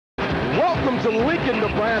Welcome to Lincoln,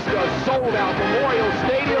 Nebraska, sold-out Memorial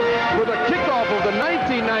Stadium for the kickoff of the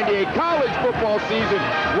 1998 college football season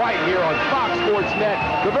right here on Fox Sports Net.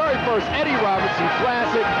 The very first Eddie Robinson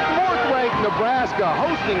Classic, fourth-ranked Nebraska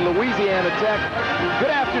hosting Louisiana Tech.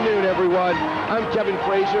 Good afternoon, everyone. I'm Kevin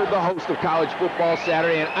Frazier, the host of College Football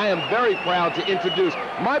Saturday, and I am very proud to introduce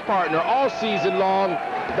my partner all season long,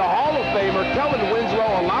 the Hall of Famer, Kellen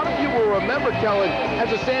Winslow. A lot of you will remember Kellen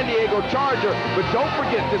as a San Diego Charger, but don't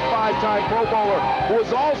forget this five-time Pro Bowler who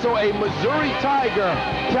was also a Missouri Tiger.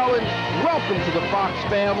 Kellen, welcome to the Fox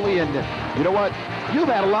family, and you know what? You've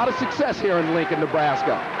had a lot of success here in Lincoln,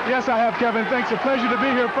 Nebraska. Yes, I have, Kevin. Thanks. A pleasure to be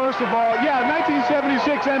here, first of all. Yeah,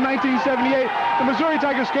 1976 and 1978, the Missouri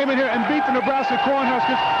Tigers came in here and beat the Nebraska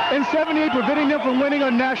Cornhuskers in 78, preventing them from winning a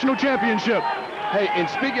national championship. Hey, and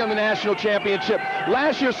speaking of the national championship,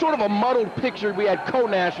 last year, sort of a muddled picture. We had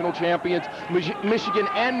co-national champions, Michigan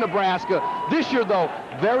and Nebraska. This year, though,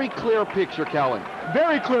 very clear picture, Kellen.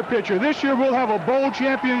 Very clear picture. This year, we'll have a bowl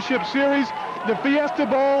championship series. The Fiesta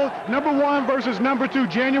Bowl, #1 versus #2,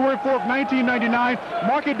 January 4th, 1999.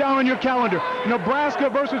 Mark it down on your calendar.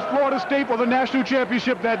 Nebraska versus Florida State for the national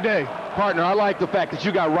championship that day. Partner, I like the fact that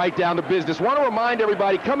you got right down to business. Want to remind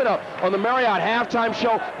everybody, coming up on the Marriott halftime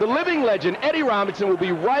show, the living legend Eddie Robinson will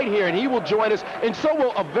be right here, and he will join us, and so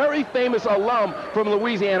will a very famous alum from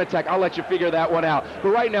Louisiana Tech. I'll let you figure that one out. But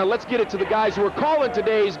right now, let's get it to the guys who are calling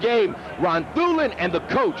today's game, Ron Thulin and the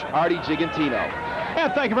coach, Artie Gigantino. Yeah,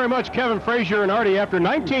 thank you very much, Kevin Frazier and Artie. After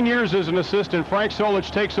 19 years as an assistant, Frank Solich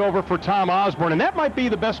takes over for Tom Osborne, and that might be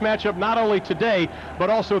the best matchup not only today, but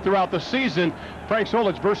also throughout the season. Frank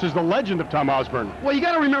Solich versus the legend of Tom Osborne. Well, you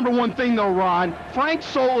got to remember one thing, though, Ron. Frank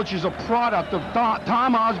Solich is a product of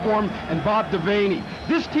Tom Osborne and Bob Devaney.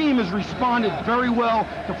 This team has responded very well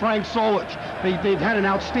to Frank Solich. They've had an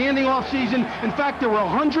outstanding offseason. In fact, there were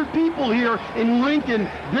 100 people here in Lincoln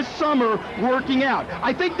this summer working out.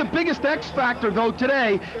 I think the biggest X factor, though,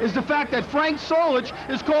 today is the fact that Frank Solich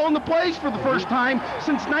is calling the plays for the first time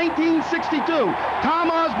since 1962.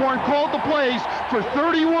 Tom Osborne called the plays for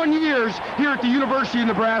 31 years here at the University of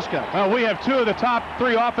Nebraska. Well, we have two of the top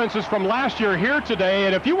three offenses from last year here today,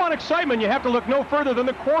 and if you want excitement, you have to look no further than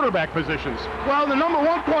the quarterback positions. Well, the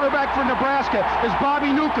 #1 quarterback for Nebraska is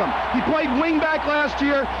Bobby Newcomb. He played wingback last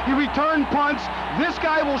year. He returned punts. This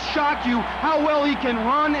guy will shock you how well he can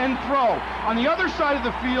run and throw. On the other side of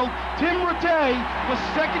the field, Tim Rattay was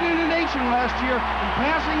second in the nation last year in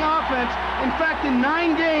passing offense. In fact, in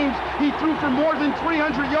 9 games, he threw for more than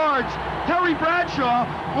 300 yards. Terry Bradshaw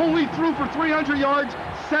only threw for 300 yards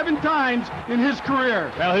 7 times in his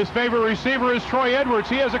career. Well, his favorite receiver is Troy Edwards.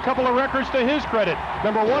 He has a couple of records to his credit.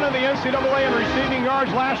 #1 in the NCAA in receiving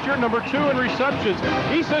yards last year, #2 in receptions.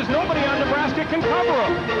 He says nobody on Nebraska can cover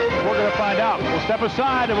him. We're going to find out. We'll step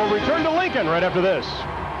aside and we'll return to Lincoln right after this.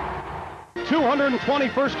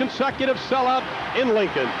 221st consecutive sellout in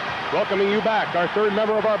Lincoln. Welcoming you back. Our third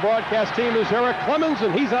member of our broadcast team is Eric Clemens,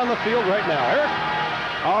 and he's on the field right now. Eric?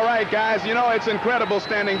 All right, guys, you know, it's incredible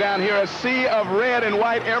standing down here. A sea of red and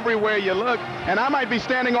white everywhere you look, and I might be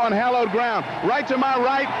standing on hallowed ground. Right to my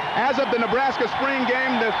right, as of the Nebraska spring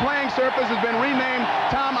game, the playing surface has been renamed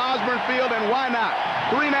Tom Osborne Field, and why not?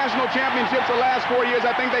 3 national championships the last 4 years.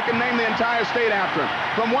 I think they can name the entire state after him.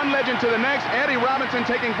 From one legend to the next, Eddie Robinson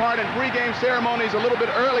taking part in pregame ceremonies a little bit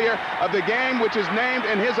earlier of the game, which is named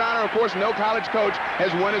in his honor. Of course, no college coach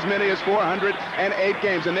has won as many as 408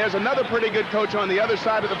 games. And there's another pretty good coach on the other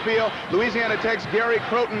side of the field, Louisiana Tech's Gary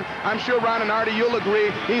Croton. I'm sure Ron and Artie, you'll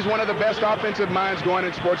agree, he's one of the best offensive minds going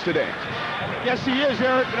in sports today. Yes, he is,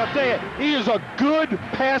 Eric, and I'll tell you, he is a good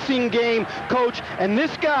passing game coach, and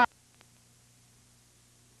this guy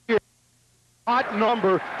hot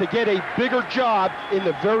number to get a bigger job in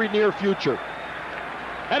the very near future.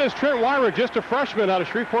 That is Trent Wyrick, just a freshman out of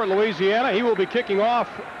Shreveport, Louisiana. He will be kicking off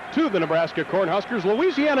to the Nebraska Cornhuskers.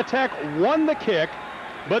 Louisiana Tech won the kick,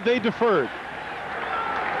 but they deferred.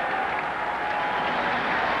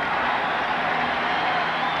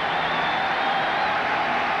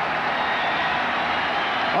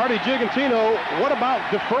 Artie Gigantino, what about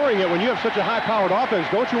deferring it when you have such a high-powered offense?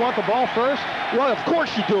 Don't you want the ball first? Well, of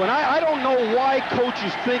course you do, and I don't know why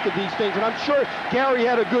coaches think of these things, and I'm sure Gary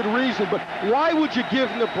had a good reason, but why would you give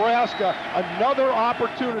Nebraska another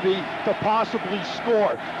opportunity to possibly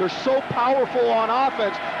score? They're so powerful on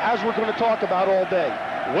offense, as we're going to talk about all day.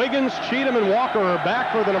 Wiggins, Cheatham, and Walker are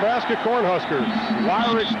back for the Nebraska Cornhuskers.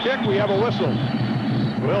 Wyrick's kick, we have a whistle.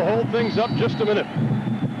 We'll hold things up just a minute.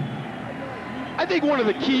 I think one of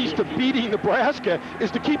the keys to beating Nebraska is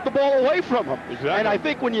to keep the ball away from them. Exactly. And I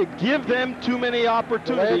think when you give them too many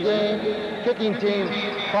opportunities, kicking team,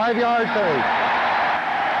 5-yard third.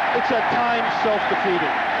 it's at times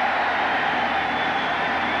self-defeating.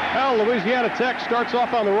 Well, Louisiana Tech starts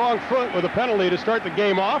off on the wrong foot with a penalty to start the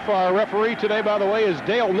game off. Our referee today, by the way, is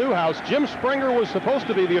Dale Newhouse. Jim Springer was supposed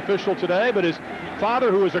to be the official today, but his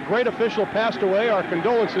father, who was a great official, passed away. Our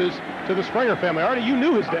condolences to the Springer family. Artie, you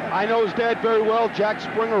knew his dad. I know his dad very well. Jack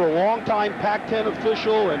Springer, a longtime Pac-10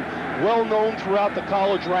 official and well-known throughout the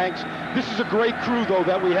college ranks. This is a great crew, though,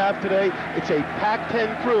 that we have today. It's a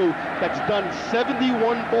Pac-10 crew that's done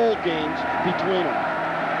 71 bowl games between them.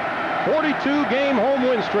 42-game home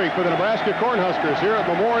win streak for the Nebraska Cornhuskers here at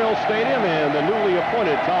Memorial Stadium in the newly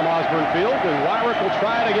appointed Tom Osborne Field, and Wyrick will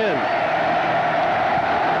try it again.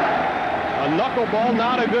 A knuckleball,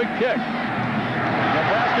 not a good kick.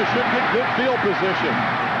 Nebraska should get good field position.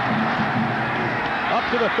 Up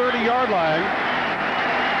to the 30-yard line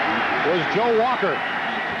was Joe Walker.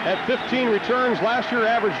 At 15 returns last year,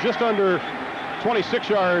 averaged just under 26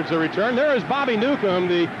 yards a return. There is Bobby Newcomb,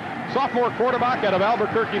 the sophomore quarterback out of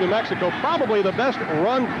Albuquerque, New Mexico, probably the best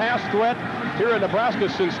run-pass threat here in Nebraska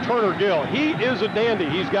since Turner Gill. He is a dandy.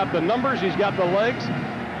 He's got the numbers, he's got the legs,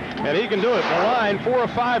 and he can do it. The line, 4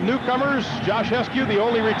 of 5 newcomers. Josh Heskew, the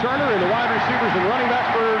only returner, and the wide receivers and running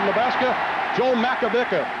backs for Nebraska, Joel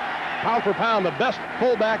Makovica, pound for pound, the best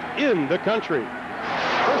fullback in the country.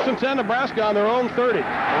 First and 10, Nebraska on their own 30.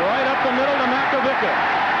 Right up the middle to Makovica.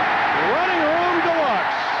 Running room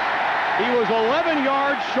deluxe. He was 11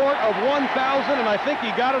 yards short of 1,000, and I think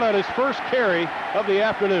he got it on his first carry of the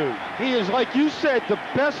afternoon. He is, like you said, the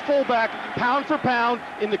best fullback, pound for pound,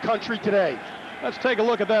 in the country today. Let's take a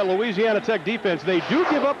look at that Louisiana Tech defense. They do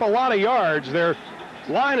give up a lot of yards. Their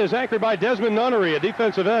line is anchored by Desmond Nunnery, a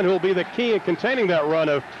defensive end who will be the key in containing that run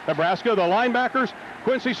of Nebraska. The linebackers,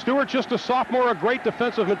 Quincy Stewart, just a sophomore, a great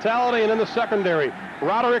defensive mentality, and in the secondary,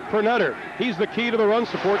 Roderick Pernetter. He's the key to the run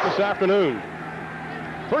support this afternoon.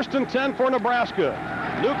 First and 10 for Nebraska.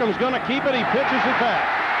 Newcomb's going to keep it. He pitches it back.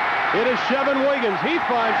 It is Chevin Wiggins. He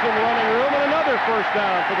finds some running room, and another first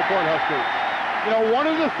down for the Cornhuskers. You know, one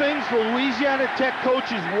of the things the Louisiana Tech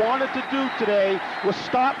coaches wanted to do today was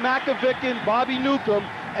stop Makovica and Bobby Newcomb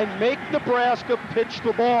and make Nebraska pitch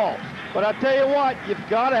the ball. But I tell you what, you've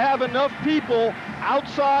got to have enough people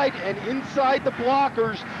outside and inside the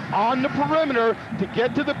blockers on the perimeter to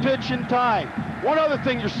get to the pitch in time. One other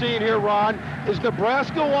thing you're seeing here, Ron, is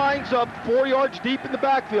Nebraska lines up 4 yards deep in the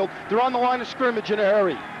backfield. They're on the line of scrimmage in a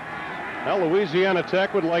hurry. Well, Louisiana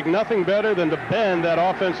Tech would like nothing better than to bend that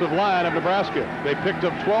offensive line of Nebraska. They picked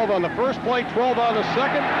up 12 on the first play, 12 on the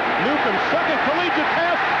second. Newcomb, second collegiate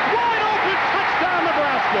pass, wide open, touchdown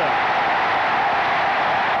Nebraska.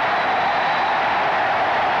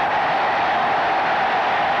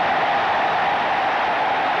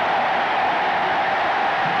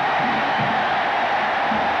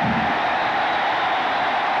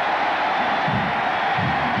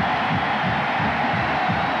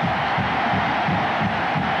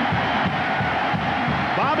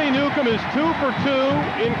 Newcomb is 2 for 2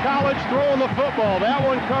 in college throwing the football. That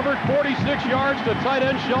one covered 46 yards to tight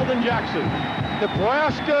end Sheldon Jackson.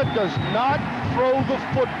 Nebraska does not throw the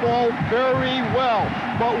football very well,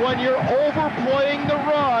 but when you're overplaying the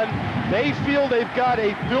run, they feel they've got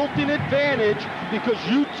a built-in advantage because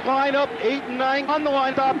you line up 8 and 9 on the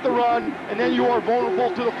line, stop the run, and then you are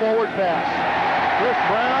vulnerable to the forward pass. Chris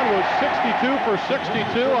Brown was 62 for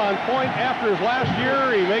 62 on point after his last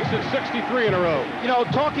year. He makes it 63 in a row. You know,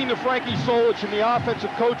 talking to Frankie Solich and the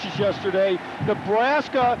offensive coaches yesterday,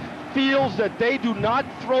 Nebraska feels that they do not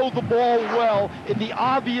throw the ball well in the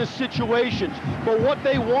obvious situations. But what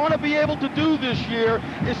they want to be able to do this year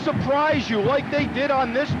is surprise you like they did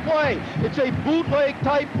on this play. It's a bootleg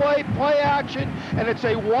type play, play action, and it's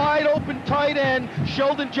a wide open tight end,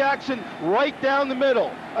 Sheldon Jackson, right down the middle.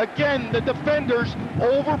 Again, the defenders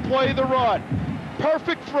overplay the run.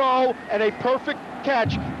 Perfect throw and a perfect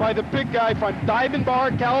catch by the big guy from Diamond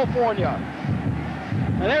Bar, California.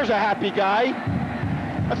 And there's a happy guy.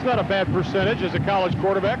 That's not a bad percentage as a college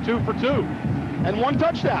quarterback, 2 for 2. And 1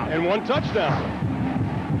 touchdown. And 1 touchdown.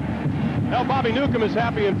 Now, Bobby Newcomb is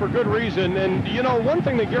happy, and for good reason. And, you know, one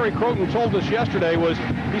thing that Gary Croton told us yesterday was,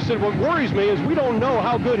 he said, what worries me is we don't know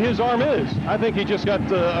how good his arm is. I think he just got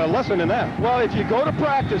a lesson in that. Well, if you go to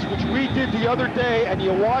practice, which we did the other day, and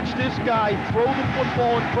you watch this guy throw the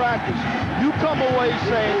football in practice, you come away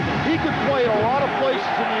saying he could play in a lot of places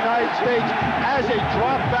in the United States as a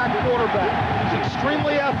drop-back quarterback. He's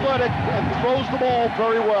extremely athletic and throws the ball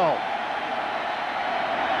very well.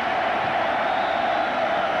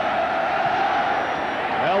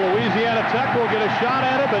 Well, Louisiana Tech will get a shot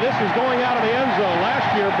at it, but this is going out of the end zone. Last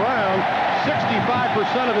year, Brown,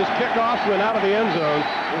 65% of his kickoffs went out of the end zone,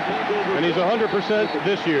 and he's 100%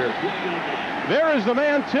 this year. There is the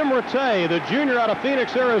man, Tim Rattay, the junior out of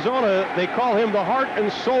Phoenix, Arizona. They call him the heart and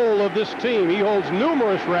soul of this team. He holds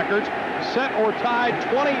numerous records, set or tied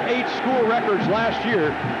 28 school records last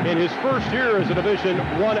year in his first year as a Division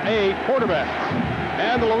 1A quarterback.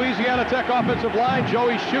 And the Louisiana Tech offensive line,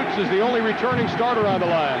 Joey Schutz is the only returning starter on the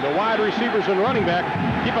line. The wide receivers and running back,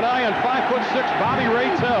 keep an eye on 5'6" Bobby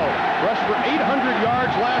Raytell. Rushed for 800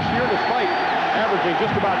 yards last year despite averaging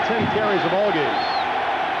just about 10 carries of all games.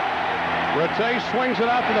 Rattay swings it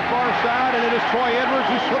out to the far side, and it is Troy Edwards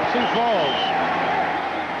who slips and falls.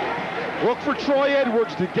 Look for Troy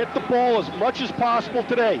Edwards to get the ball as much as possible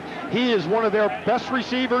today. He is one of their best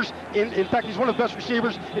receivers. In fact, he's one of the best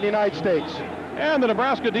receivers in the United States. And the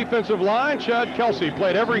Nebraska defensive line, Chad Kelsey,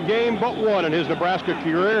 played every game but one in his Nebraska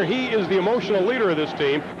career. He is the emotional leader of this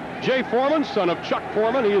team. Jay Foreman, son of Chuck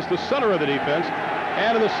Foreman, he is the center of the defense.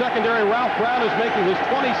 And in the secondary, Ralph Brown is making his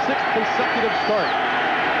 26th consecutive start.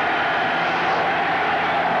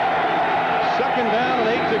 Second down and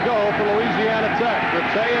 8 to go for Louisiana Tech.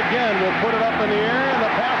 Rattay again will put it up in the air, and the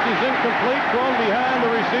pass is incomplete, thrown behind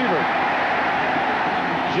the receiver.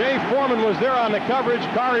 Jay Foreman was there on the coverage.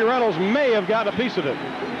 Kari Reynolds may have gotten a piece of it.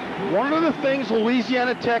 One of the things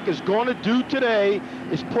Louisiana Tech is going to do today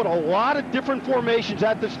is put a lot of different formations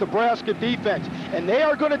at this Nebraska defense. And they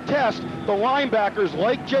are going to test the linebackers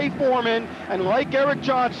like Jay Foreman and like Eric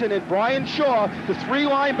Johnson and Brian Shaw, the three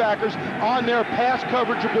linebackers, on their pass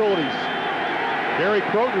coverage abilities. Gary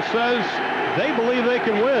Croton says they believe they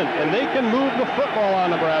can win, and they can move the football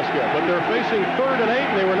on Nebraska, but they're facing 3rd and 8,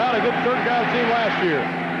 and they were not a good third down team last year.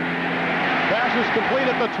 Pass is complete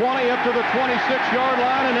at the 20 up to the 26-yard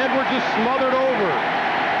line, and Edwards is smothered over.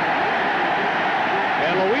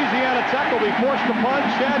 And Louisiana Tech will be forced to punt.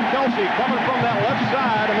 Chad Kelsey coming from that left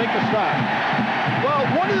side to make the stop. Well,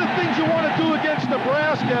 one of the things you want to do against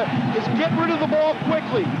Nebraska is get rid of the ball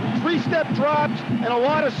quickly. 3-step drops and a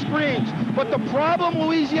lot of screens. But the problem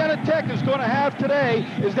Louisiana Tech is going to have today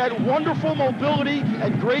is that wonderful mobility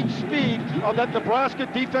and great speed of that Nebraska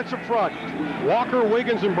defensive front. Walker,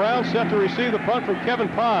 Wiggins, and Brown set to receive the punt from Kevin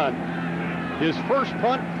Pond. His first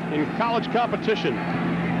punt in college competition.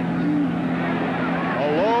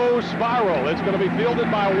 A low spiral. It's going to be fielded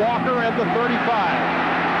by Walker at the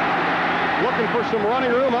 35. Looking for some running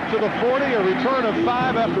room up to the 40, a return of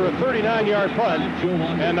 5 after a 39-yard punt.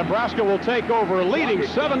 And Nebraska will take over, leading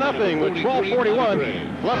 7-0 with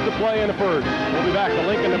 12:41 left to play in the first. We'll be back to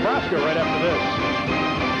Lincoln, Nebraska right after this.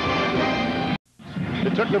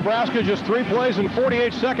 It took Nebraska just 3 plays and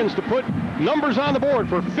 48 seconds to put numbers on the board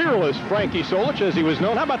for fearless Frankie Solich, as he was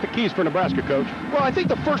known. How about the keys for Nebraska, Coach? Well, I think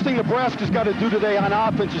the first thing Nebraska's got to do today on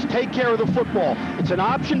offense is take care of the football. It's an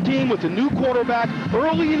option team with a new quarterback.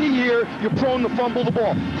 Early in the year, you're prone to fumble the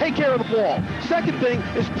ball. Take care of the ball. Second thing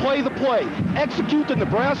is play the play. Execute the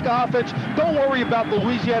Nebraska offense. Don't worry about the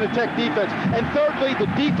Louisiana Tech defense. And thirdly, the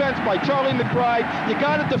defense by Charlie McBride. You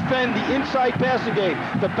got to defend the inside passing game,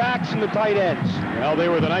 the backs and the tight ends. Well, they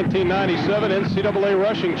were the 1997 NCAA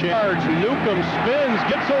rushing champions. Newcomb spins,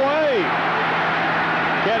 gets away.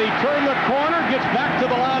 Can he turn the corner? Gets back to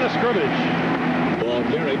the line of scrimmage.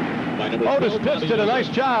 Otis Pitts did a nice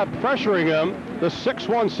job pressuring him, the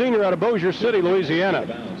 6'1" senior out of Bossier City, Louisiana.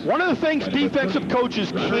 One of the things defensive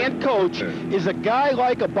coaches can't coach is a guy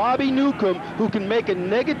like a Bobby Newcomb who can make a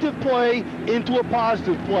negative play into a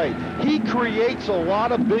positive play. He creates a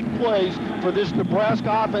lot of big plays for this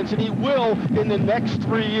Nebraska offense, and he will in the next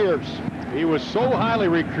 3 years. He was so highly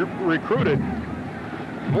recruited.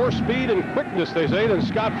 More speed and quickness, they say, than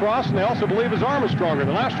Scott Frost, and they also believe his arm is stronger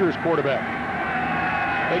than last year's quarterback.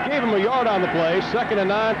 They gave him a yard on the play, 2nd and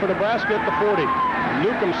 9 for Nebraska at the 40.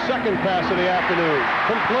 Newcomb's second pass of the afternoon,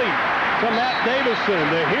 complete to Matt Davison,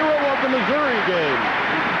 the hero of the Missouri game.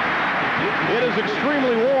 It is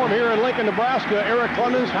extremely warm here in Lincoln, Nebraska. Eric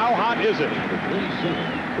Clemens, how hot is it?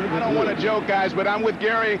 I don't want to joke, guys, but I'm with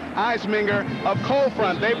Gary Eisminger of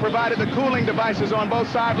Coldfront. They provided the cooling devices on both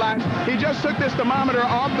sidelines. He just took this thermometer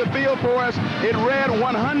off the field for us. It read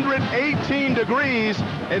 118 degrees.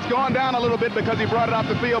 It's gone down a little bit because he brought it off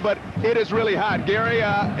the field, but it is really hot. Gary,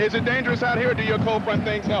 is it dangerous out here? Do your Coldfront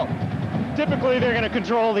things help? Typically, they're going to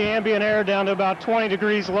control the ambient air down to about 20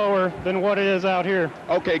 degrees lower than what it is out here.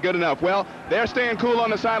 Okay, good enough. Well, they're staying cool on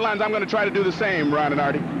the sidelines. I'm going to try to do the same, Ron and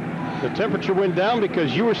Artie. The temperature went down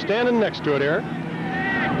because you were standing next to it, Eric.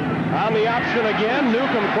 On the option again,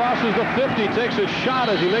 Newcomb crosses the 50, takes a shot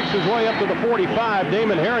as he makes his way up to the 45.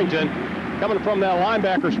 Damon Harrington coming from that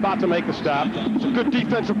linebacker spot to make the stop. It's a good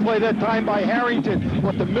defensive play that time by Harrington.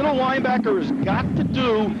 What the middle linebacker has got to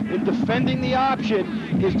do in defending the option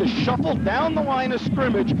is to shuffle down the line of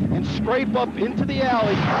scrimmage and scrape up into the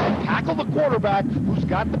alley and tackle the quarterback who's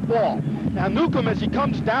got the ball. Now Newcomb, as he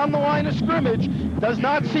comes down the line of scrimmage, does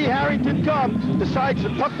not see Harrington come, decides to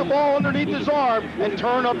tuck the ball underneath his arm and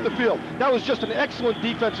turn up the field. That was just an excellent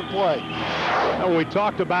defensive play. Now, when we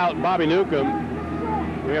talked about Bobby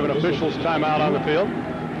Newcomb, we have an official's timeout on the field.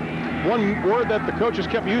 One word that the coaches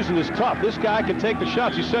kept using is tough. This guy can take the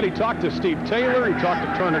shots. He said he talked to Steve Taylor, he talked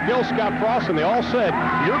to Turner Gill, Scott Frost, and they all said,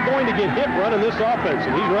 you're going to get hit running this offense,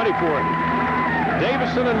 and he's ready for it.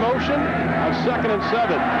 Davison in motion on 2nd and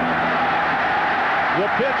 7. The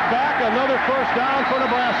pitch back, another first down for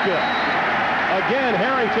Nebraska. Again,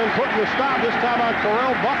 Harrington putting the stop, this time on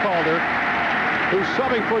Terrell Buckhalter, who's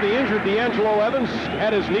subbing for the injured D'Angelo Evans.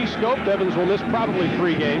 Had his knee scoped. Evans will miss probably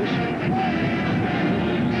 3 games.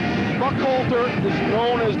 Buckhalter is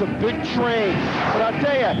known as the big train, but I'll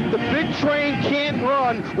tell you, the big train can't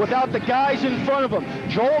run without the guys in front of him.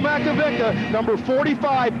 Joel Makovica, number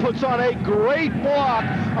 45, puts on a great block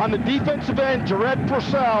on the defensive end, Jared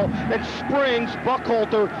Purcell, that springs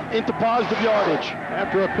Buckhalter into positive yardage.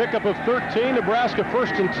 After a pickup of 13, Nebraska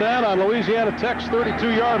 1st and 10 on Louisiana Tech's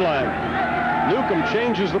 32-yard line. Newcomb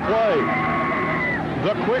changes the play.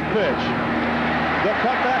 The quick pitch. The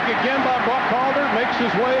cutback again by Buckhalter, makes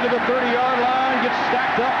his way to the 30-yard line, gets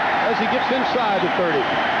stacked up as he gets inside the 30.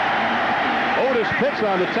 Otis Pitts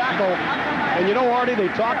on the tackle. And you know, Artie, they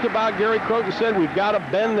talked about, Gary Croton said, we've got to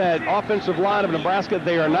bend that offensive line of Nebraska.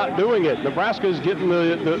 They are not doing it. Nebraska is getting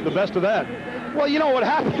the best of that. Well, you know what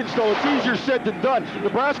happens, though? It's easier said than done.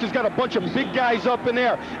 Nebraska's got a bunch of big guys up in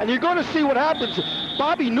there, and you're going to see what happens.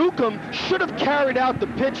 Bobby Newcomb should have carried out the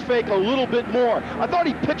pitch fake a little bit more. I thought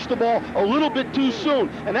he pitched the ball a little bit too soon,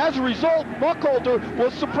 and as a result, Buckhalter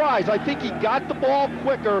was surprised. I think he got the ball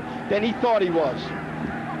quicker than he thought he was.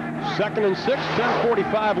 2nd and 6,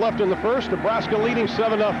 10:45 left in the first. Nebraska leading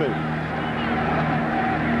 7-0.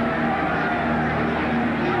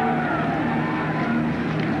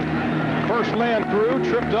 First man through,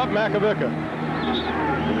 tripped up Makovica.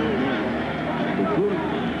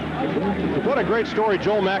 What a great story,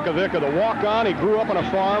 Joel Makovica, the walk-on. He grew up on a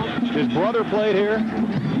farm. His brother played here.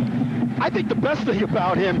 I think the best thing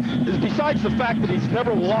about him is, besides the fact that he's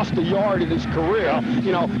never lost a yard in his career,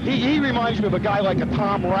 you know, he reminds me of a guy like a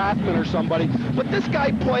Tom Rathman or somebody, but this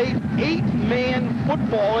guy played 8-man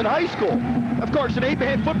football in high school. Of course, in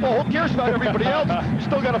 8-man football, who cares about everybody else? You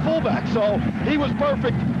still got a fullback. So he was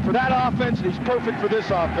perfect for that offense, and he's perfect for this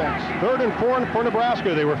offense. 3rd and 4 for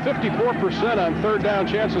Nebraska. They were 54% on 3rd down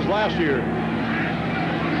chances last year.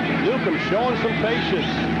 Newcomb showing some patience.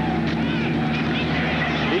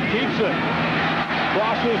 He keeps it.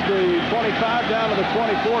 Crosses the 25 down to the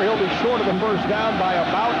 24. He'll be short of the first down by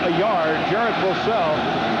about a yard. Jared Purcell,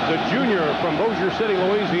 the junior from Bossier City,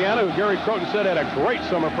 Louisiana, who Gary Croton said had a great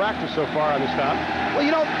summer practice so far on the stop. Well,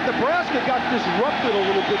 you know, Nebraska got disrupted a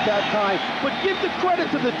little bit that time, but give the credit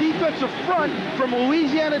to the defensive front from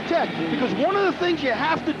Louisiana Tech, because one of the things you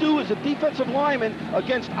have to do as a defensive lineman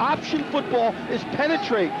against option football is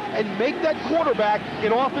penetrate and make that quarterback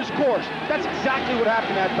get off his course. That's exactly what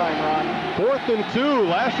happened that time, Ron. 4th and 2.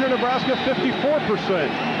 Last year, Nebraska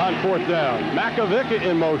 54% on 4th down. Makovica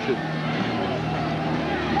in motion.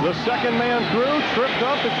 The second man through, tripped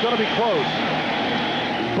up. It's going to be close.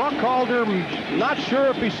 Buckhalter, not sure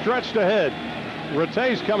if he stretched ahead.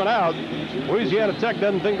 Rattay's coming out. Louisiana Tech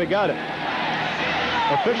doesn't think they got it.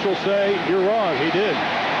 Officials say, you're wrong, he did.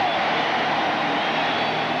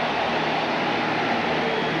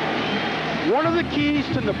 One of the keys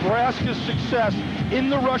to Nebraska's success in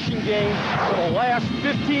the rushing game for the last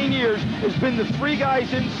 15 years has been the 3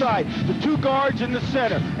 guys inside, the 2 guards in the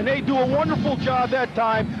center. And they do a wonderful job that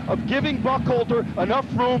time of giving Buckhalter enough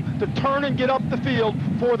room to turn and get up the field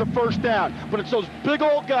for the first down. But it's those big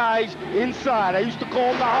old guys inside. I used to call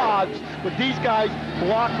them the hogs, but these guys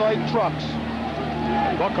block like trucks.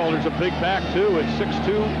 Buckhalter's a big back, too, at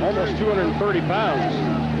 6'2", almost 230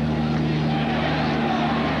 pounds.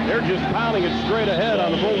 They're just pounding it straight ahead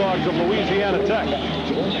on the Bulldogs of Louisiana Tech.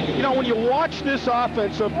 You know, when you watch this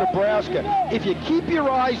offense of Nebraska, if you keep your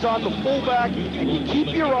eyes on the fullback and you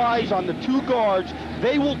keep your eyes on the 2 guards,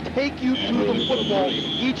 they will take you to the football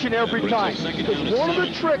each and every time. Because one of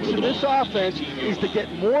the tricks in this offense is to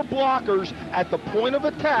get more blockers at the point of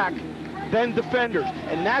attack than defenders.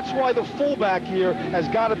 And that's why the fullback here has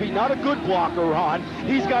got to be not a good blocker, Ron.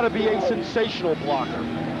 He's got to be a sensational blocker.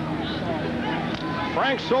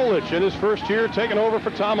 Frank Solich in his first year taking over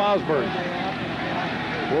for Tom Osborne.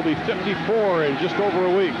 Will be 54 in just over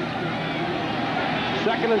a week.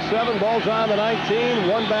 2nd and 7, ball's on the 19.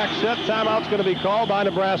 1 back set. Timeout's going to be called by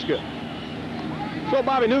Nebraska. So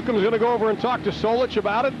Bobby Newcomb's going to go over and talk to Solich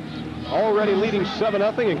about it. Already leading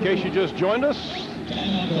 7-0 in case you just joined us.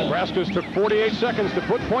 Nebraska's took 48 seconds to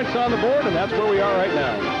put points on the board, and that's where we are right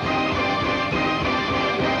now.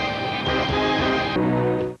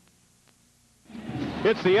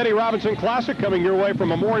 It's the Eddie Robinson Classic coming your way from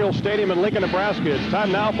Memorial Stadium in Lincoln, Nebraska. It's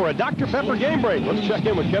time now for a Dr. Pepper game break. Let's check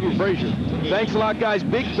in with Kevin Frazier. Thanks a lot, guys.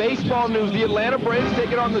 Big baseball news. The Atlanta Braves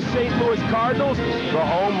taking on the St. Louis Cardinals. The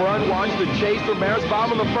home run wants to chase Ramirez.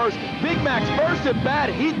 Bottom of the first. Big Mac's first at bat.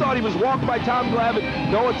 He thought he was walked by Tom Glavine.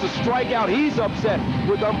 No, it's a strikeout. He's upset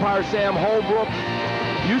with umpire Sam Holbrook.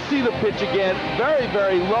 You see the pitch again. Very,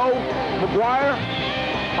 very low. McGuire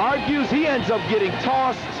argues. He ends up getting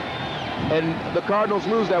tossed. And the Cardinals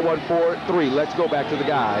lose that one 4-3. Let's go back to the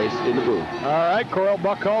guys in the booth. All right, Correll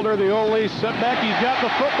Buckhalter, the only setback. He's got the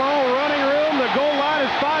football, running room. The goal line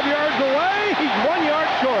is 5 yards away. He's 1 yard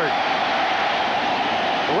short.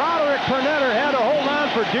 Roderick Pernetter had to hold on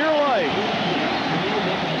for dear life.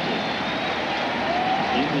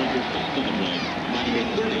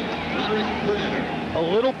 A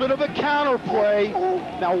little bit of a counterplay.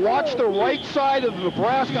 Now watch the right side of the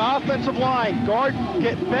Nebraska offensive line. Guard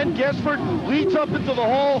Ben Gesford leads up into the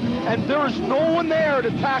hole, and there is no one there to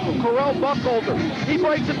tackle Correll Buckholder. He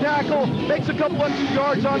breaks a tackle, makes a couple extra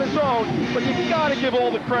yards on his own, but you got to give all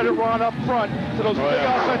the credit, Ron, up front to those big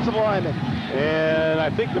offensive linemen. And I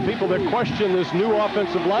think the people that question this new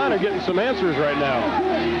offensive line are getting some answers right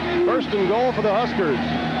now. First and goal for the Huskers.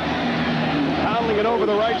 Pounding it over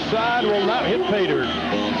the right side, will not hit Pater.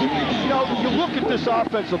 You know, you look at this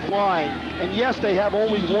offensive line, and yes, they have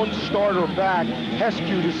only one starter back,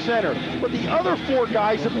 Heskew to center, but the other four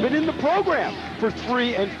guys have been in the program for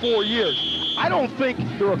 3 and 4 years. I don't think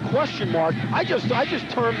they're a question mark. I just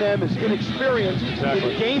term them as inexperienced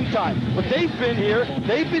in game time. But they've been here,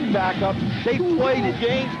 they've been backups, they've played in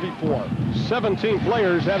games before. 17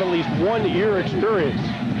 players have at least 1 year experience.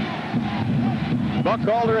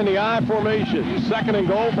 Buckhalter in the I formation. Second and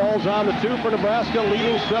goal. Ball's on the 2 for Nebraska,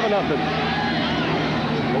 leading 7-0.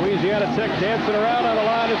 Louisiana Tech dancing around on the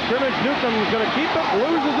line of scrimmage. Newcomb's going to keep it,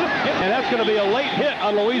 loses it, and that's going to be a late hit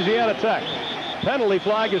on Louisiana Tech. Penalty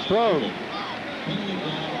flag is thrown.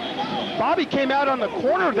 Bobby came out on the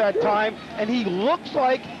corner that time, and he looks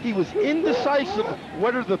like he was indecisive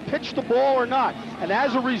whether to pitch the ball or not. And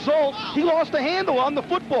as a result, he lost a handle on the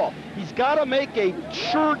football. He's got to make a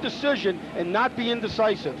sure decision and not be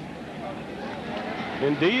indecisive.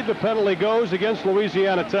 Indeed, the penalty goes against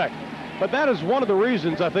Louisiana Tech. But that is one of the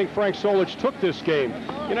reasons I think Frank Solich took this game.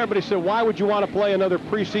 You know, everybody said, why would you want to play another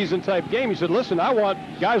preseason type game? He said, listen, I want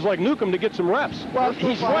guys like Newcomb to get some reps. Well,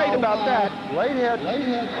 he's right about that. Late hit.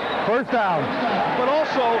 First down. But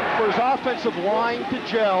also for his offensive line to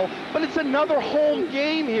gel. But it's another home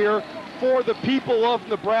game here for the people of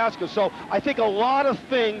Nebraska. So I think a lot of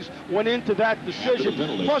things went into that decision.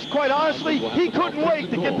 Plus, quite honestly, he couldn't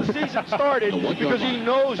wait to get the season started because he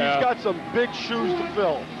knows he's got some big shoes to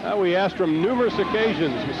fill. We asked him numerous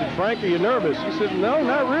occasions. We said, Frank, are you nervous? He said, no,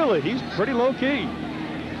 not really. He's pretty low-key.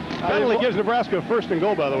 Penalty gives Nebraska a first and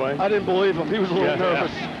goal, by the way. I didn't believe him. He was a little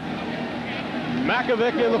nervous.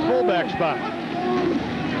 Makovic in the fullback spot.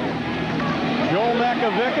 Joel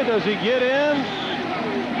Makovic, does he get in?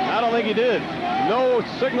 I don't think he did. No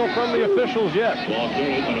signal from the officials yet.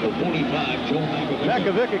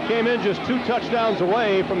 Makovic came in just 2 touchdowns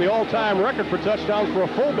away from the all-time record for touchdowns for a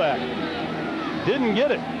fullback. Didn't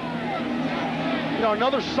get it. You know,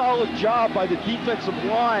 another solid job by the defensive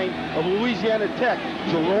line of Louisiana Tech.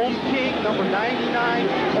 Jerome King, number 99,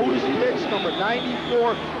 Otis Pitts, number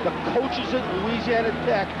 94. The coaches at Louisiana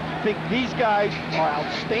Tech think these guys are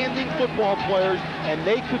outstanding football players, and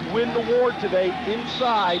they could win the war today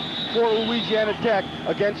inside for Louisiana Tech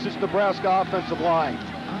against this Nebraska offensive line.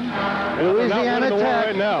 Louisiana Tech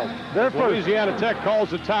right now. Louisiana Tech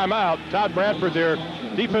calls a timeout. Todd Bradford, their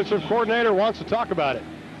defensive coordinator, wants to talk about it.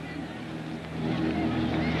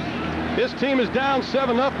 His team is down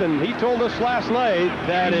 7-0. He told us last night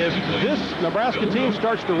that if this Nebraska team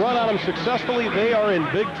starts to run on them successfully, they are in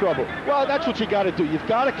big trouble. Well, that's what you got to do. You've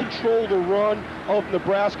got to control the run of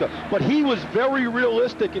Nebraska. But he was very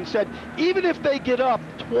realistic and said, even if they get up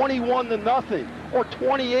 21-0 or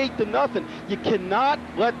 28-0, you cannot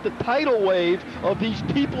let the tidal wave of these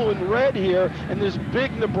people in red here and this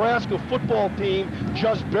big Nebraska football team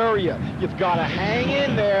just bury you. You've got to hang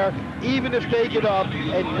in there, even if they get up,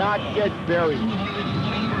 and not get buried.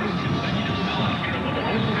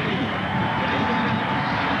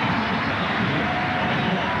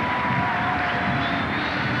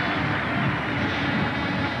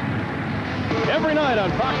 Every Every night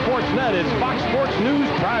on Fox Sports Net, it's Fox Sports News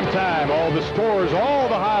Primetime. All the scores, all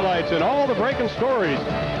the highlights, and all the breaking stories.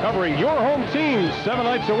 Covering your home teams 7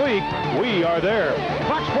 nights a week, we are there.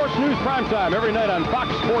 Fox Sports News Primetime every night on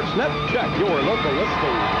Fox Sports Net. Check your local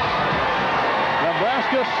listings.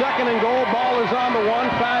 Nebraska second and goal. Ball is on the 1.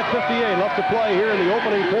 5:58 left to play here in the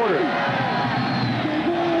opening quarter.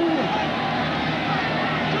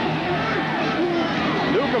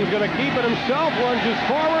 Newcomb's going to keep it himself. Lunges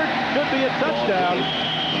forward. Should be a touchdown.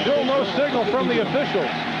 Still no signal from the officials.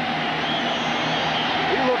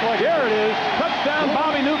 He looked like, there it is. Touchdown,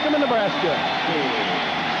 Bobby Newcomb in Nebraska.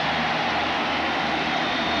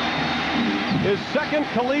 His second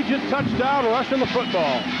collegiate touchdown rushing the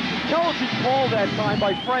football. Intelligent call that time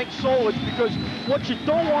by Frank Solich, because what you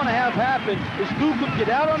don't want to have happen is Newcomb get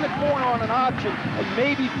out on the corner on an option and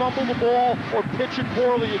maybe fumble the ball or pitch it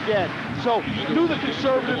poorly again. So do the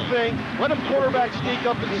conservative thing, let him quarterback sneak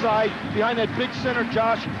up inside behind that big center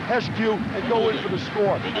Josh Heskew and go in for the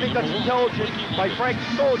score. I think that's intelligent by Frank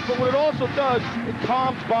Solich, but what it also does, it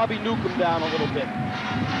calms Bobby Newcomb down a little bit.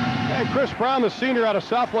 And Chris Brown, the senior out of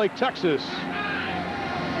Southlake, Texas,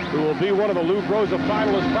 who will be one of the Lou Groza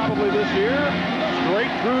finalists probably this year.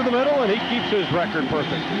 Straight through the middle, and he keeps his record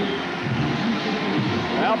perfect.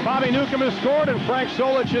 Now Bobby Newcomb has scored, and Frank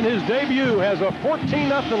Solich in his debut has a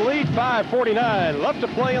 14-0 lead, 5:49 left to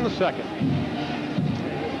play in the second.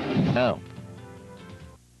 Now.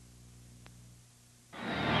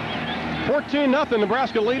 14-0,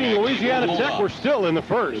 Nebraska leading Louisiana Tech. We're still in the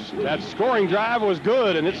first. That scoring drive was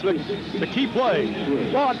good, and it's the key play.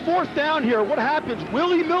 Well, on fourth down here, what happens?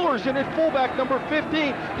 Willie Miller's in at fullback, number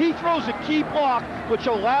 15. He throws a key block, which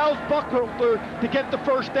allows Buckholter to get the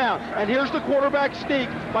first down. And here's the quarterback sneak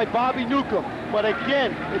by Bobby Newcomb. But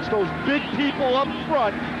again, it's those big people up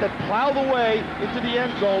front that plow the way into the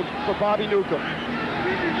end zone for Bobby Newcomb.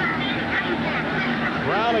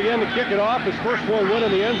 Brown again to kick it off. His first one win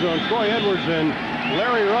in the end zone. Troy Edwards and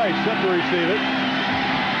Larry Rice set to receive it.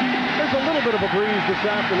 There's a little bit of a breeze this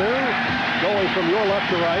afternoon, going from your left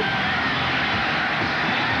to right.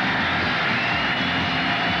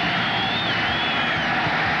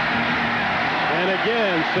 And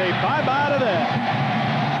again, say bye-bye to that.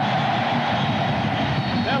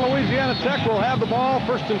 And Louisiana Tech will have the ball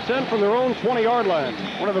first and 10 from their own 20-yard line.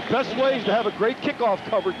 One of the best ways to have a great kickoff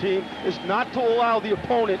cover team is not to allow the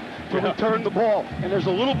opponent to return the ball. And there's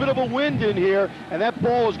a little bit of a wind in here, and that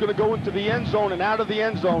ball is going to go into the end zone and out of the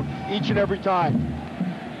end zone each and every time.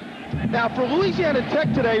 Now, for Louisiana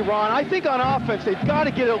Tech today, Ron, I think on offense, they've got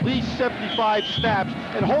to get at least 75 snaps,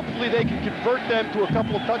 and hopefully they can convert them to a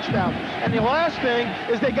couple of touchdowns. And the last thing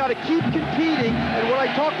is they got to keep competing, and what I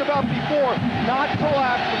talked about before, not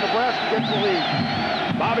collapse when Nebraska gets the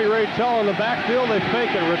lead. Bobby Raytell in the backfield, they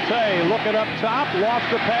fake it. Rattay looking up top, lost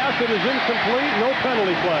the pass, it is incomplete, no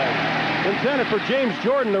penalty flag. Intended for James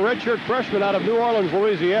Jordan, the redshirt freshman out of New Orleans,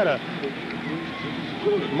 Louisiana.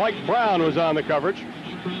 Mike Brown was on the coverage.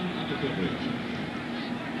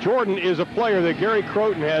 Jordan is a player that Gary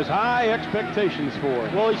Croton has high expectations for.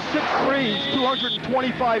 Well, he's 6'3", he's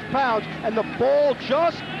 225 pounds, and the ball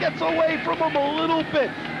just gets away from him a little bit.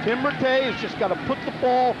 Tim Rattay has just got to put the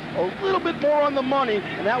ball a little bit more on the money,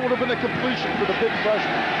 and that would have been a completion for the big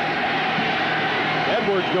freshman.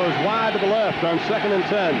 Edwards goes wide to the left on 2nd and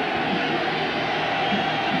 10.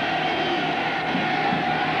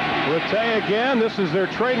 Rattay again, this is their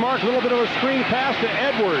trademark, a little bit of a screen pass to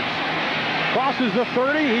Edwards. Crosses the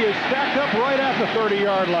 30, he is stacked up right at the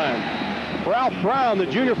 30-yard line. Ralph Brown, the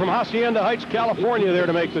junior from Hacienda Heights, California, there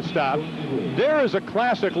to make the stop. There is a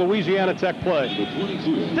classic Louisiana Tech play.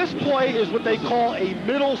 This play is what they call a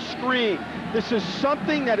middle screen. This is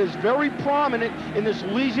something that is very prominent in this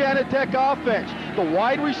Louisiana Tech offense. The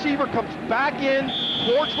wide receiver comes back in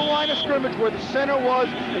towards the line of scrimmage where the center was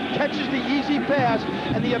and catches the easy pass.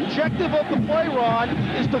 And the objective of the play, Ron,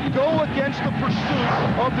 is to go against the pursuit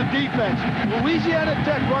of the defense. Louisiana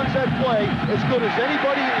Tech runs that play as good as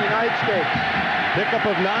anybody in the United States. Pickup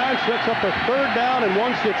of 9 sets up a third down in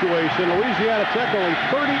one situation. Louisiana Tech going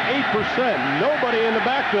 38%. Nobody in the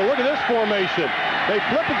backfield. Look at this formation. They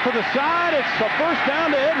flip it to the side. It's a first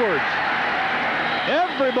down to Edwards.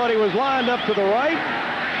 Everybody was lined up to the right.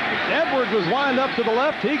 Edwards was lined up to the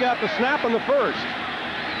left. He got the snap on the first.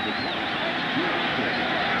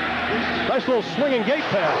 Nice little swinging gate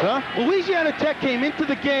pass, huh? Louisiana Tech came into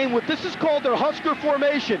the game with, this is called their Husker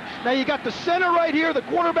formation. Now you got the center right here, the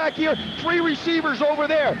quarterback here, 3 receivers over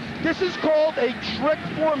there. This is called a trick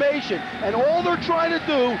formation, and all they're trying to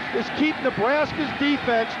do is keep Nebraska's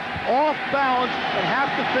defense off balance and have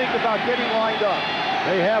to think about getting lined up.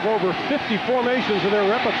 They have over 50 formations in their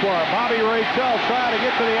repertoire. Bobby Raytell trying to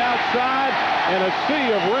get to the outside, and a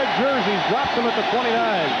sea of red jerseys drops him at the 29.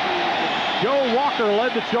 Joe Walker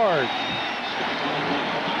led the charge.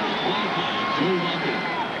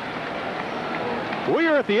 We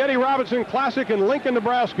are at the Eddie Robinson Classic in Lincoln,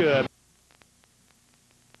 Nebraska.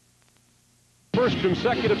 First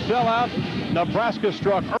consecutive sellout. Nebraska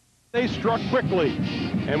struck early. They struck quickly.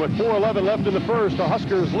 And with 4:11 left in the first, the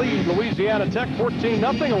Huskers lead Louisiana Tech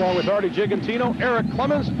 14-0, along with Artie Gigantino, Eric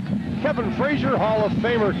Clemens, Kevin Frazier, Hall of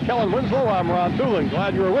Famer Kellen Winslow. I'm Ron Thulin.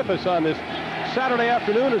 Glad you were with us on this Saturday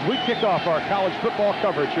afternoon as we kick off our college football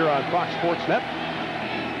coverage here on Fox Sports Net.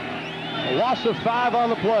 A loss of 5 on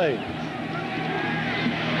the play.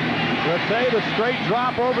 Rattay, the straight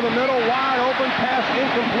drop over the middle, wide open, pass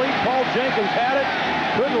incomplete. Paul Jenkins had it,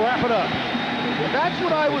 couldn't wrap it up. That's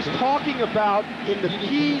what I was talking about in the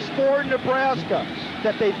keys for Nebraska,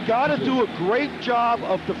 that they've got to do a great job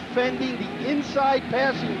of defending the inside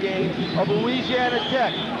passing game of Louisiana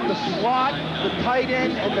Tech. The slot, the tight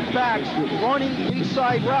end, and the backs running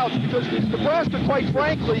inside routes, because Nebraska, quite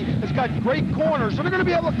frankly, has got great corners, so they're going to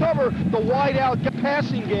be able to cover the wide-out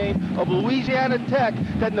passing game of Louisiana Tech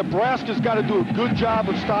that Nebraska's got to do a good job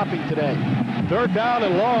of stopping today. 3rd down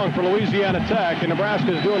and long for Louisiana Tech, and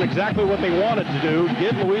Nebraska is doing exactly what they wanted to do,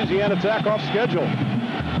 get Louisiana Tech off schedule.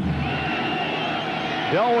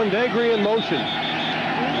 Delwyn Degre in motion,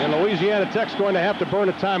 and Louisiana Tech's going to have to burn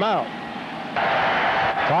a timeout.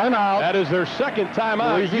 Timeout. That is their second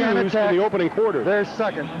timeout Louisiana used Tech, in the opening quarter. Their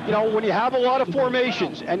second. You know, when you have a lot of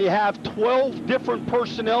formations and you have 12 different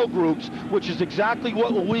personnel groups, which is exactly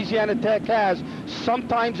what Louisiana Tech has,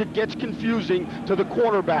 sometimes it gets confusing to the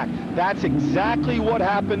quarterback. That's exactly what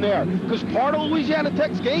happened there. Because part of Louisiana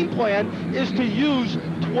Tech's game plan is to use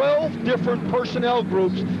 12 different personnel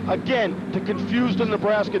groups, again, to confuse the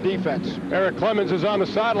Nebraska defense. Eric Clemens is on the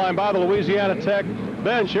sideline by the Louisiana Tech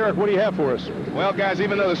bench. Eric, what do you have for us? Well, guys,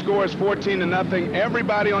 even though the score is 14-0,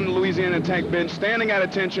 everybody on the Louisiana Tech bench standing at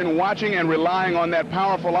attention, watching and relying on that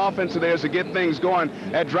powerful offense of theirs to get things going.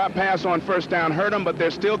 That drop pass on 1st down hurt them, but they're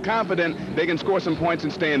still confident they can score some points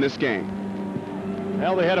and stay in this game.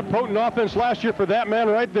 Well, they had a potent offense last year for that man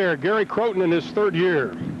right there, Gary Croton, in his 3rd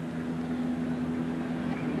year.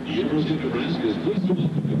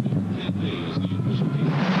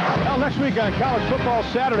 Well, next week on College Football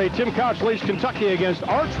Saturday, Tim Couch leads Kentucky against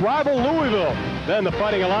arch rival Louisville. Then the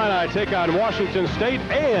Fighting Illini take on Washington State,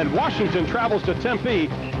 and Washington travels to Tempe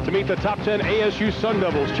to meet the top 10 ASU Sun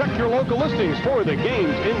Devils. Check your local listings for the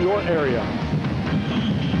games in your area.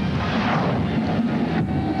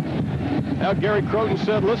 Now, Gary Croton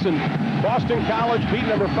said, listen, Boston College beat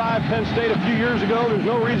number 5 Penn State a few years ago. There's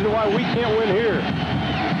no reason why we can't win here.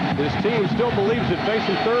 His team still believes it,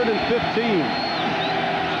 facing 3rd and 15.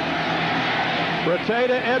 Rattay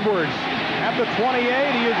to Edwards. At the 28,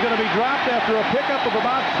 he is going to be dropped after a pickup of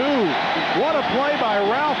about 2. What a play by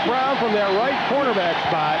Ralph Brown from that right cornerback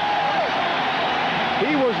spot.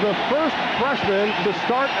 He was the first freshman to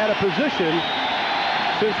start at a position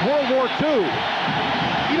since World War II.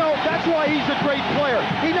 You know, that's why he's a great player.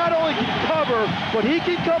 He not only can cover, but he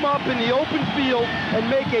can come up in the open field and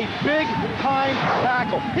make a big-time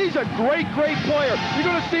tackle. He's a great, great player. You're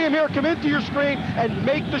going to see him here come into your screen and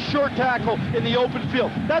make the short tackle in the open field.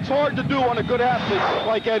 That's hard to do on a good athlete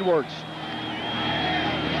like Edwards.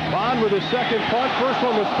 Bond with his second punt. First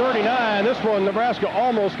one was 39. This one, Nebraska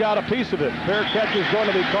almost got a piece of it. Fair catch is going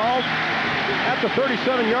to be called at the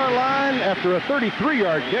 37-yard line after a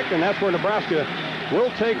 33-yard kick, and that's where Nebraska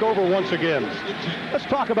will take over once again. Let's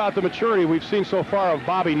talk about the maturity we've seen so far of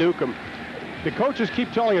Bobby Newcomb. The coaches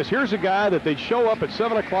keep telling us, here's a guy that they'd show up at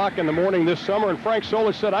 7 o'clock in the morning this summer, and Frank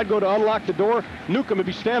Solich said, I'd go to unlock the door. Newcomb would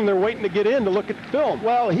be standing there waiting to get in to look at the film.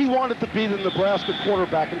 Well, he wanted to be the Nebraska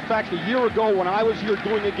quarterback. In fact, a year ago when I was here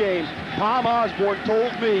doing the game, Tom Osborne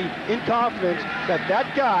told me in confidence that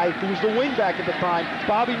that guy, who was the wingback at the time,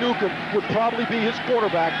 Bobby Newcomb, would probably be his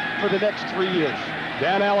quarterback for the next 3 years.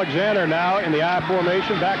 Dan Alexander now in the I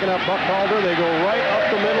formation, backing up Buckhalter. They go right up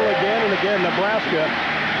the middle again, and again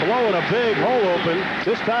Nebraska blowing a big hole open.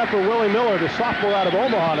 This time for Willie Miller, the sophomore out of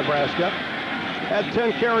Omaha, Nebraska. Had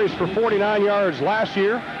 10 carries for 49 yards last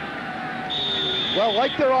year. Well,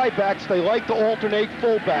 like their I-backs, they like to alternate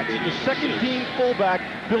fullbacks. The second-team fullback,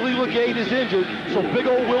 Billy Legate, is injured, so big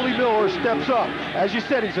old Willie Miller steps up. As you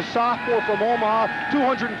said, he's a sophomore from Omaha,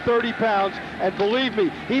 230 pounds, and believe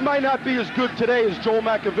me, he might not be as good today as Joel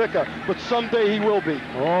Makovica, but someday he will be.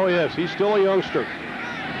 Oh, yes, he's still a youngster.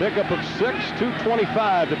 Pickup of 6,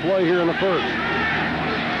 225 to play here in the first.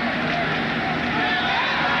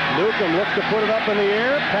 Newcomb looks to put it up in the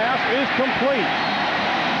air. Pass is complete.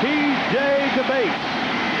 T.J.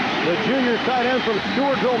 DeBates, the junior tight end from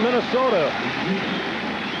Stewartville, Minnesota.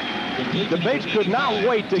 DeBates could not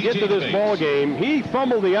wait to get to this ball game. He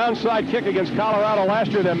fumbled the onside kick against Colorado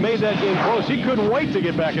last year that made that game close. He couldn't wait to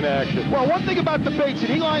get back into action. Well, one thing about DeBates, and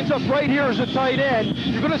he lines up right here as a tight end,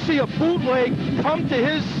 you're going to see a bootleg come to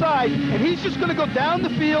his side, and he's just going to go down the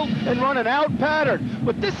field and run an out pattern.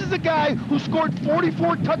 But this is a guy who scored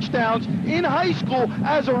 44 touchdowns in high school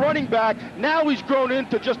as a running back. Now he's grown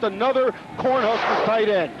into just another Cornhuskers tight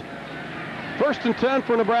end. 1st and 10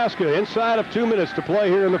 for Nebraska, inside of 2 minutes to play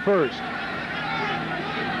here in the first.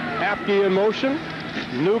 Apke in motion.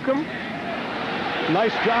 Newcomb.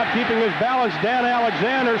 Nice job keeping his balance. Dan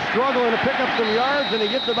Alexander struggling to pick up some yards, and he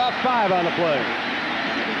gets about 5 on the play.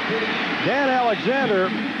 Dan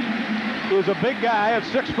Alexander is a big guy at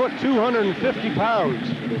 6 foot, 250 pounds.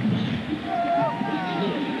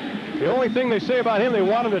 The only thing they say about him, they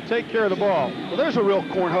want him to take care of the ball. Well, there's a real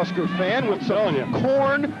Cornhusker fan with some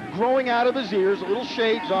corn growing out of his ears, a little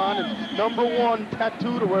shades on, and number 1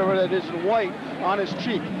 tattooed or whatever that is in white on his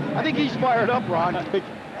cheek. I think he's fired up, Ron. I think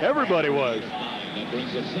everybody was.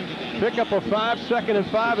 Pick up a 5, 2nd and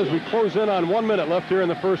 5 as we close in on 1 minute left here in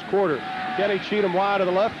the first quarter. Kenny Cheatham wide to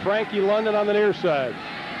the left, Frankie London on the near side.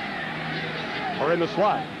 Or in the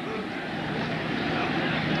slot.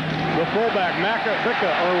 The fullback, Macca,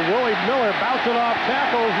 or Willie Miller, bouncing off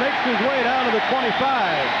tackles, makes his way down to the 25.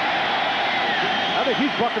 I think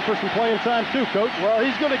he's bucking for some playing time too, Coach. Well,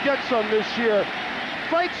 he's going to get some this year.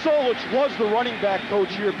 Frank Solich was the running back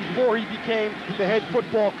coach here before he became the head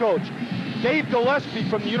football coach. Dave Gillespie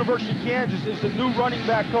from the University of Kansas is the new running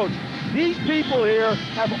back coach. These people here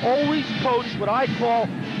have always coached what I call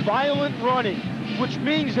violent running, which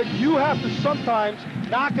means that you have to sometimes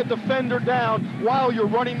knock a defender down while you're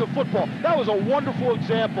running the football. That was a wonderful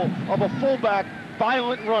example of a fullback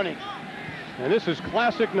violent running. And this is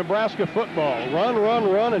classic Nebraska football. Run,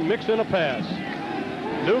 run, run, and mix in a pass.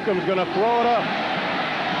 Newcomb's going to throw it up.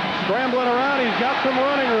 Scrambling around, he's got some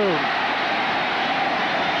running room.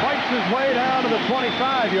 Fights his way down to the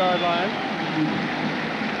 25-yard line.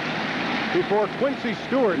 Before Quincy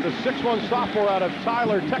Stewart, the 6'1 sophomore out of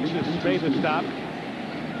Tyler, Texas, made the stop.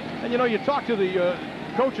 And you know, you talk to the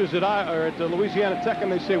coaches at Louisiana Tech,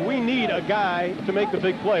 and they say, we need a guy to make the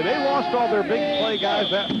big play. They lost all their big play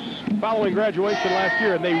guys following graduation last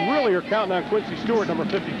year, and they really are counting on Quincy Stewart, number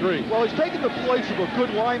 53. Well, he's taken the place of a good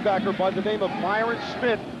linebacker by the name of Myron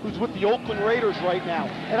Smith, who's with the Oakland Raiders right now.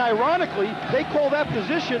 And ironically, they call that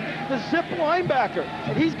position the zip linebacker.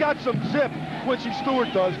 And he's got some zip, Quincy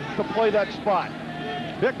Stewart does, to play that spot.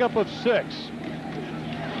 Pickup of 6.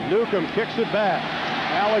 Newcomb kicks it back.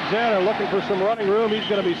 Alexander looking for some running room. He's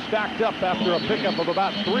going to be stacked up after a pickup of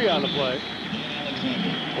about 3 on the play.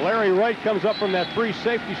 Larry Wright comes up from that free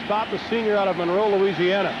safety spot, the senior out of Monroe,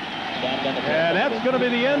 Louisiana. And that's going to be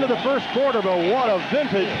the end of the first quarter, but what a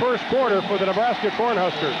vintage first quarter for the Nebraska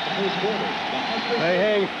Cornhuskers. They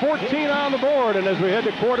hang 14 on the board, and as we head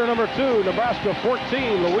to quarter number 2, Nebraska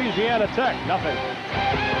 14, Louisiana Tech nothing.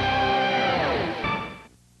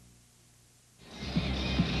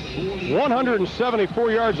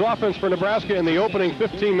 174 yards offense for Nebraska in the opening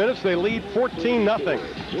 15 minutes. They lead 14-0.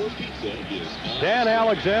 Dan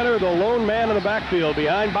Alexander, the lone man in the backfield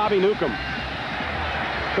behind Bobby Newcomb.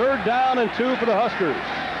 3rd down and 2 for the Huskers.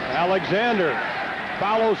 Alexander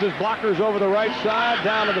follows his blockers over the right side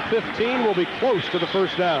down to the 15. Will be close to the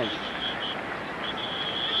first down.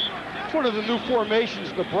 It's one of the new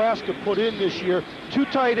formations Nebraska put in this year. 2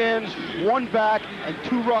 tight ends, 1 back, and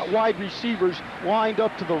 2 wide receivers lined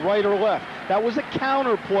up to the right or left. That was a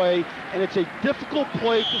counter play, and it's a difficult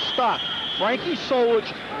play to stop. Frankie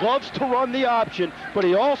Solich loves to run the option, but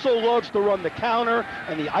he also loves to run the counter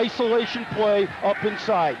and the isolation play up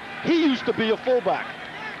inside. He used to be a fullback.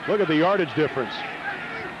 Look at the yardage difference.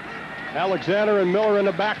 Alexander and Miller in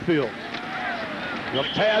the backfield. The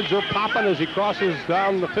pads are popping as he crosses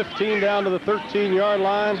down the 15 down to the 13-yard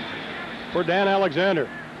line for Dan Alexander.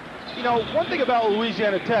 You know, one thing about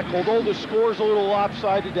Louisiana Tech, although the score's a little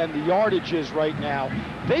lopsided and the yardage is right now,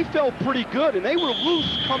 they felt pretty good, and they were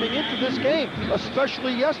loose coming into this game,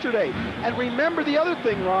 especially yesterday. And remember the other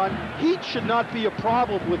thing, Ron, heat should not be a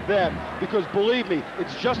problem with them, because believe me,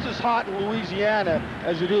 it's just as hot in Louisiana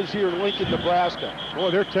as it is here in Lincoln, Nebraska.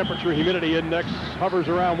 Boy, their temperature humidity index hovers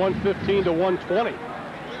around 115 to 120.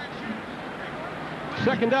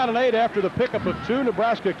 Second down and 8 after the pickup of 2.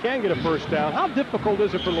 Nebraska can get a first down. How difficult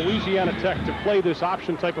is it for Louisiana Tech to play this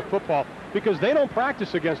option type of football? Because they don't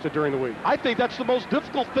practice against it during the week. I think that's the most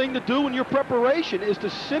difficult thing to do in your preparation, is to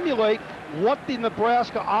simulate what the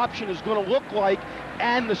Nebraska option is going to look like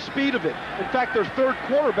and the speed of it. In fact, their third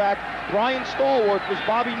quarterback, Brian Stallworth, was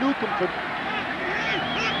Bobby Newcomb.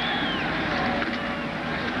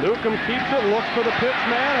 Newcomb keeps it, looks for the pitch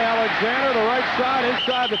man. Alexander, the right side,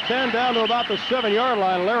 inside the 10, down to about the 7-yard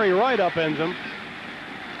line. Larry Wright upends him.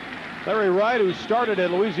 Larry Wright, who started at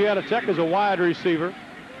Louisiana Tech as a wide receiver.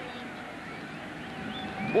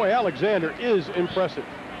 Boy, Alexander is impressive.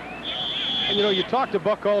 And, you know, you talk to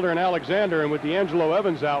Buckalter and Alexander, and with D'Angelo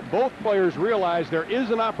Evans out, both players realize there is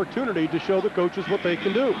an opportunity to show the coaches what they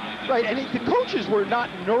can do. Right, and the coaches were not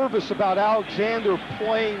nervous about Alexander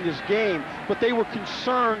playing this game, but they were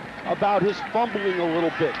concerned about his fumbling a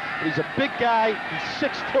little bit. He's a big guy, he's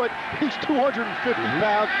 6 foot, he's 250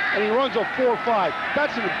 pounds, and he runs a 4.5.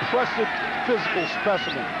 That's an impressive physical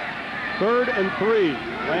specimen. 3rd and 3,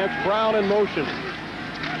 Lance Brown in motion.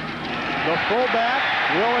 The fullback,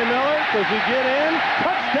 Willie Miller, does he get in?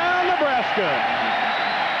 Touchdown, Nebraska!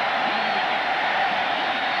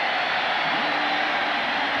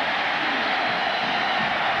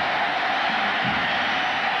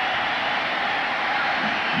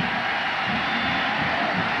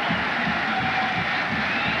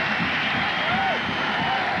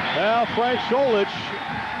 Now, Frank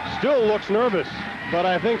Solich still looks nervous, but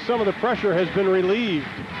I think some of the pressure has been relieved.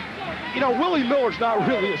 You know, Willie Miller's not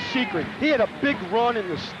really a secret. He had a big run in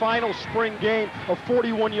this final spring game of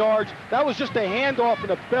 41 yards. That was just a handoff in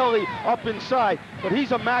the belly up inside. But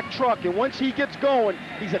he's a Mack truck, and once he gets going,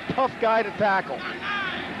 he's a tough guy to tackle.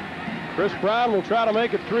 Chris Brown will try to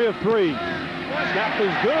make it 3 of 3. Snap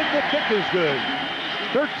is good, the kick is good.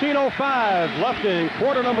 13:05 left in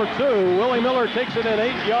quarter number 2. Willie Miller takes it in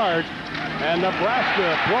 8 yards, and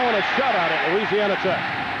Nebraska throwing a shutout at Louisiana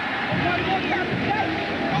Tech.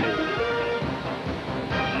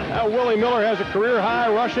 Now Willie Miller has a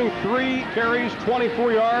career-high rushing 3 carries,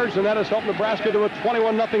 24 yards, and that has helped Nebraska to a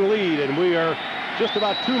 21-0 lead. And we are just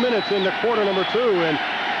about 2 minutes into quarter number 2. And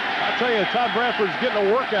I'll tell you, Todd Bradford's getting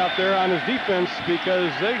a workout there on his defense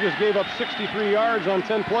because they just gave up 63 yards on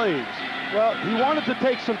 10 plays. Well, he wanted to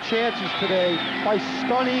take some chances today by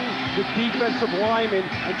stunning the defensive linemen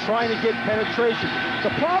and trying to get penetration.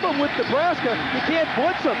 The problem with Nebraska, you can't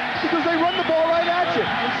blitz them because they run the ball right at you.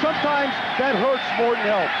 And sometimes that hurts more than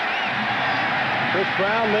helps. Chris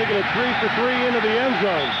Brown making it 3 for 3 into the end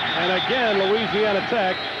zone. And again, Louisiana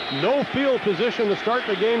Tech, no field position to start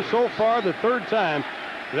the game so far. The 3rd time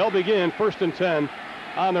they'll begin 1st and 10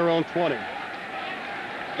 on their own 20.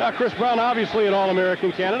 Now, Chris Brown, obviously an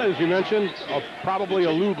All-American candidate, as you mentioned, probably a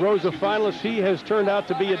Lou Groza finalist. He has turned out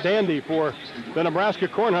to be a dandy for the Nebraska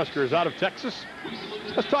Cornhuskers out of Texas.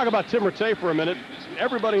 Let's talk about Tim Rattay for a minute.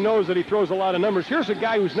 Everybody knows that he throws a lot of numbers. Here's a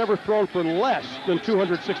guy who's never thrown for less than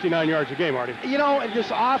 269 yards a game, Artie. You know, and this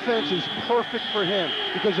offense is perfect for him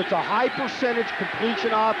because it's a high percentage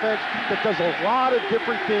completion offense that does a lot of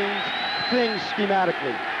different things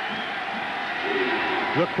schematically.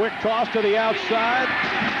 The quick toss to the outside,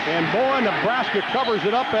 and boy, Nebraska covers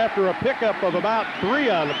it up after a pickup of about 3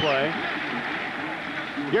 on the play.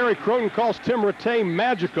 Gary Croton calls Tim Rattay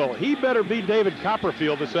magical. He better beat David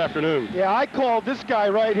Copperfield this afternoon. Yeah, I call this guy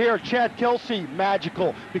right here, Chad Kelsey,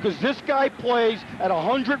 magical, because this guy plays at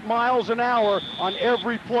 100 miles an hour on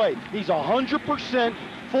every play. He's 100%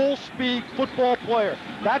 full-speed football player.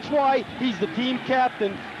 That's why he's the team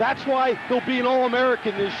captain. That's why he'll be an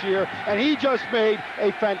All-American this year, and he just made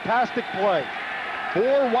a fantastic play.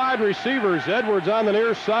 4 wide receivers. Edwards on the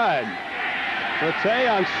near side. Rattay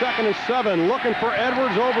on 2nd and 7, looking for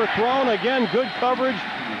Edwards, overthrown. Again, good coverage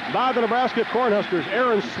by the Nebraska Cornhuskers.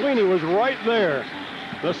 Aaron Sweeney was right there.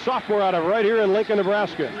 The sophomore out of right here in Lincoln,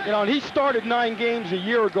 Nebraska. You know, and he started 9 games a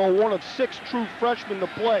year ago, one of 6 true freshmen to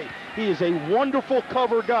play. He is a wonderful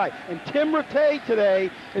cover guy. And Tim Rattay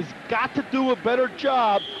today has got to do a better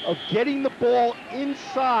job of getting the ball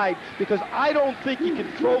inside, because I don't think he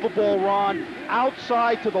can throw the ball, Ron,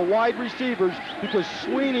 outside to the wide receivers because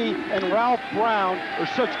Sweeney and Ralph Brown are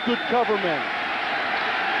such good cover men.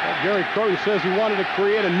 Well, Gary Croton says he wanted to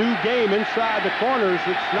create a new game inside the corners.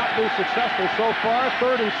 It's not been successful so far.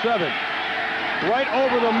 3rd and 7. Right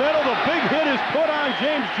over the middle. The big hit is put on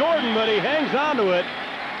James Jordan, but he hangs on to it.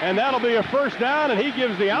 And that'll be a first down, and he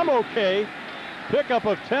gives the I'm okay pickup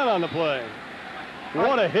of 10 on the play.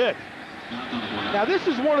 What a hit. Now this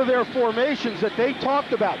is one of their formations that they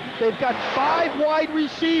talked about. They've got 5 wide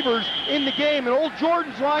receivers in the game, and old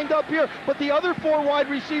Jordan's lined up here, but the other 4 wide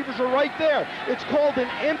receivers are right there. It's called an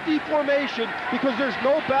empty formation because there's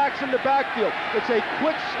no backs in the backfield. It's a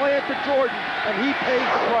quick slant to Jordan, and he pays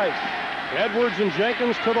the price. Edwards and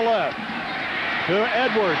Jenkins to the left. To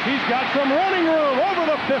Edwards. He's got some running room over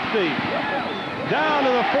the 50. Down to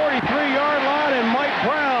the 43-yard line, and Mike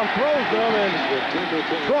Brown throws them,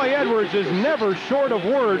 and Troy Edwards is never short of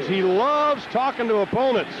words. He loves talking to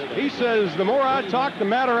opponents. He says, the more I talk, the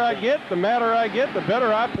madder I get, the madder I get, the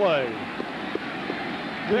better I play.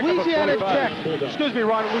 Louisiana Tech, excuse me,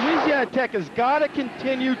 Ron, Louisiana Tech has got to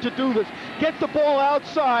continue to do this. Get the ball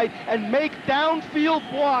outside and make downfield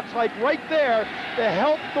blocks like right there to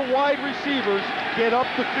help the wide receivers get up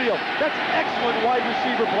the field. That's excellent wide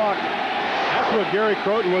receiver blocking. That's what Gary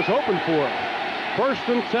Croton was hoping for. 1st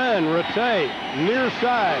and 10, Rattay, near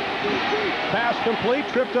side. Pass complete,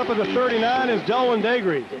 tripped up at the 39 is Delwyn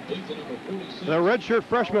Dagry, the redshirt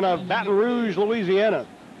freshman of Baton Rouge, Louisiana.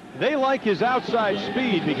 They like his outside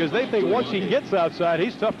speed because they think once he gets outside,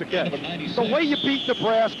 he's tough to catch. The way you beat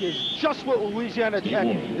Nebraska is just what Louisiana Tech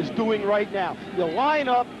is doing right now. You line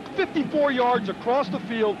up 54 yards across the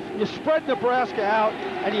field, you spread Nebraska out,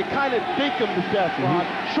 and you kind of dink them to death, Ron.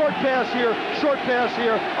 Short pass here,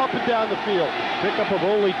 up and down the field. Pickup of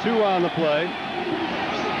only 2 on the play.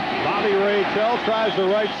 Bobby Raytell tries the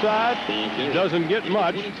right side, doesn't get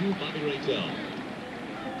much.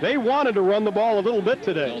 They wanted to run the ball a little bit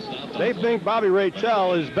today. They think Bobby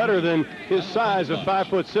Raytell is better than his size of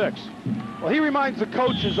 5'6". Well, he reminds the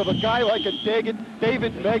coaches of a guy like a David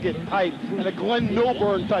Meggett type and a Glenn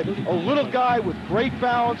Milburn type. A little guy with great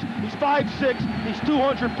balance. He's 5'6", he's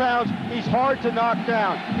 200 pounds, he's hard to knock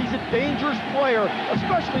down. He's a dangerous player,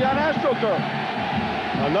 especially on AstroTurf.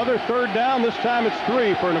 Another 3rd down, this time it's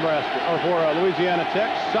 3 for Nebraska, or for Louisiana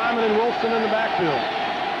Tech. Simon and Wilson in the backfield.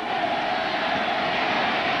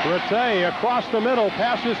 Rattay across the middle,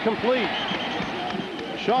 pass is complete.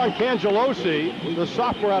 Sean Cangelosi, the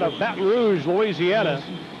sophomore out of Baton Rouge, Louisiana.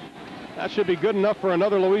 That should be good enough for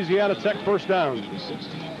another Louisiana Tech 1st down.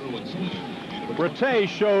 Rattay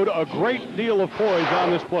showed a great deal of poise on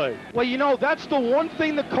this play. Well, you know, that's the one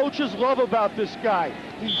thing the coaches love about this guy.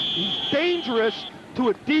 He's dangerous to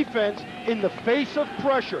a defense in the face of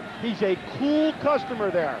pressure. He's a cool customer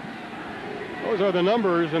there. Those are the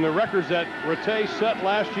numbers and the records that Rattay set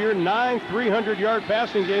last year. 9 300-yard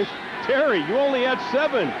passing games. Terry, you only had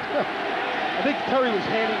 7. I think Terry was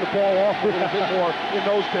handing the ball off a little bit more in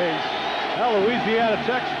those days. Now Louisiana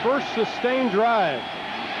Tech's first sustained drive.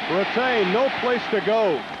 Rattay, no place to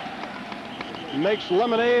go. Makes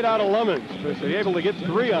lemonade out of lemons. They're able to get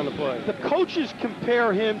 3 on the play. The coaches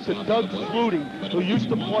compare him to Doug Flutie, who used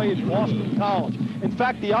to play at Boston College. In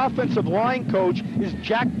fact, the offensive line coach is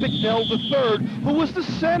Jack Bicknell III, who was the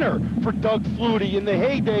center for Doug Flutie in the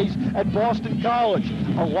heydays at Boston College.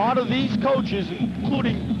 A lot of these coaches,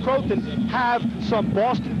 including Croton, have some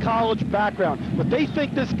Boston College background, but they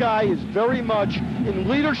think this guy is very much in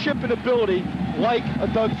leadership and ability like a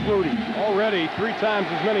Doug Flutie. Already 3 times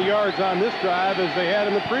as many yards on this drive as they had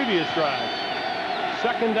in the previous drive.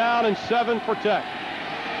 2nd down and 7 for Tech.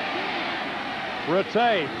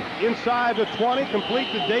 Rattay inside the 20,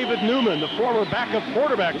 complete to David Newman, the former backup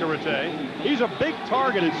quarterback to Rattay. He's a big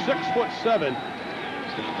target at 6'7".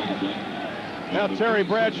 Now Terry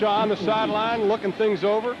Bradshaw on the sideline looking things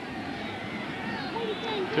over.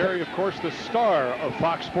 Terry, of course, the star of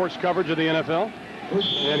Fox Sports coverage of the NFL.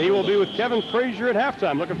 And he will be with Kevin Frazier at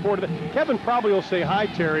halftime. Looking forward to that. Kevin probably will say hi,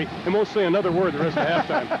 Terry, and won't say another word the rest of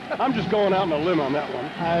halftime. I'm just going out on a limb on that one.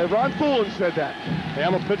 Ron Foulin said that. Hey,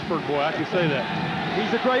 I'm a Pittsburgh boy. I can say that. He's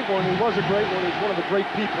a great one. He was a great one. He's one of the great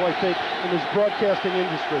people, I think, in this broadcasting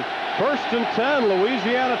industry. 1st and 10,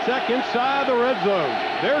 Louisiana Tech inside the red zone.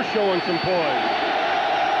 They're showing some poise.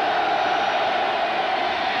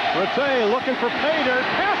 Rattay looking for pay dirt.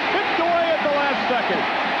 Pass picked away at the last second.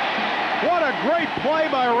 What a great play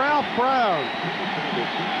by Ralph Brown.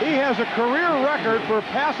 He has a career record for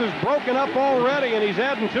passes broken up already, and he's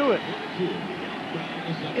adding to it.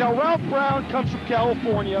 You know, Ralph Brown comes from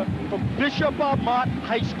California, from Bishop Amat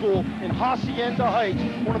High School in Hacienda Heights,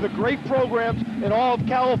 one of the great programs in all of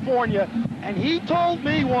California. And he told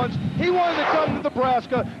me once he wanted to come to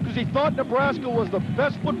Nebraska because he thought Nebraska was the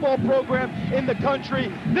best football program in the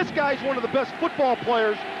country. This guy's one of the best football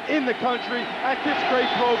players in the country at this great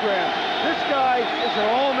program. This guy is an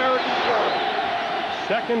All-American player.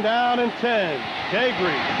 2nd down and 10.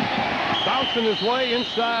 Dagry bouncing his way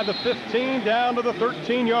inside the 15 down to the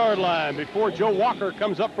 13-yard line before Joe Walker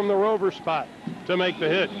comes up from the rover spot to make the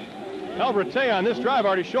hit. Al Rattay on this drive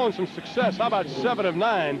already showing some success. How about 7 of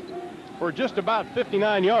 9 for just about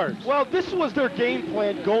 59 yards? Well, this was their game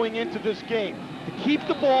plan going into this game, to keep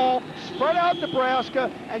the ball, spread out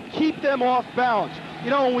Nebraska, and keep them off balance. You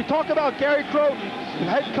know, when we talk about Gary Croton, the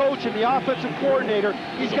head coach and the offensive coordinator,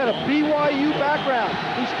 he's got a BYU background.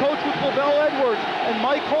 He's coached with Lavelle Edwards and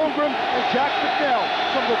Mike Holmgren and Jack McNeil,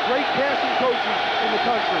 some of the great passing coaches in the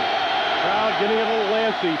country. Crowd getting a little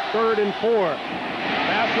lancy. 3rd and 4.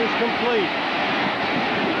 Pass is complete.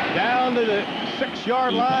 Down to the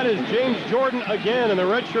 6-yard line is James Jordan again, and the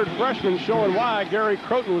redshirt freshman showing why Gary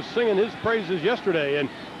Croton was singing his praises yesterday. And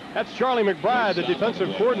that's Charlie McBride, the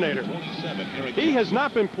defensive coordinator. He has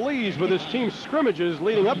not been pleased with his team's scrimmages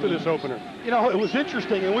leading up to this opener. You know, it was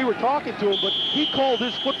interesting, and we were talking to him, but he called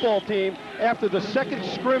his football team after the second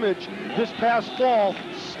scrimmage this past fall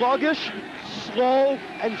sluggish, slow,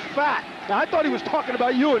 and fat. Now, I thought he was talking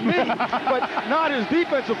about you and me, but not his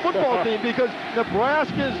defensive football team, because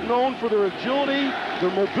Nebraska is known for their agility,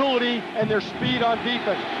 their mobility, and their speed on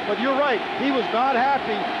defense. But you're right, he was not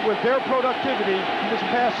happy with their productivity this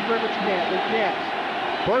past scrimmage camp.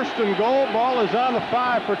 1st and goal, ball is on the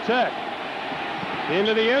 5 for Tech.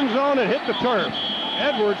 Into the end zone and hit the turf.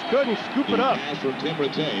 Edwards couldn't scoop it up. Pass from Tim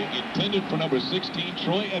Rattay, intended for number 16,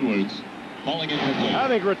 Troy Edwards. Falling incomplete. I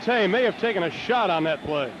think Rattay may have taken a shot on that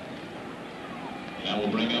play. That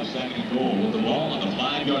will bring up 2nd and goal with the ball on the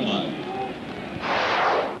 5-yard line.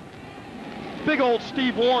 Big old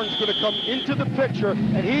Steve Warren's going to come into the picture,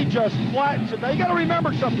 and he just flattens it. Now, you got to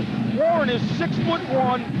remember something. Warren is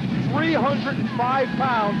 6'1", 305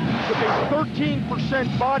 pounds, with a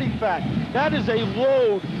 13% body fat. That is a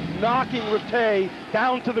load knocking Rattay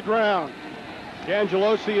down to the ground.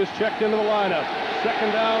 Angelosi is checked into the lineup.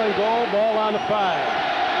 2nd down and goal, ball on the 5.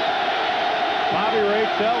 Bobby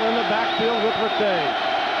Rachel in the backfield with Rattay.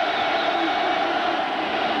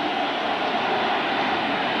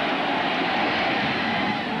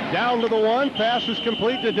 Down to the 1, pass is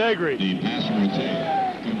complete to Degre. The pass from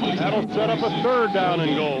Rattay. That'll set up a 3rd down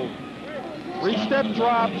and goal. 3-step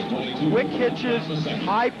drops, quick hitches,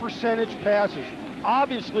 high percentage passes.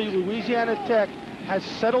 Obviously, Louisiana Tech has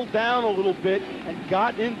settled down a little bit and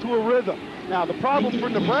got into a rhythm. Now, the problem for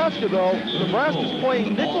Nebraska, though, Nebraska's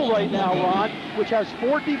playing nickel right now, Ron, which has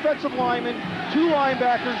 4 defensive linemen, 2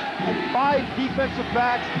 linebackers, and 5 defensive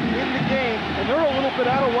backs in the game, and they're a little bit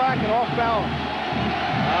out of whack and off balance.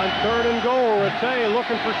 On 3rd and goal, Rattay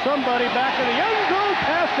looking for somebody back in the end zone.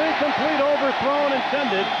 Pass incomplete, overthrown,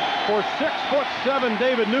 intended for 6'7"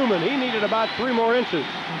 David Newman. He needed about 3 more inches.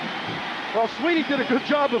 Well, Sweeney did a good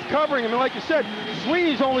job of covering him, and like you said,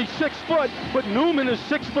 Sweeney's only 6 foot, but Newman is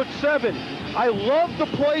 6'7". I love the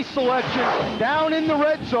play selection down in the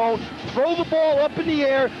red zone. Throw the ball up in the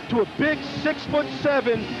air to a big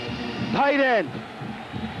 6'7" tight end.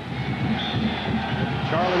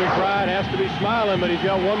 Charlie McBride has to be smiling, but he's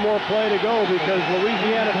got 1 more play to go because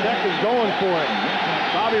Louisiana Tech is going for it.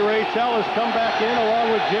 Bobby Rachel has come back in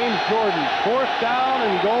along with James Jordan. 4th down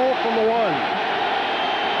and goal from the 1.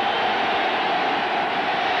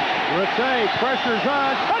 Rattay pressures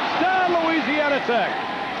on. Touchdown, Louisiana Tech.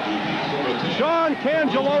 Sean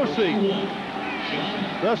Cangelosi,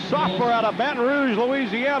 the sophomore out of Baton Rouge,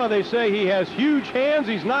 Louisiana. They say he has huge hands.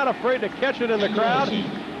 He's not afraid to catch it in the crowd.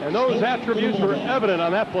 And those attributes were evident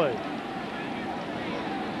on that play.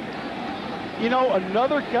 You know,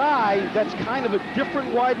 another guy that's kind of a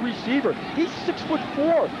different wide receiver. He's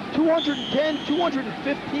 6'4", 210,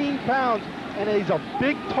 215 pounds. And he's a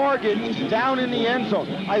big target down in the end zone.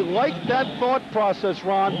 I like that thought process,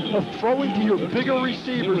 Ron, of throwing to your bigger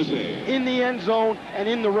receivers in the end zone and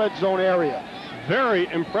in the red zone area. Very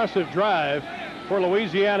impressive drive for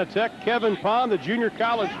Louisiana Tech. Kevin Pond, the junior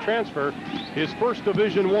college transfer, his first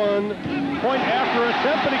Division I point after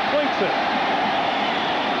attempt, and he clinks it.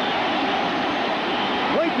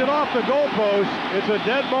 Linked it off the goalpost. It's a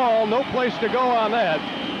dead ball. No place to go on that.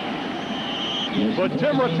 But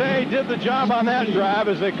Tim Rattay did the job on that drive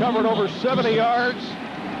as they covered over 70 yards.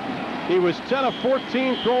 He was 10 of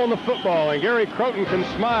 14 throwing the football, and Gary Croton can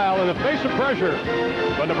smile in the face of pressure.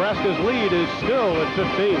 But Nebraska's lead is still at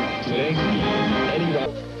 15.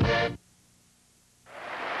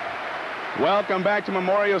 Welcome back to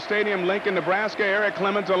Memorial Stadium, Lincoln, Nebraska. Eric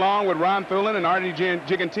Clemens along with Ron Thulin and Artie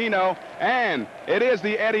Gigantino. And it is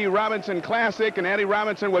the Eddie Robinson Classic, and Eddie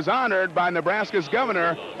Robinson was honored by Nebraska's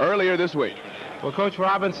governor earlier this week. Well, Coach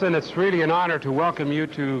Robinson, it's really an honor to welcome you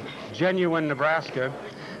to genuine Nebraska.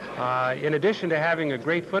 In addition to having a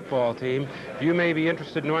great football team, you may be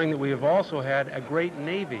interested in knowing that we have also had a great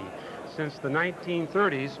Navy. Since the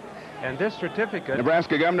 1930s, And this certificate...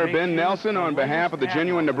 Nebraska Governor Ben Nelson, on behalf of the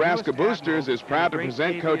genuine Nebraska Boosters, is proud to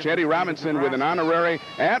present Coach Eddie Robinson with an honorary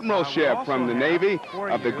admiralship from the Navy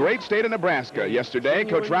of the great state of Nebraska. Yesterday,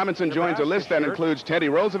 Coach Robinson joins a list that includes Teddy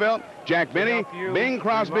Roosevelt, Jack Benny, Bing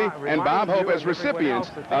Crosby, and Bob Hope as recipients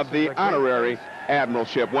of the honorary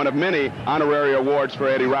admiralship, one of many honorary awards for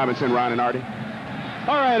Eddie Robinson. Ron and Artie.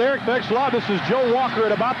 All right, Eric, thanks a lot. This is Joe Walker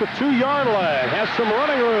at about the 2-yard line. Has some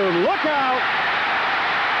running room. Look out.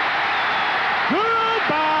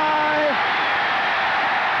 Goodbye.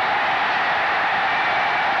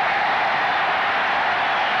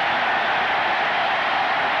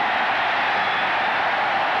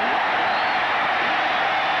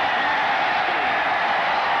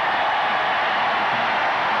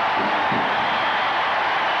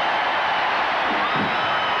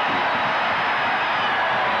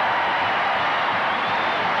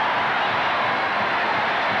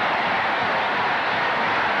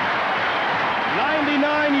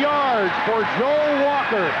 For Joel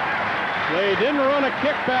Walker. They didn't run a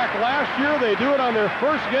kickback last year. They do it on their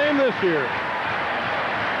first game this year.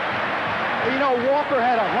 You know, Walker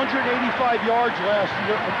had 185 yards last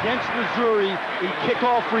year against Missouri in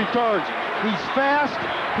kickoff returns. He's fast.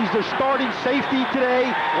 He's their starting safety today.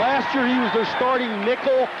 Last year he was their starting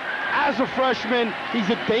nickel. As a freshman, he's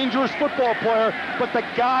a dangerous football player, but the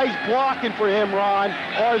guys blocking for him, Ron,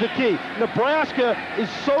 are the key. Nebraska is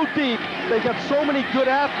so deep. They've got so many good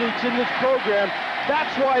athletes in this program.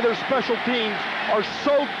 That's why their special teams are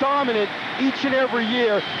so dominant each and every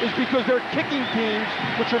year, is because their kicking teams,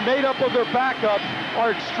 which are made up of their backups,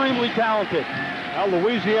 are extremely talented. Now,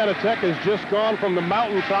 Louisiana Tech has just gone from the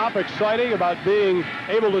mountaintop, exciting about being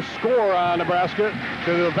able to score on Nebraska,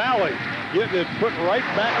 to the valley, getting it put right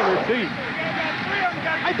back in their teeth.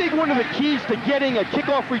 I think one of the keys to getting a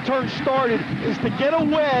kickoff return started is to get a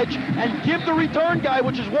wedge and give the return guy,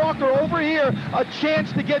 which is Walker over here, a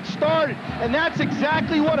chance to get started. And that's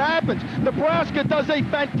exactly what happens. Nebraska does a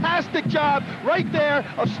fantastic job right there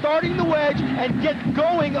of starting the wedge and get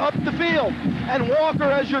going up the field. And Walker,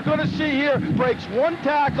 as you're going to see here, breaks one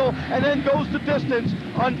tackle and then goes the distance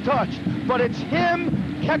untouched. But it's him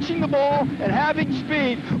catching the ball and having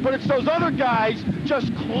speed, but it's those other guys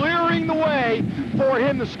just clearing the way for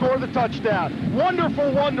him to score the touchdown.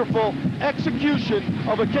 Wonderful, wonderful execution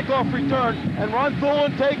of a kickoff return, and Ron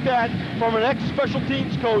Thulin, take that from an ex-special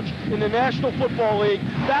teams coach in the National Football League.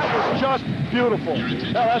 That was just beautiful.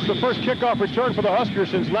 Now, that's the first kickoff return for the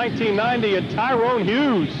Huskers since 1990, and Tyrone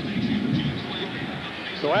Hughes.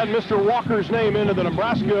 So add Mr. Walker's name into the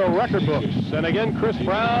Nebraska record books. And again, Chris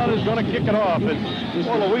Brown is going to kick it off. And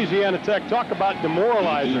for Louisiana Tech, talk about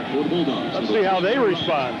demoralizing. Let's see how they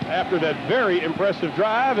respond after that very impressive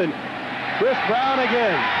drive. And Chris Brown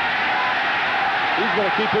again. He's going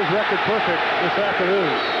to keep his record perfect this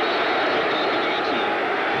afternoon.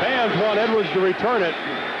 Fans want Edwards to return it.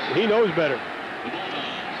 He knows better.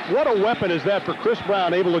 What a weapon is that for Chris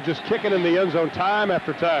Brown, able to just kick it in the end zone time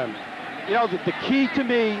after time. You know, the key to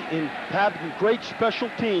me in having great special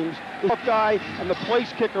teams is the guy and the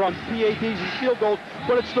place kicker on PATs and field goals,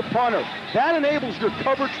 but it's the punter. That enables your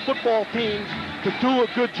coverage football teams to do a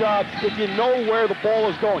good job if you know where the ball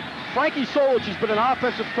is going. Frankie Solich has been an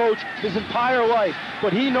offensive coach his entire life,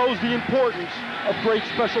 but he knows the importance of great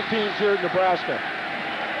special teams here at Nebraska.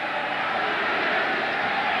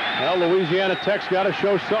 Well, Louisiana Tech's got to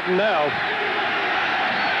show something now.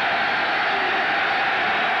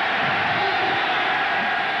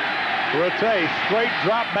 Rote, straight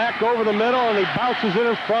drop back over the middle, and he bounces it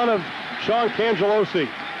in front of Sean Cangelosi.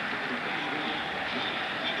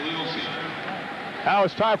 Now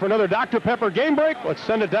it's time for another Dr. Pepper game break. Let's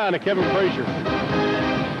send it down to Kevin Frazier.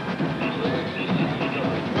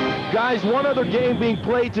 Guys, one other game being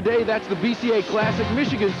played today. That's the BCA Classic.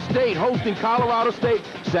 Michigan State hosting Colorado State.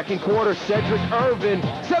 Second quarter, Cedric Irvin,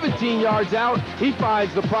 17 yards out. He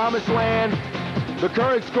finds the promised land. The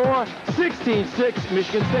current score, 16-6.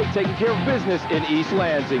 Michigan State taking care of business in East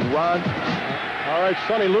Lansing. Ron? All right,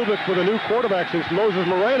 Sonny Lubick with a new quarterback since Moses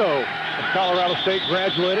Moreno of Colorado State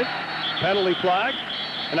graduated. Penalty flag.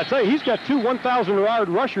 And I tell you, he's got two 1,000-yard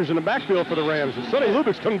rushers in the backfield for the Rams. And Sonny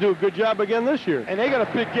Lubick's going to do a good job again this year. And they got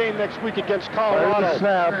a big game next week against Colorado.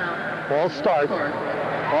 Snap, ball start,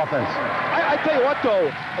 offense. I tell you what, though,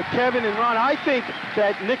 Kevin and Ron, I think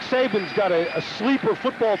that Nick Saban's got a sleeper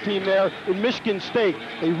football team there in Michigan State.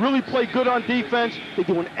 They really play good on defense. They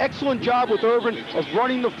do an excellent job with Irvin of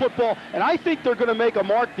running the football. And I think they're going to make a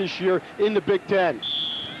mark this year in the Big Ten.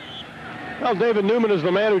 Well, David Newman is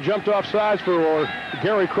the man who jumped off sides for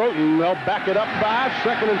Gary Croton. They'll back it up 5,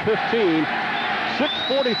 2nd and 15.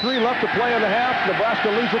 6:43 left to play in the half. Nebraska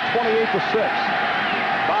leads it 28-6.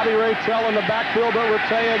 Bobby Raytell in the backfield, but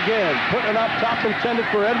Rattay again. Putting it up top, intended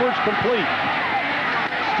for Edwards, complete.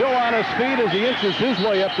 Still on his feet as he inches his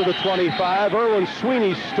way up to the 25. Erwin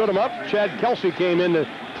Sweeney stood him up. Chad Kelsey came in to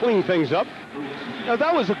clean things up. Now,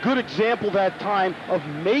 that was a good example that time of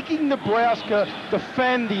making Nebraska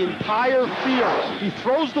defend the entire field. He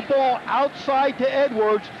throws the ball outside to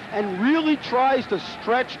Edwards and really tries to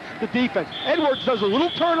stretch the defense. Edwards does a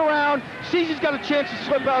little turnaround, sees he's got a chance to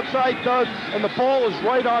slip outside, does, and the ball is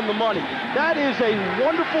right on the money. That is a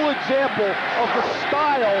wonderful example of the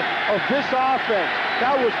style of this offense.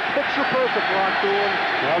 That was picture perfect, Ron Thulin.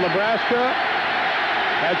 Well, Nebraska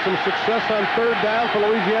had some success on third down for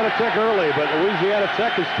Louisiana Tech early, but Louisiana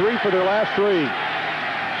Tech is 3 for their last 3.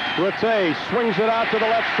 Rattay swings it out to the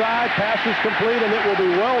left side, pass is complete, and it will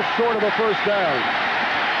be well short of the first down.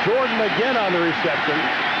 Jordan again on the reception,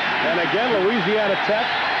 and again Louisiana Tech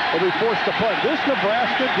will be forced to punt. This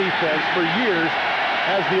Nebraska defense for years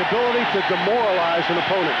has the ability to demoralize an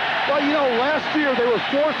opponent. Well, you know, last year they were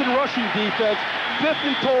 4th in rushing defense, 5th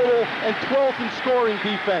in total, and 12th in scoring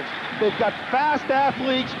defense. They've got fast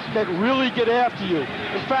athletes that really get after you.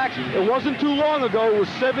 In fact, it wasn't too long ago, it was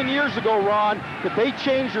 7 years ago, Ron, that they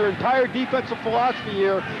changed their entire defensive philosophy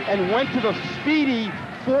here and went to the speedy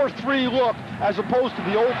 4-3 look as opposed to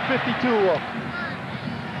the old 52 look.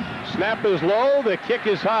 Snap is low, the kick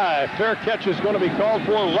is high. Fair catch is going to be called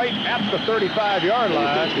for right at the 35-yard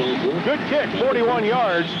line. Good kick, 41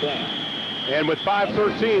 yards. And with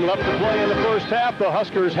 5:13 left to play in the first half, the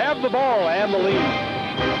Huskers have the ball and the lead.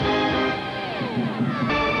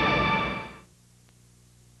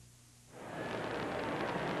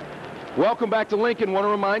 Welcome back to Lincoln. Want to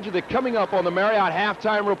remind you that coming up on the Marriott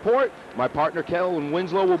Halftime Report, my partner Kellen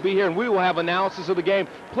Winslow will be here, and we will have analysis of the game.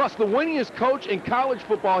 Plus, the winningest coach in college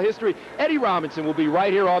football history, Eddie Robinson, will be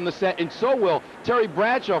right here on the set, and so will Terry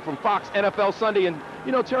Bradshaw from Fox NFL Sunday. And,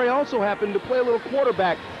 you know, Terry also happened to play a little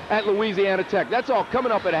quarterback at Louisiana Tech. That's all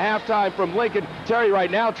coming up at halftime from Lincoln. Terry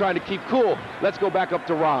right now trying to keep cool. Let's go back up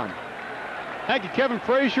to Ron. Thank you, Kevin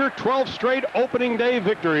Frazier. 12 straight opening day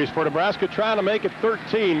victories for Nebraska, trying to make it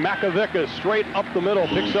 13. Makovica straight up the middle,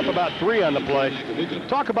 picks up about 3 on the play.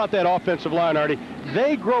 Talk about that offensive line, Artie.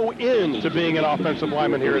 They grow into being an offensive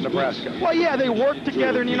lineman here in Nebraska. Well, yeah, they work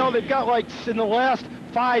together, and, you know, they've got, like, in the last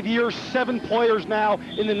 5 years, 7 players now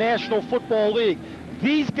in the National Football League.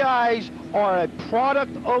 These guys are a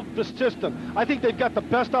product of the system. I think they've got the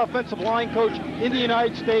best offensive line coach in the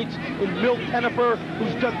United States in Milt Hennifer,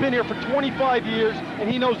 who's been here for 25 years, and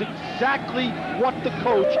he knows exactly what to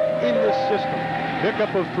coach in this system.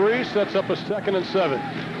 Pickup of 3 sets up a 2nd and 7.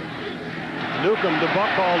 Newcomb to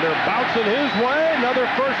Buckhalter, bouncing his way. Another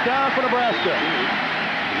first down for Nebraska.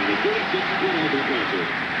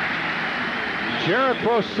 Jarrett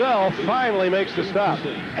Procell finally makes the stop.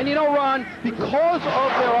 And you know, Ron, because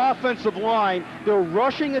of their offensive line, their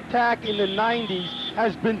rushing attack in the 90s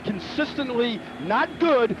has been consistently not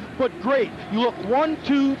good, but great. You look 1,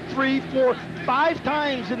 2, 3, 4, 5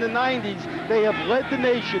 times in the 90s, they have led the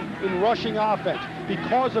nation in rushing offense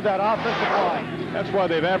because of that offensive line. That's why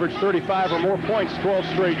they've averaged 35 or more points 12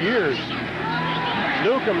 straight years.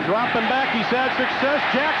 Newcomb dropping back. He's had success.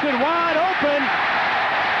 Jackson wide open.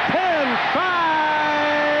 10-5.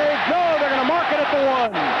 No, they're going to mark it at the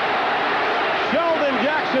 1. Sheldon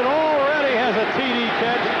Jackson already has a TD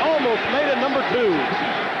catch. Almost made it number 2.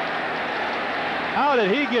 How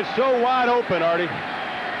did he get so wide open, Artie?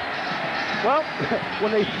 Well,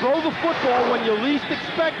 when they throw the football when you least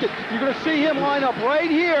expect it, you're going to see him line up right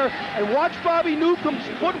here and watch Bobby Newcomb's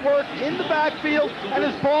footwork in the backfield and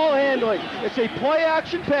his ball handling. It's a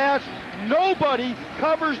play-action pass. Nobody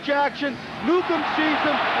covers Jackson. Newcomb sees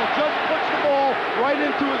him and just puts the ball right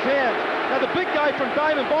into his hands. Now, the big guy from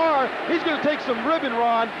Diamond Bar, he's going to take some ribbon,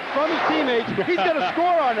 Ron, from his teammates. He's going to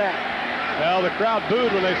score on that. Well, the crowd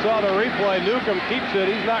booed when they saw the replay. Newcomb keeps it.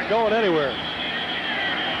 He's not going anywhere.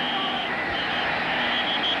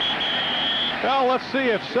 Well, let's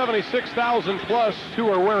see if 76,000 plus who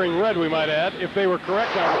are wearing red, we might add. If they were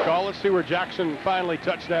correct on the call, let's see where Jackson finally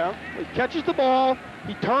touched down. He catches the ball.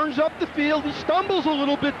 He turns up the field. He stumbles a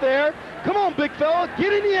little bit there. Come on, big fella.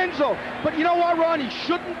 Get in the end zone. But you know what, Ron? He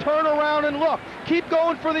shouldn't turn around and look. Keep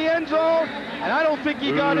going for the end zone. And I don't think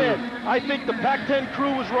he got in. I think the Pac-10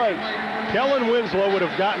 crew was right. Kellen Winslow would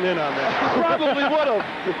have gotten in on that. Probably would have.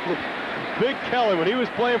 Big Kellen, when he was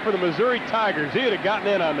playing for the Missouri Tigers, he would have gotten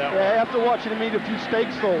in on that one. After watching him eat a few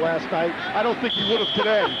steaks, though, last night, I don't think he would have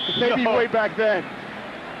today. Maybe way back then.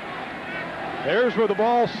 There's where the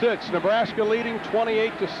ball sits. Nebraska leading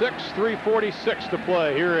 28-6, 3:46 to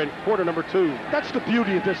play here in quarter number 2. That's the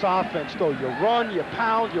beauty of this offense, though. You run, you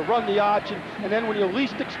pound, you run the option, and then when you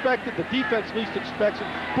least expect it, the defense least expects it,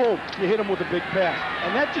 boom, you hit them with a big pass.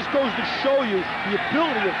 And that just goes to show you the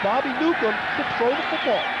ability of Bobby Newcomb to throw the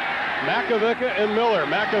football. Makovica and Miller.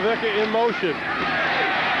 Makovica in motion.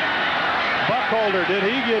 Buckholder, did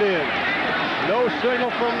he get in? No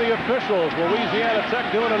signal from the officials. Louisiana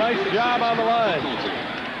Tech doing a nice job on the line.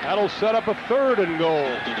 That'll set up a 3rd and goal.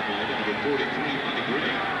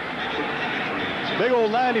 Big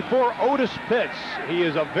old 94, Otis Pitts. He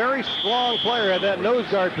is a very strong player at that nose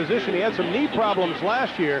guard position. He had some knee problems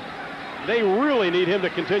last year. They really need him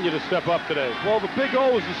to continue to step up today. Well, the Big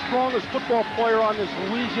O is the strongest football player on this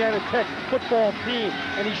Louisiana Tech football team,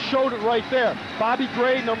 and he showed it right there. Bobby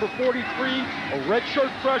Gray, number 43, a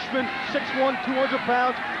redshirt freshman, 6'1", 200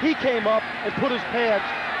 pounds. He came up and put his pads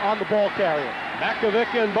on the ball carrier.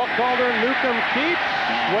 Makovica and Buckholder. Newcomb keeps,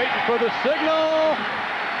 waiting for the signal.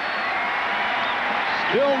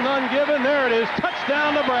 Still none given. There it is.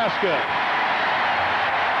 Touchdown, Nebraska.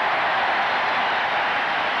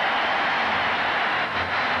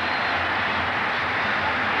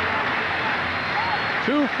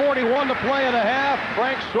 2:41 to play in a half.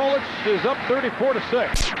 Frank Solich is up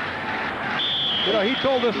 34-6. You know, he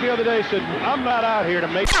told us the other day, he said, I'm not out here to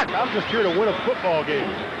make it. I'm just here to win a football game.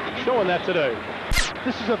 Showing that today.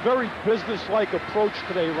 This is a very business-like approach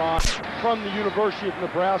today, Ron, from the University of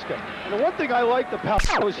Nebraska. And the one thing I liked about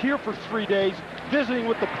it, I was here for 3 days, visiting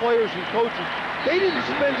with the players and coaches. They didn't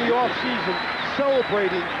spend the offseason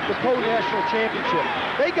celebrating the co-national championship.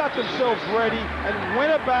 They got themselves ready and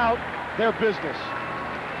went about their business.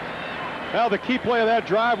 Well, the key play of that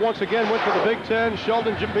drive once again went to the Big Ten.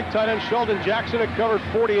 Big tight end Sheldon Jackson had covered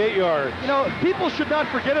 48 yards. You know, people should not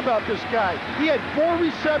forget about this guy. He had 4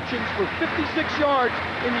 receptions for 56 yards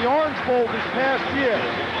in the Orange Bowl this past year.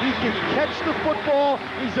 He can catch the football.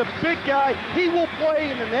 He's a big guy. He will play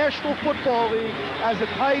in the National Football League as a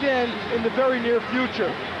tight end in the very near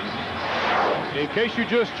future. In case you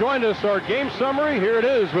just joined us, our game summary, here it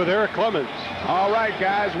is with Eric Clemens. All right,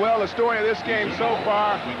 guys. Well, the story of this game so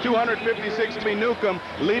far, 256 to be Newcomb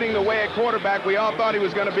leading the way at quarterback. We all thought he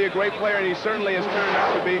was going to be a great player, and he certainly has turned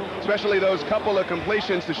out to be, especially those couple of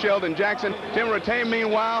completions to Sheldon Jackson. Tim Rattay,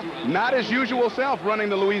 meanwhile, not his usual self running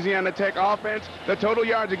the Louisiana Tech offense. The total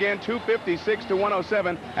yards, again, 256 to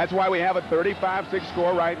 107. That's why we have a 35-6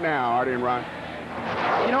 score right now, Artie and Ron.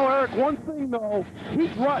 You know, Eric, one thing, though,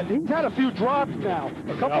 he's had a few drops now.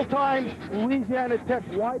 A couple times, Louisiana Tech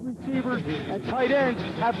wide receivers and tight ends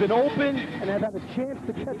have been open and have had a chance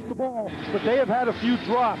to catch the ball, but they have had a few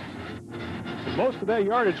drops. Most of that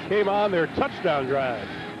yardage came on their touchdown drive.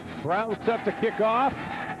 Brown set to kick off.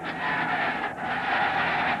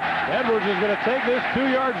 Edwards is going to take this 2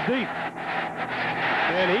 yards deep.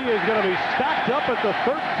 And he is going to be stacked up at the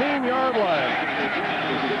 13-yard line.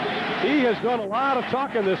 He has done a lot of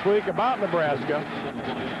talking this week about Nebraska.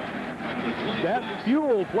 That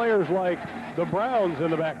fueled players like the Browns in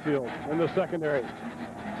the backfield in the secondary.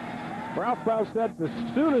 Ralph Brown said, as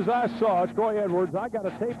soon as I saw Troy Edwards, I got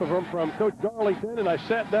a tape of him from Coach Darlington, and I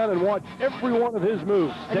sat down and watched every one of his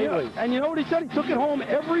moves daily. And you know what he said? He took it home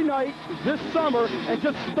every night this summer and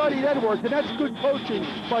just studied Edwards, and that's good coaching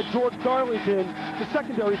by George Darlington, the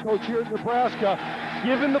secondary coach here in Nebraska,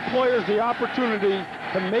 giving the players the opportunity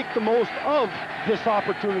to make the most of this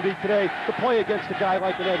opportunity today to play against a guy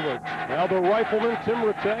like an Edwards. Now the rifleman, Tim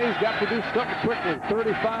Rattay's got to do something quickly.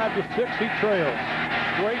 35-6, he trails.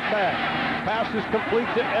 Straight back. Pass is complete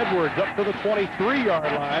to Edwards up to the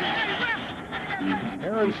 23-yard line.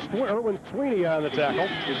 Erwin Sweeney on the tackle.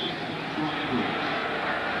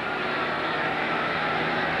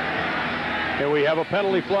 And we have a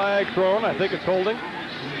penalty flag thrown. I think it's holding.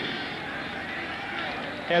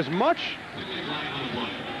 As much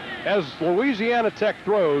as Louisiana Tech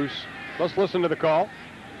throws, let's listen to the call.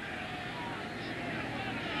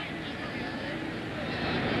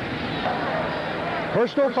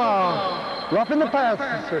 Personal foul, roughing the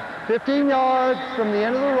passer, 15 yards from the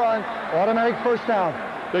end of the run, automatic first down.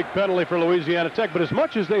 Big penalty for Louisiana Tech, but as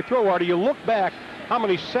much as they throw, Artie, you look back how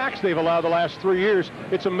many sacks they've allowed the last 3 years,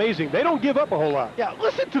 it's amazing. They don't give up a whole lot. Yeah,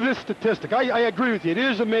 listen to this statistic. I agree with you. It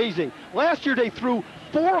is amazing. Last year they threw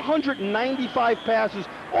 495 passes,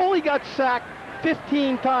 only got sacked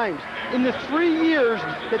 15 times. In the 3 years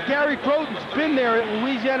that Gary Croton's been there at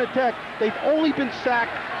Louisiana Tech, they've only been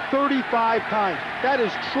sacked 35 times. That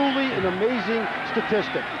is truly an amazing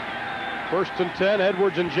statistic. 1st and 10,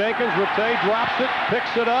 Edwards and Jenkins. Rattay drops it,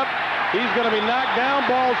 picks it up. He's going to be knocked down.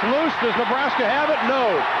 Ball's loose. Does Nebraska have it?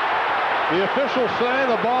 No. The officials say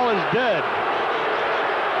the ball is dead.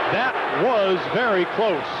 That was very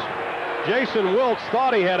close. Jason Wiltz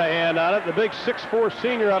thought he had a hand on it, the big 6'4"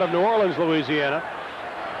 senior out of New Orleans, Louisiana.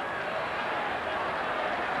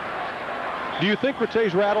 Do you think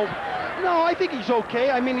Rattay's rattled? No, I think he's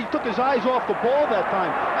okay. I mean, he took his eyes off the ball that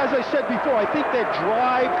time. As I said before, I think that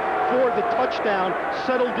drive for the touchdown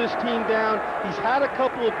settled this team down. He's had a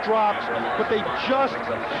couple of drops, but they just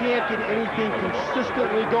can't get anything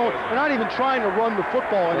consistently going. They're not even trying to run the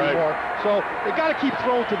football anymore. Right. So they got to keep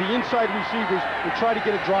throwing to the inside receivers and try to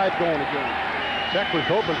get a drive going again. Tech was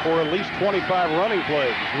hoping for at least 25 running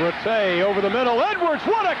plays. Rattay over the middle. Edwards,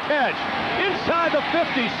 what a catch! Inside the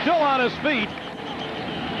 50, still on his feet.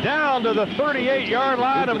 Down to the 38-yard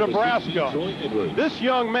line of Nebraska. This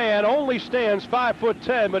young man only stands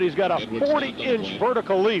 5'10", but he's got a 40-inch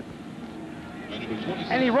vertical leap.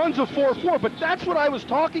 And he runs a 4.4, but that's what I was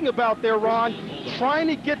talking about there, Ron, trying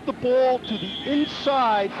to get the ball to the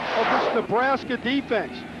inside of this Nebraska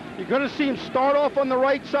defense. You're going to see him start off on the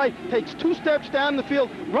right side, takes 2 steps down the field,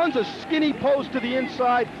 runs a skinny post to the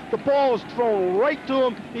inside. The ball is thrown right to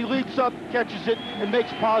him. He leaps up, catches it, and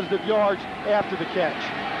makes positive yards after the catch.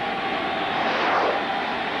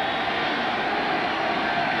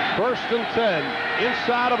 1st and 10,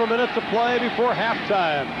 inside of a minute to play before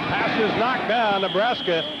halftime. Pass is knocked down.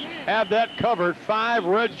 Nebraska had that covered. 5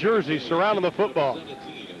 red jerseys surrounding the football.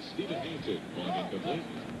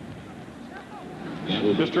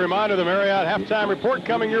 Just a reminder, the Marriott halftime report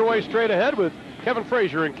coming your way straight ahead with Kevin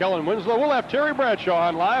Frazier and Kellen Winslow. We'll have Terry Bradshaw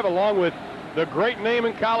on live along with the great name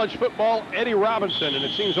in college football, Eddie Robinson. And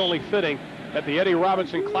it seems only fitting that the Eddie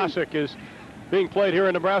Robinson Classic is being played here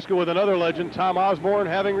in Nebraska with another legend, Tom Osborne,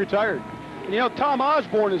 having retired. And you know, Tom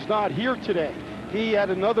Osborne is not here today. He had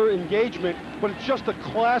another engagement, but it's just a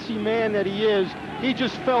classy man that he is. He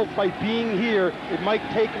just felt by being here, it might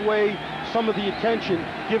take away some of the attention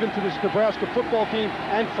given to this Nebraska football team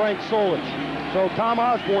and Frank Solich. So Tom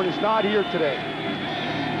Osborne is not here today.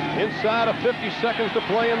 Inside of 50 seconds to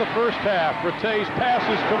play in the first half. Rattay's pass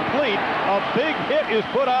is complete. A big hit is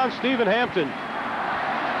put on Stephen Hampton,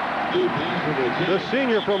 the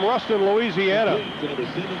senior from Ruston, Louisiana.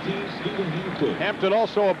 Hampton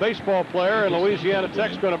also a baseball player, and Louisiana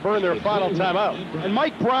Tech's going to burn their final timeout. And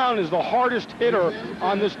Mike Brown is the hardest hitter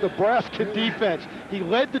on this Nebraska defense. He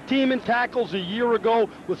led the team in tackles a year ago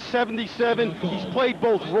with 77. He's played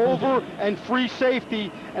both rover and free safety.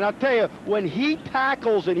 And I'll tell you, when he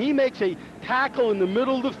tackles and he makes a tackle in the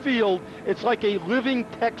middle of the field, it's like a living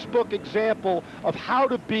textbook example of how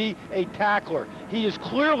to be a tackler. He is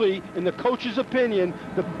clearly, in the coach's opinion,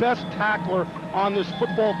 the best tackler on this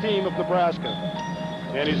football team of Nebraska.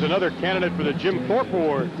 And he's another candidate for the Jim Thorpe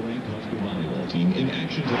Award.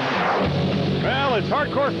 Well, it's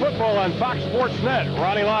Hardcore Football on Fox Sports Net.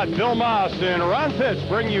 Ronnie Lott, Bill Moss, and Ron Pitts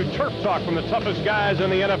bring you turf talk from the toughest guys in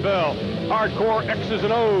the NFL. Hardcore X's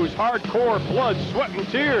and O's, hardcore blood, sweat, and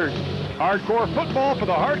tears. Hardcore football for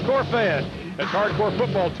the hardcore fan. It's Hardcore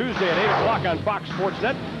Football Tuesday at 8 o'clock on Fox Sports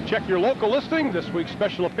Net. Check your local listing. This week's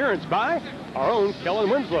special appearance by our own Kellen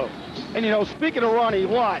Winslow. And, you know, speaking of Ronnie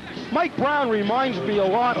Lott, Mike Brown reminds me a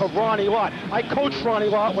lot of Ronnie Lott. I coached Ronnie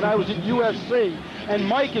Lott when I was at USC, and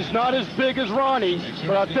Mike is not as big as Ronnie,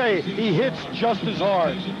 but I'll tell you, he hits just as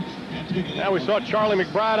hard. Now we saw Charlie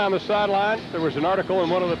McBride on the sideline. There was an article in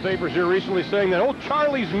one of the papers here recently saying that, oh,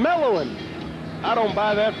 Charlie's mellowing. I don't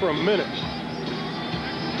buy that for a minute.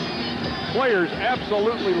 Players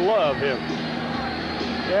absolutely love him.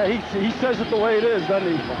 Yeah, he says it the way it is, doesn't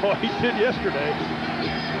he? Oh, he did yesterday.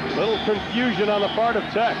 Little confusion on the part of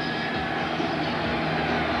Tech.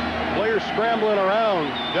 Players scrambling around.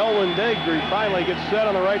 Delwyn Degry finally gets set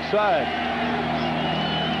on the right side.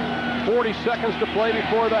 40 seconds to play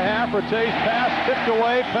before the half. Rattay's pass tipped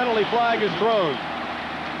away. Penalty flag is thrown.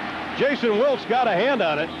 Jason Wiltz got a hand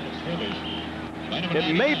on it.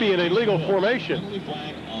 It may be an illegal formation.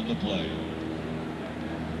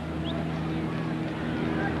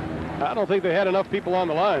 I don't think they had enough people on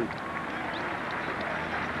the line.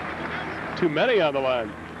 Too many on the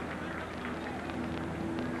line.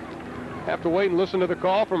 Have to wait and listen to the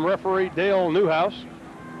call from referee Dale Newhouse.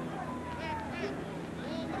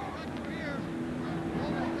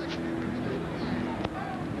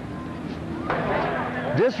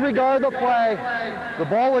 Disregard the play. The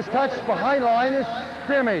ball was touched behind line of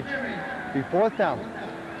scrimmage. Be 4th down.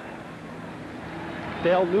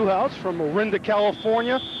 Dale Newhouse from Orinda,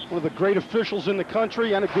 California, one of the great officials in the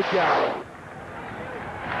country and a good guy.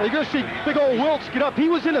 Now you're going to see big old Wiltz get up. He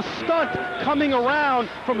was in a stunt coming around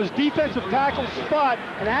from his defensive tackle spot,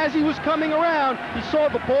 and as he was coming around, he saw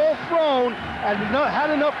the ball thrown and had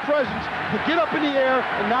enough presence to get up in the air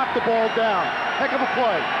and knock the ball down. Heck of a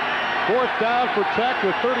play. 4th down for Tech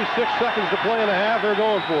with 36 seconds to play in the half. They're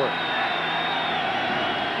going for it.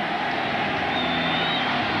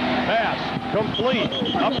 Pass complete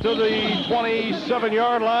up to the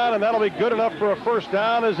 27-yard line, and that'll be good enough for a first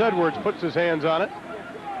down as Edwards puts his hands on it.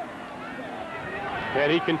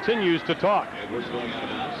 And he continues to talk.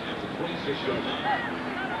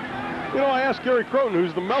 You know, I asked Gary Croton,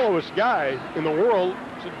 who's the mellowest guy in the world,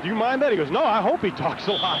 I said, do you mind that? He goes, no, I hope he talks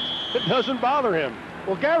a lot. It doesn't bother him.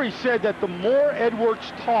 Well, Gary said that the more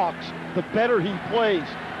Edwards talks, the better he plays.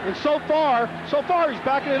 And so far he's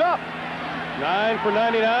backing it up. 9 for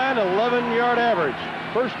 99, 11-yard average.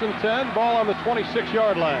 1st and 10, ball on the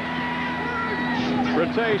 26-yard line.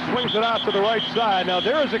 Rattay swings it out to the right side. Now,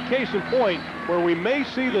 there is a case in point where we may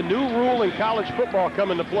see the new rule in college football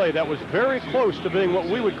come into play. That was very close to being what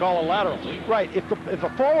we would call a lateral. Right. If a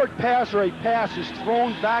forward pass or a pass is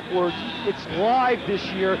thrown backwards, it's live this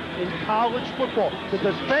year in college football. The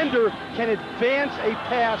defender can advance a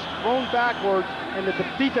pass thrown backwards, and the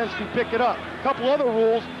defense can pick it up. A couple other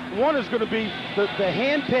rules. One is going to be the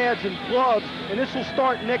hand pads and gloves, and this will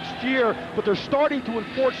start next year, but they're starting to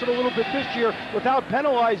enforce it a little bit this year without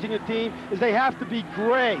penalizing a team, is they have to be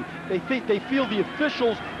gray. They feel the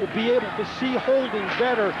officials will be able to see holding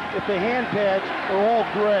better if the hand pads are all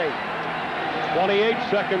gray. 28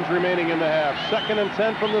 seconds remaining in the half. 2nd and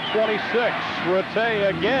 10 from the 26. Rattay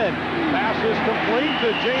again. Pass is complete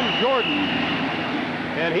to James Jordan.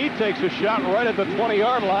 And he takes a shot right at the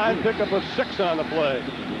 20-yard line, pick up a 6 on the play.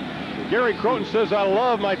 Gary Croton says, I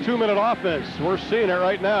love my 2-minute offense. We're seeing it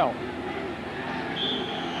right now.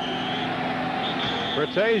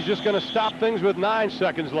 Rattay is just going to stop things with 9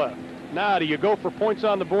 seconds left. Now, do you go for points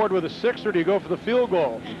on the board with a 6, or do you go for the field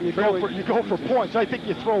goal? You go for points. I think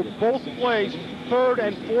you throw both plays, 3rd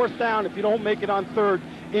and 4th down, if you don't make it on 3rd,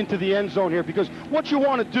 into the end zone here. Because what you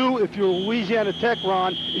want to do if you're Louisiana Tech,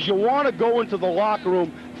 Ron, is you want to go into the locker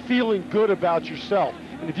room feeling good about yourself.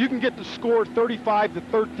 And if you can get the score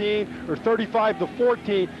 35-13 or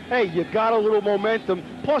 35-14, hey, you got a little momentum.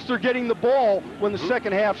 Plus, they're getting the ball when the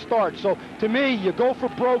second half starts. So, to me, you go for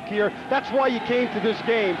broke here. That's why you came to this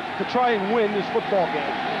game, to try and win this football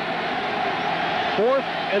game. 4th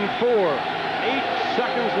and 4. 8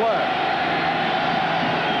 seconds left.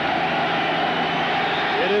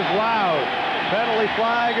 It is loud. Penalty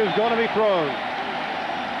flag is going to be thrown.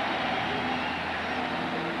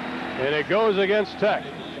 And it goes against Tech.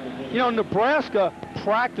 You know, Nebraska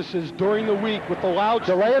practices during the week with the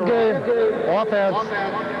loudspeaker. Delay of game. Offense.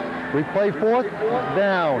 We play 4th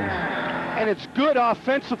down. And it's good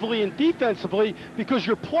offensively and defensively because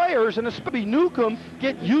your players, and especially Newcomb,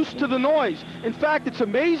 get used to the noise. In fact, it's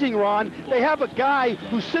amazing, Ron. They have a guy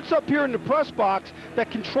who sits up here in the press box that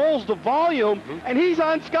controls the volume, and he's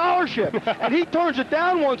on scholarship. And he turns it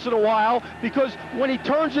down once in a while because when he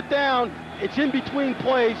turns it down, it's in between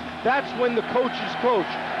plays. That's when the coaches coach,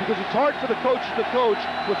 because it's hard for the coaches to coach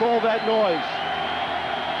with all that noise.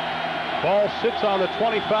 Ball sits on the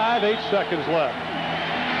 25, 8 seconds left.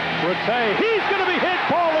 Rattay, he's going to be hit,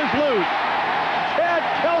 ball is loose. Chad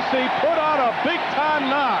Kelsey put on a big-time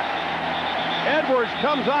knock. Edwards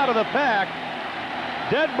comes out of the pack.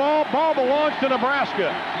 Dead ball belongs to Nebraska.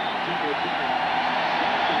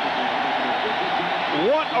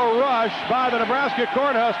 What a rush by the Nebraska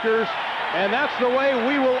Cornhuskers. And that's the way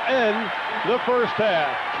we will end the first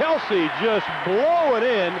half. Kelsey just blowing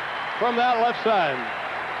in from that left side.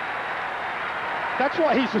 That's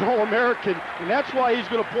why he's an All-American, and that's why he's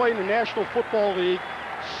going to play in the National Football League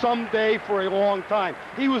someday for a long time.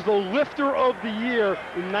 He was the lifter of the year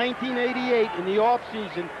in 1988 in the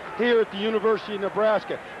offseason here at the University of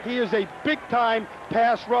Nebraska. He is a big-time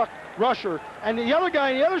pass rusher. And the other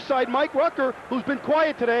guy on the other side, Mike Rucker, who's been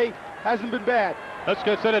quiet today, hasn't been bad. Let's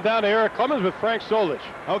go send it down to Eric Clemens with Frank Solich.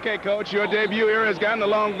 Okay, Coach, your debut here has gotten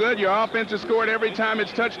along good. Your offense has scored every time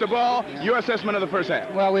it's touched the ball. Your assessment of the first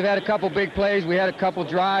half? Well, we've had a couple big plays. We had a couple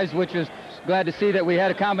drives, which was glad to see that we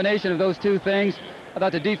had a combination of those two things. I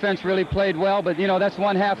thought the defense really played well, but, you know, that's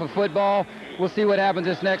one half of football. We'll see what happens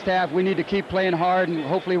this next half. We need to keep playing hard and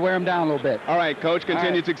hopefully wear them down a little bit. All right, Coach,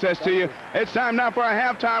 continued success to you. It's time now for our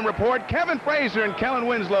halftime report. Kevin Frazier and Kellen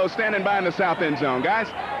Winslow standing by in the south end zone. Guys?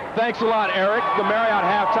 Thanks a lot, Eric. The Marriott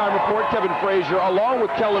halftime report, Kevin Frazier, along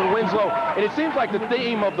with Kellen Winslow. And it seems like the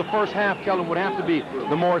theme of the first half, Kellen, would have to be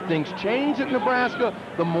the more things change at Nebraska,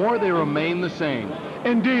 the more they remain the same.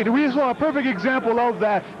 Indeed, we saw a perfect example of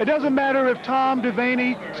that. It doesn't matter if Bob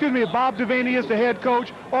Devaney is the head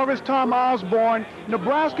coach or if it's Tom Osborne.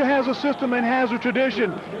 Nebraska has a system and has a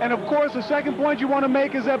tradition. And of course, the second point you want to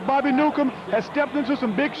make is that Bobby Newcomb has stepped into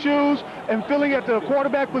some big shoes and filling at the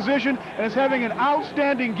quarterback position and is having an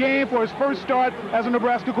outstanding game for his first start as a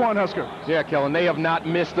Nebraska Cornhusker. Yeah, Kellen, they have not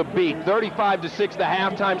missed a beat. 35-6 the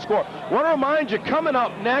halftime score. Want to remind you, coming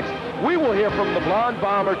up next, we will hear from the Blonde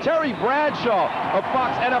Bomber, Terry Bradshaw of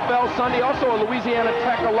Fox NFL Sunday, also a Louisiana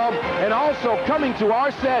Tech alum, and also coming to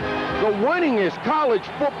our set, the winningest college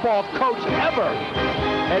football coach ever,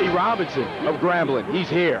 Eddie Robinson of Grambling. He's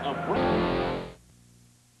here.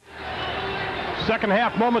 Second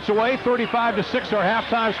half moments away, 35-6 our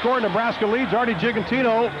halftime score. Nebraska leads. Artie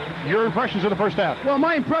Gigantino, your impressions of the first half? Well,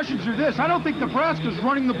 my impressions are this. I don't think Nebraska's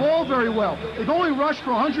running the ball very well. They've only rushed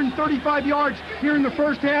for 135 yards here in the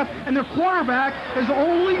first half, and their quarterback has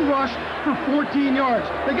only rushed for 14 yards.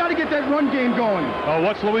 They got to get that run game going. Oh,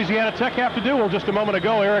 what's Louisiana Tech have to do? Well, just a moment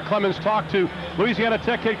ago, Eric Clemens talked to Louisiana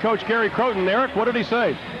Tech head coach Gary Croton. Eric, what did he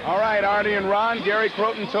say? All right, Artie and Ron, Gary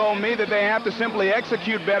Croton told me that they have to simply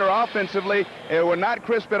execute better offensively. They were not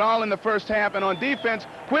crisp at all in the first half, and on defense,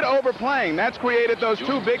 quit overplaying. That's created those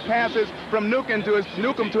two big passes from Newcomb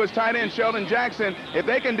to his tight end, Sheldon Jackson. If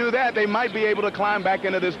they can do that, they might be able to climb back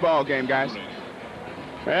into this ball game, guys.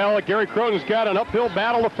 Well, Gary Croton's got an uphill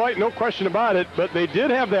battle to fight, no question about it, but they did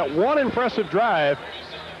have that one impressive drive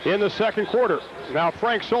in the second quarter. Now,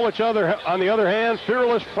 Frank Solich, on the other hand,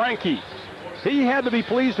 fearless Frankie. He had to be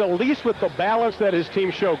pleased at least with the balance that his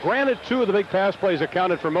team showed. Granted, two of the big pass plays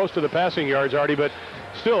accounted for most of the passing yards, Artie, but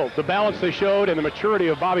still, the balance they showed and the maturity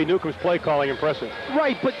of Bobby Newcomb's play calling impressive.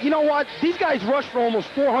 Right, but you know what? These guys rush for almost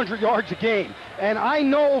 400 yards a game. And I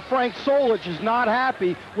know Frank Solich is not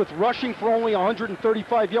happy with rushing for only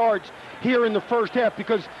 135 yards here in the first half,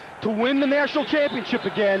 because to win the national championship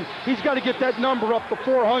again, he's got to get that number up to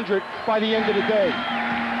 400 by the end of the day.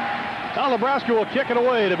 Now Nebraska will kick it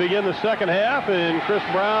away to begin the second half, and Chris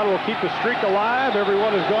Brown will keep the streak alive.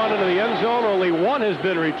 Everyone has gone into the end zone. Only one has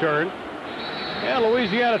been returned. And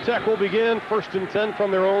Louisiana Tech will begin 1st and 10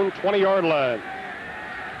 from their own 20-yard line.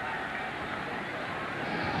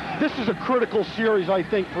 This is a critical series, I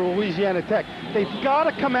think, for Louisiana Tech. They've got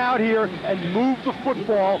to come out here and move the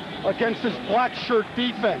football against this black shirt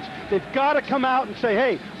defense. They've got to come out and say,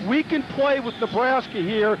 hey, we can play with Nebraska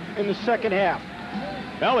here in the second half.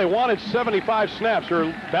 Well, they wanted 75 snaps, or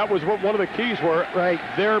that was what one of the keys were. Right.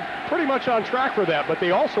 They're pretty much on track for that, but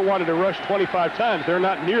they also wanted to rush 25 times. They're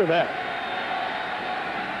not near that.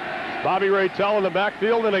 Bobby Raytell in the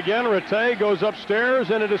backfield, and again, Rattay goes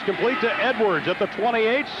upstairs, and it is complete to Edwards at the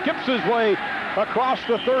 28, skips his way across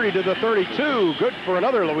the 30 to the 32. Good for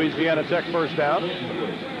another Louisiana Tech first down.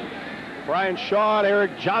 Brian Shaw and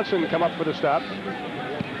Eric Johnson come up for the stop.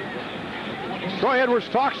 Troy Edwards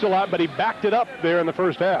talks a lot, but he backed it up there in the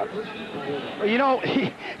first half. You know,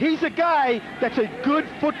 he's a guy that's a good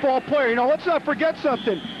football player. You know, let's not forget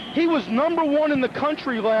something. He was #1 in the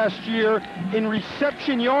country last year in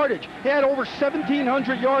reception yardage. He had over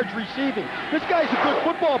 1,700 yards receiving. This guy's a good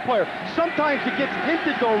football player. Sometimes it gets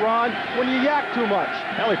hinted, though, Ron, when you yak too much.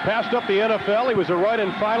 Well, he passed up the NFL. He was a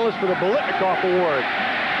write-in finalist for the Bolitnikoff Award.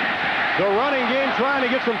 The running game trying to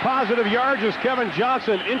get some positive yards as Kevin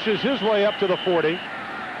Johnson inches his way up to the 40.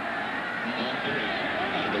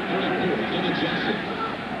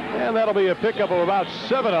 And that'll be a pickup of about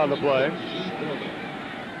 7 on the play.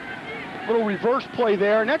 Little reverse play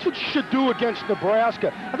there, and that's what you should do against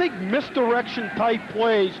Nebraska. I think misdirection type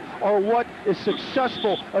plays are what is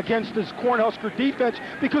successful against this Cornhusker defense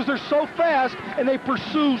because they're so fast and they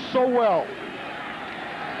pursue so well.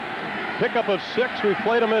 Pickup of 6. We've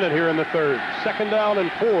played a minute here in the third. 2nd down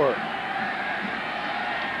and 4.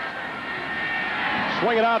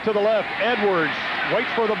 Swing it out to the left. Edwards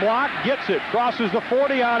waits for the block, gets it, crosses the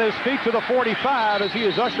 40 on his feet to the 45 as he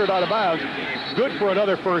is ushered out of bounds. Good for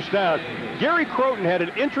another first down. Gary Croton had an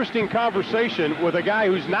interesting conversation with a guy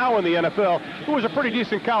who's now in the NFL, who was a pretty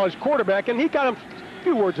decent college quarterback, and he got him a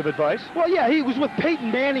few words of advice. Well, yeah, he was with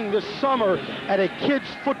Peyton Manning this summer at a kids'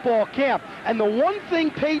 football camp. And the one thing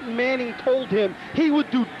Peyton Manning told him he would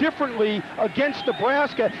do differently against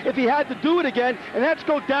Nebraska if he had to do it again, and that's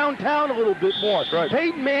go downtown a little bit more. Right.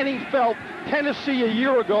 Peyton Manning felt Tennessee a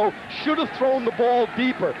year ago should have thrown the ball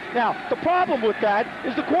deeper. Now, the problem with that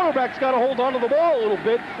is the quarterback's got to hold on to the ball a little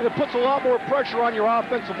bit, and it puts a lot more pressure on your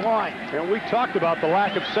offensive line. And we talked about the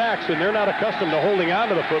lack of sacks, and they're not accustomed to holding on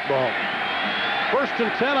to the football. 1st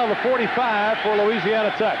and 10 on the 45 for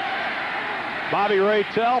Louisiana Tech. Bobby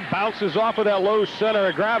Raytell bounces off of that low center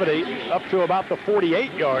of gravity up to about the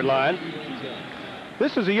 48-yard line.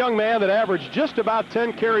 This is a young man that averaged just about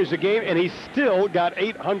 10 carries a game, and he still got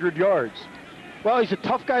 800 yards. Well, he's a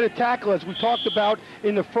tough guy to tackle, as we talked about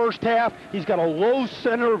in the first half. He's got a low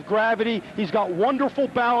center of gravity. He's got wonderful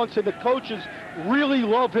balance, and the coaches really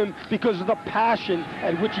love him because of the passion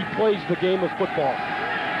at which he plays the game of football.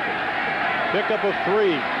 Pickup of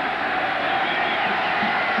 3.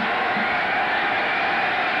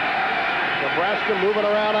 Nebraska moving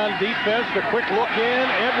around on defense. The quick look in.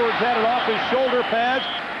 Edwards had it off his shoulder pads,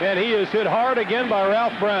 and he is hit hard again by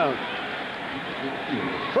Ralph Brown.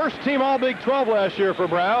 First team All-Big 12 last year for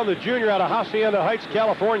Brown, the junior out of Hacienda Heights,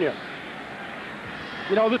 California.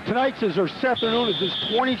 You know, tonight's is, or this afternoon is his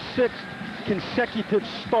 26th consecutive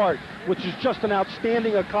start, which is just an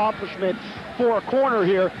outstanding accomplishment for a corner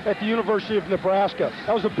here at the University of Nebraska.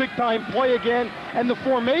 That was a big-time play again, and the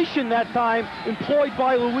formation that time employed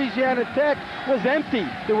by Louisiana Tech was empty.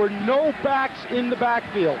 There were no backs in the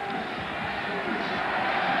backfield.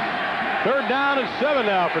 Third down and 7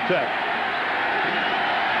 now for Tech.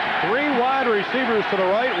 3 wide receivers to the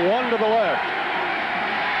right, 1 to the left.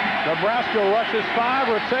 Nebraska rushes 5.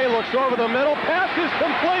 Rattay looks over the middle. Pass is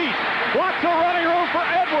complete. Lots of running room for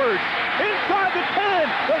Edwards. Inside the 10.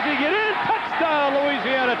 Does he get in? Touchdown,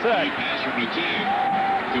 Louisiana Tech. Pass from Rattay.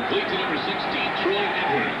 Complete to number 16, Troy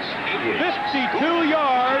Edwards. 52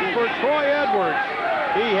 yards for Troy Edwards.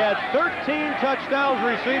 He had 13 touchdowns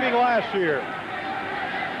receiving last year.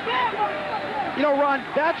 You know, Ron,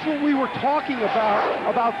 that's what we were talking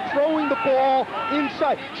about throwing the ball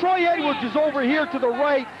inside. Troy Edwards is over here to the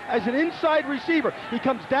right as an inside receiver. He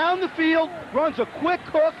comes down the field, runs a quick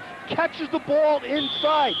hook, catches the ball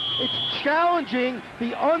inside. It's challenging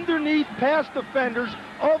the underneath pass defenders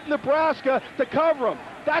of Nebraska to cover him.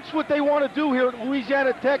 That's what they want to do here at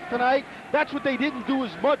Louisiana Tech tonight. That's what they didn't do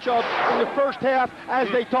as much of in the first half as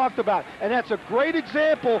they talked about. And that's a great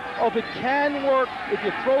example of it can work if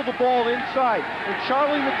you throw the ball inside. And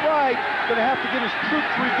Charlie McBride's going to have to get his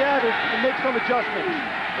troops regathered and make some adjustments.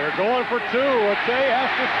 They're going for 2. Rattay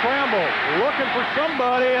has to scramble, looking for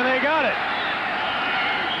somebody, and they got it.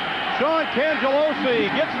 Sean Cangelosi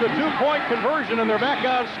gets the 2-point conversion, and they're back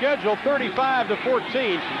on schedule,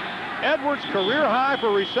 35-14. Edwards' career high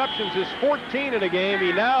for receptions is 14 in a game.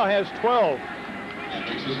 He now has 12.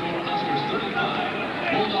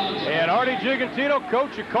 And Artie Gigantino,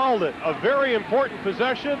 coach, you called it. A very important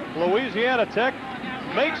possession. Louisiana Tech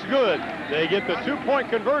makes good. They get the 2-point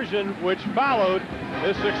conversion, which followed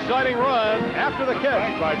this exciting run after the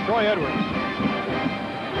catch by Troy Edwards.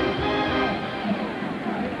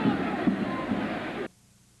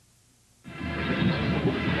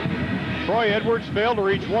 Troy Edwards failed to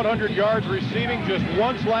reach 100 yards receiving just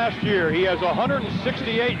once last year. He has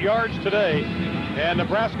 168 yards today, and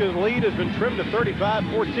Nebraska's lead has been trimmed to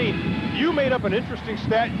 35-14. You made up an interesting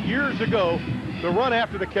stat years ago, the run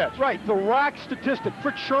after the catch. Right, the rack statistic.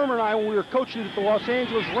 Fritz Sherman and I, when we were coaching at the Los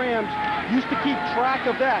Angeles Rams, used to keep track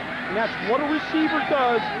of that. And that's what a receiver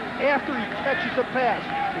does after he catches a pass.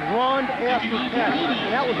 Run after catch.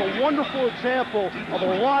 And that was a wonderful example of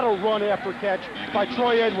a lot of run after catch by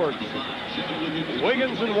Troy Edwards.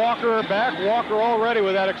 Wiggins and Walker are back. Walker already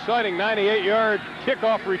with that exciting 98-yard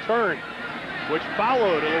kickoff return, which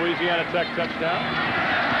followed a Louisiana Tech touchdown.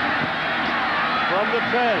 From the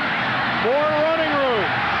 10. More running room.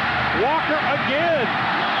 Walker again.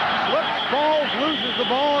 Slips, falls, loses the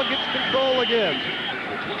ball, and gets control again.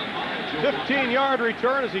 15-yard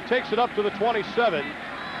return as he takes it up to the 27.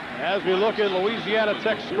 As we look at Louisiana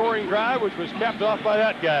Tech's scoring drive, which was capped off by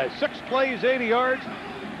that guy. 6 plays, 80 yards.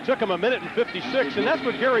 Took him 1 minute and 56, and that's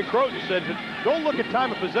what Gary Croton said. Don't look at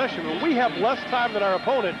time of possession. When we have less time than our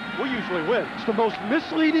opponent, we usually win. It's the most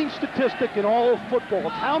misleading statistic in all of football.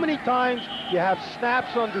 It's how many times you have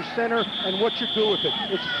snaps under center and what you do with it.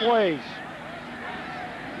 It's plays.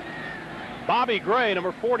 Bobby Gray,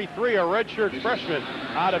 number 43, a redshirt freshman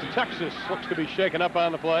out of Texas, looks to be shaken up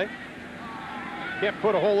on the play. Can't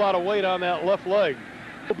put a whole lot of weight on that left leg.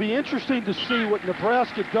 It'll be interesting to see what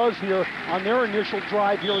Nebraska does here on their initial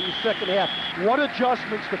drive here in the second half. What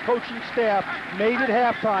adjustments the coaching staff made at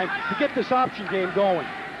halftime to get this option game going.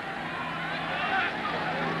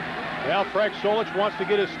 Well, Frank Solich wants to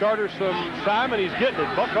get his starters some time, and he's getting it.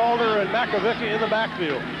 Buckalter and Makovica in the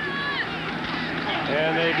backfield.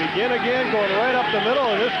 And they begin again, going right up the middle,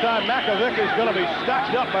 and this time Makovica is going to be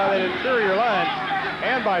stocked up by that interior line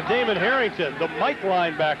and by Damon Harrington, the Mike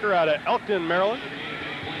linebacker out of Elkton, Maryland.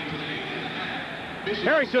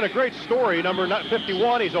 Harrington, a great story, number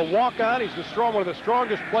 51. He's a walk-on. He's one of the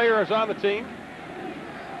strongest players on the team.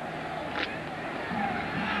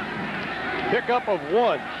 Pickup of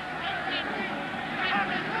 1.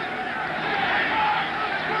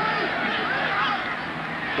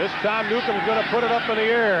 This time Newcomb's going to put it up in the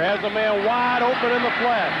air. Has a man wide open in the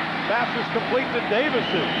flat. Pass is complete to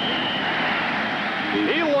Davison.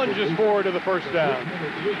 He lunges forward to the first down.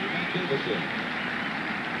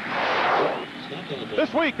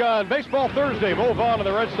 This week on Baseball Thursday, Vaughn and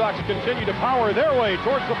the Red Sox continue to power their way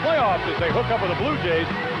towards the playoffs as they hook up with the Blue Jays,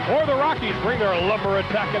 or the Rockies bring their lumber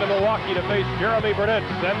attack into Milwaukee to face Jeremy Burnett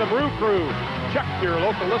and the Brew Crew. Check your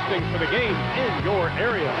local listings for the games in your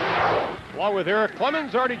area. Along with Eric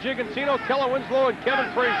Clemens, Artie Gigantino, Kellen Winslow, and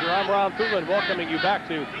Kevin Frazier, I'm Ron Thulin, welcoming you back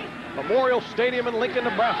to Memorial Stadium in Lincoln,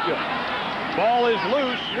 Nebraska. Ball is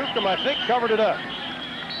loose. Newcomb, I think, covered it up.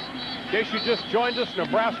 In case you just joined us,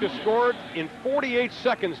 Nebraska scored in 48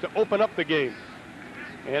 seconds to open up the game.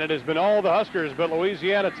 And it has been all the Huskers, but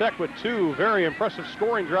Louisiana Tech with two very impressive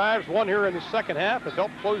scoring drives, one here in the second half, has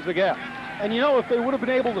helped close the gap. And, you know, if they would have been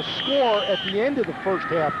able to score at the end of the first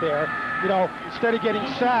half there, you know, instead of getting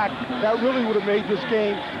sacked, that really would have made this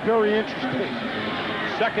game very interesting.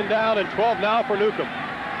 Second down and 12 now for Newcomb.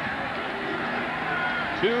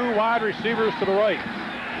 Two wide receivers to the right.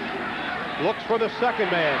 Looks for the second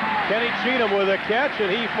man. Kenny Cheatham with a catch, and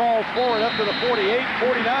he falls forward up to the 48,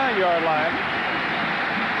 49-yard line.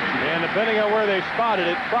 And depending on where they spotted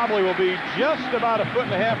it, probably will be just about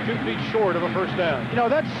 1.5 feet, 2 feet short of a first down. You know,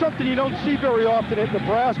 that's something you don't see very often at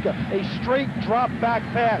Nebraska, a straight drop-back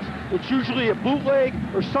pass. It's usually a bootleg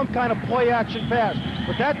or some kind of play-action pass.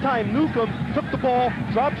 But that time, Newcomb took the ball,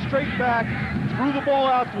 dropped straight back, threw the ball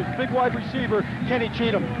out to his big wide receiver, Kenny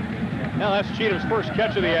Cheatham. Now that's Cheatham's first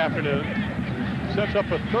catch of the afternoon. Sets up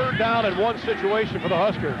a 3rd down and 1 situation for the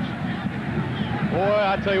Huskers. Boy,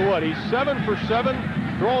 I tell you what, he's 7 for 7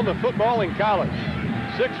 throwing the football in college.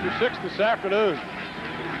 6 for 6 this afternoon.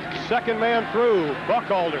 Second man through,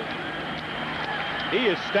 Buckhalter. He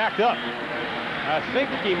is stacked up. I think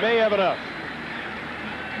he may have enough.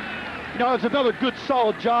 You know, it's another good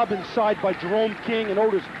solid job inside by Jerome King and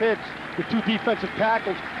Otis Pitts, the two defensive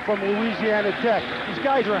tackles from Louisiana Tech. These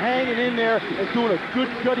guys are hanging in there and doing a good,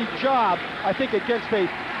 gutty job, I think, against a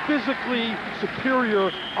physically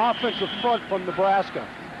superior offensive front from Nebraska.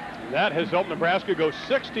 That has helped Nebraska go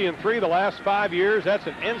 60-3 the last 5 years. That's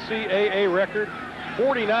an NCAA record.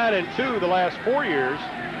 49-2 the last 4 years.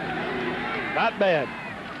 Not bad.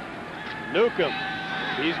 Newcomb,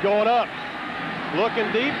 he's going up.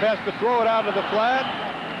 Looking deep, has to throw it out of the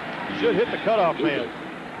flat. Should hit the cutoff man.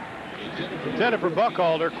 Intended for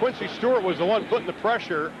Buckhalter. Quincy Stewart was the one putting the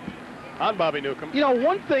pressure on Bobby Newcomb. You know,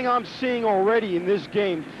 one thing I'm seeing already in this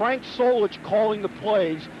game, Frank Solich calling the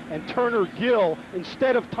plays and Turner Gill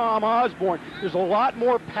instead of Tom Osborne. There's a lot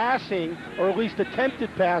more passing, or at least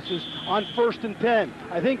attempted passes, on 1st and 10.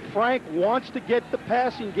 I think Frank wants to get the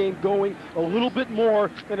passing game going a little bit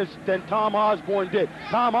more than Tom Osborne did.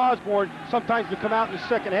 Tom Osborne sometimes would come out in the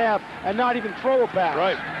second half and not even throw a pass.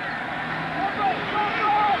 Right.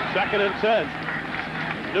 2nd and 10.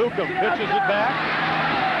 Newcomb pitches it back.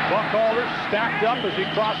 Buckhalter stacked up as he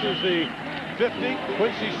crosses the 50.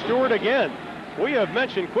 Quincy Stewart again. We have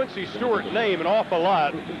mentioned Quincy Stewart's name an awful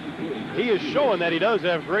lot. He is showing that he does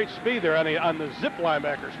have great speed there on the zip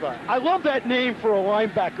linebacker spot. I love that name for a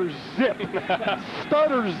linebacker, Zip.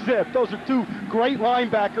 Stutter Zip. Those are two great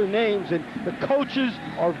linebacker names, and the coaches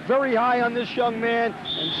are very high on this young man,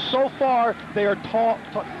 and so far they are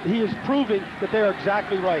he is proving that they are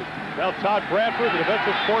exactly right. Now Todd Bradford, the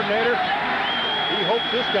defensive coordinator, he hopes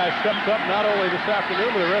this guy steps up not only this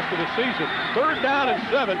afternoon, but the rest of the season. 3rd down and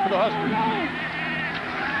 7 for the Huskers.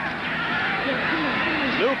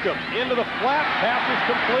 Newcomb into the flat, pass is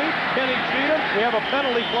complete. Kenny Cheatham, we have a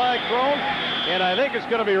penalty flag thrown, and I think it's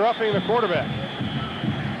going to be roughing the quarterback.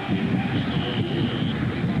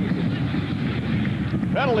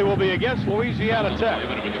 Penalty will be against Louisiana Tech.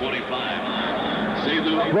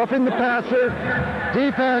 Roughing the passer,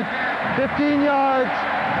 defense, 15 yards,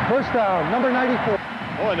 first down, number 94.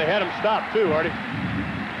 Oh, and they had him stopped too, Artie.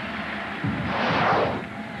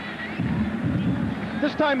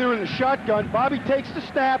 This time they're in the shotgun. Bobby takes the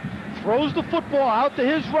snap, throws the football out to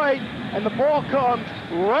his right, and the ball comes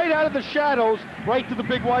right out of the shadows, right to the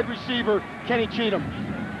big wide receiver, Kenny Cheatham.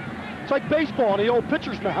 It's like baseball on the old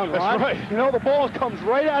pitcher's mound, Ron. That's right. You know, the ball comes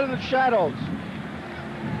right out of the shadows.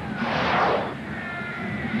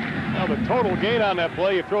 Now the total gain on that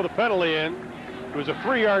play, you throw the penalty in. It was a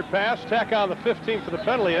 3-yard pass, tack on the 15 for the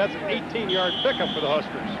penalty. That's an 18-yard pickup for the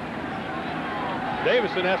Huskers.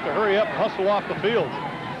 Davison has to hurry up and hustle off the field.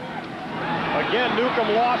 Again,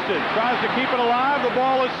 Newcomb lost it. Tries to keep it alive. The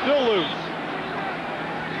ball is still loose.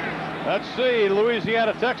 Let's see.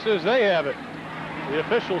 Louisiana Tech says they have it. The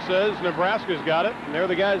official says Nebraska's got it, and they're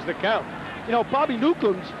the guys that count. You know, Bobby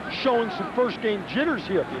Newcomb's showing some first game jitters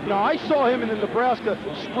here. Now, I saw him in the Nebraska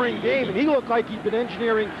spring game, and he looked like he'd been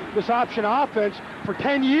engineering this option offense for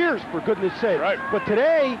 10 years, for goodness sake. Right. But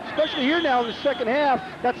today, especially here now in the second half,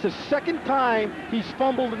 that's the second time he's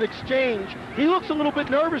fumbled an exchange. He looks a little bit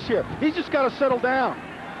nervous here. He's just got to settle down.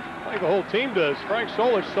 I think the whole team does. Frank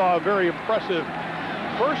Solich saw a very impressive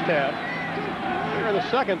first half. Here in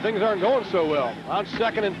the second, things aren't going so well. On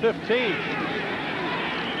 2nd and 15.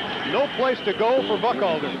 No place to go for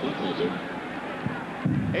Buckhalter.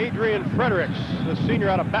 Adrian Fredericks, the senior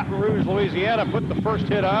out of Baton Rouge, Louisiana, put the first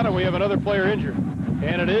hit on, and we have another player injured.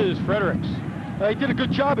 And it is Fredericks. He did a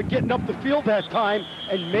good job of getting up the field that time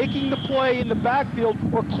and making the play in the backfield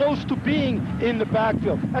or close to being in the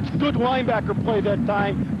backfield. That's good linebacker play that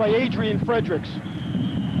time by Adrian Fredericks.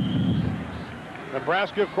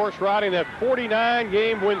 Nebraska, of course, riding that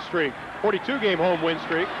 49-game win streak, 42-game home win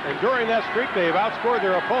streak. And during that streak, they've outscored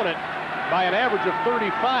their opponent by an average of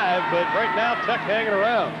 35, but right now, Tech hanging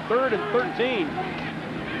around. 3rd and 13.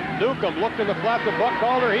 Newcomb looked in the flat to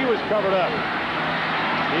Buckhalter. He was covered up.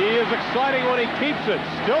 He is exciting when he keeps it.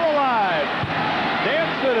 Still alive.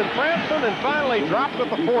 Dancing and prancing, and finally dropped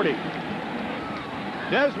at the 40.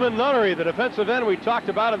 Desmond Nunnery, the defensive end we talked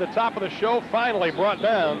about at the top of the show, finally brought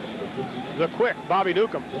down the quick Bobby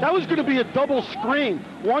Newcomb. That was going to be a double screen.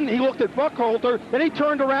 One, he looked at Buckhalter, then he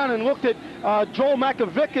turned around and looked at Joel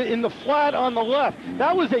Makovica in the flat on the left.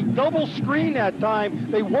 That was a double screen that time.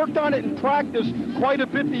 They worked on it in practice quite a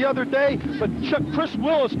bit the other day, but Chris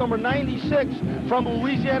Willis, number 96 from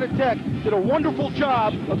Louisiana Tech, did a wonderful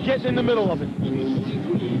job of getting in the middle of it.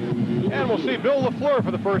 And we'll see Bill LaFleur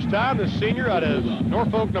for the first time, the senior out of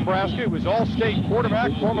Norfolk, Nebraska. He was all-state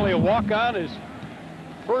quarterback, formerly a walk-on, his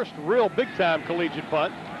first real big-time collegiate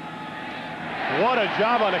punt. What a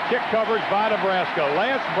job on the kick coverage by Nebraska.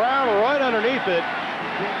 Lance Brown right underneath it,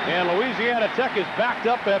 and Louisiana Tech is backed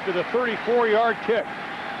up after the 34-yard kick.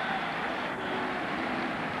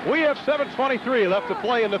 We have 7:23 left to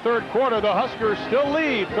play in the third quarter. The Huskers still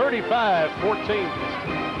lead 35-14.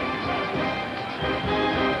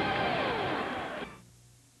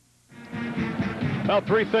 Well,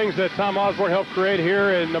 3 things that Tom Osborne helped create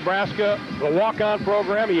here in Nebraska: the walk-on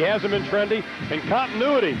program, he hasn't been trendy, and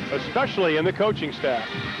continuity, especially in the coaching staff.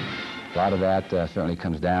 A lot of that certainly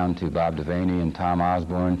comes down to Bob Devaney and Tom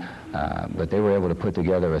Osborne, but they were able to put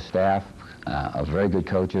together a staff of very good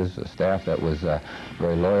coaches, a staff that was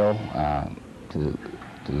very loyal to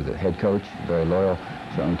the head coach, very loyal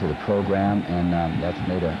certainly to the program, and that's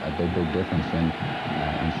made a big difference in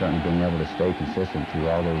certainly being able to stay consistent through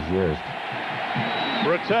all those years.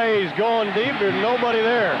 Rattay's going deep. There's nobody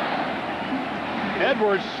there.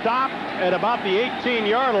 Edwards stopped at about the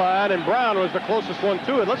 18-yard line, and Brown was the closest one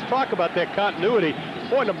to it. Let's talk about that continuity.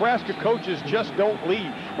 Boy, Nebraska coaches just don't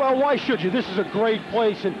leave. Well, why should you? This is a great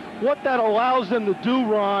place, and what that allows them to do,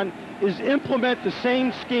 Ron, is implement the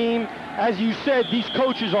same scheme. As you said, these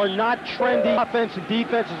coaches are not trendy offense and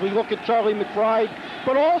defense as we look at Charlie McBride,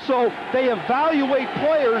 but also they evaluate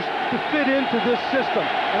players to fit into this system.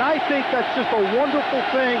 And I think that's just a wonderful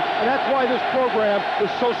thing, and that's why this program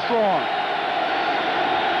is so strong.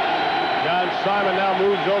 John Simon now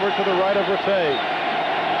moves over to the right of Rattay.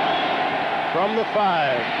 From the 5.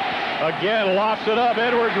 Again, lofts it up.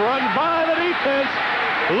 Edwards runs by the defense.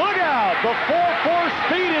 Look out! The 4-4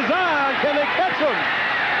 speed is on. Can they catch him?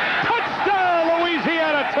 Touchdown,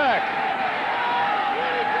 Louisiana Tech!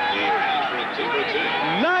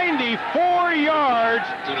 94 yards.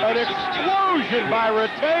 An explosion by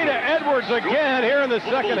Rattay to Edwards again here in the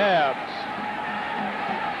second half.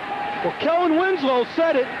 Well, Kellen Winslow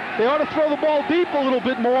said it. They ought to throw the ball deep a little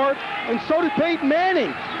bit more, and so did Peyton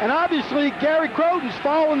Manning. And obviously, Gary Croton's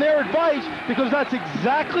following their advice, because that's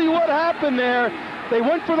exactly what happened there. They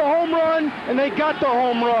went for the home run, and they got the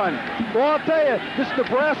home run. Well, I'll tell you, this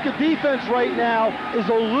Nebraska defense right now is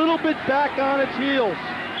a little bit back on its heels.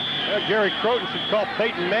 Gary Croton should call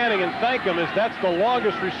Peyton Manning and thank him, as that's the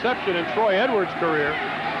longest reception in Troy Edwards' career.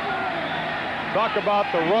 Talk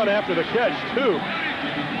about the run after the catch, too.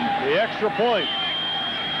 The extra point.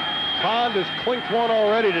 Pond has clinked one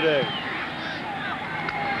already today.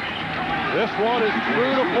 This one is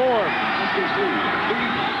true to form.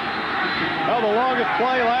 Well, the longest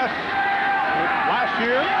play last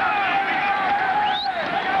year.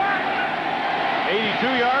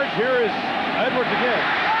 82 yards. Here is Edwards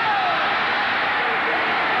again.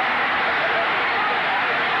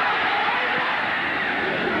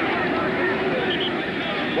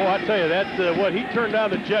 Boy, I tell you, that's what he turned down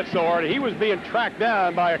the Jets so hard. He was being tracked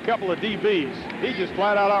down by a couple of DBs. He just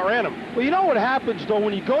flat out outran them. Well, you know what happens, though,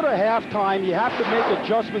 when you go to halftime, you have to make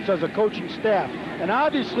adjustments as a coaching staff. And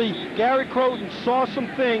obviously, Gary Croton saw some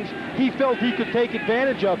things he felt he could take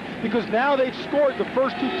advantage of, because now they've scored the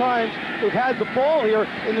first 2 times they've had the ball here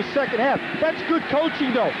in the second half. That's good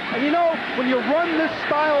coaching, though. And you know, when you run this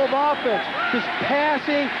style of offense, this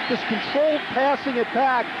passing, this controlled passing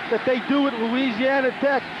attack that they do at Louisiana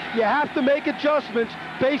Tech, you have to make adjustments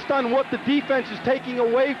based on what the defense is taking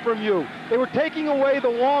away from you. They were taking away the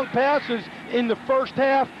long passes in the first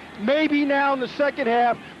half. Maybe now in the second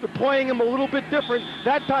half, they're playing them a little bit different.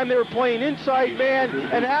 That time they were playing inside man,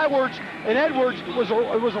 and Edwards was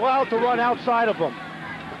allowed to run outside of them.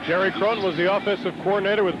 Gary Croton was the offensive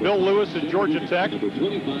coordinator with Bill Lewis at Georgia Tech.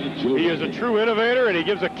 He is a true innovator, and he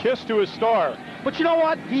gives a kiss to his star. But you know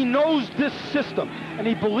what? He knows this system, and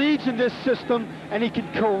he believes in this system, and he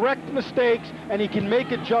can correct mistakes, and he can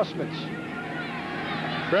make adjustments.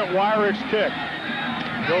 Trent Wyrick's kick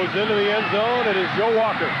goes into the end zone. It is Joe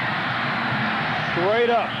Walker. Straight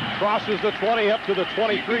up, crosses the 20 up to the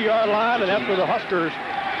 23-yard line, and that's where the Huskers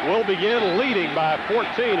will begin leading by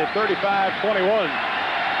 14 at 35-21.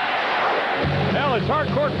 Now it's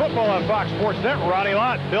Hardcore Football on Fox Sports Net. Ronnie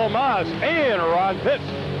Lott, Bill Maas, and Ron Pitts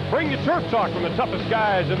bring you turf talk from the toughest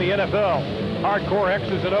guys in the NFL. Hardcore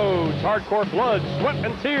X's and O's, hardcore blood, sweat,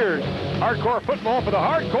 and tears. Hardcore football for the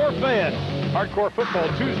hardcore fan. Hardcore Football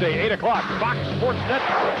Tuesday, 8 o'clock, Fox Sports Net.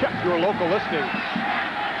 Check your local listing.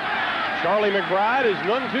 Charlie McBride is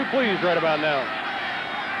none too pleased right about now.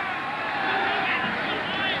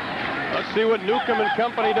 Let's see what Newcomb and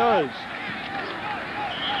company does.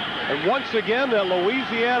 And once again, that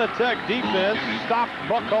Louisiana Tech defense stopped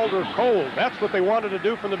Buckholder cold. That's what they wanted to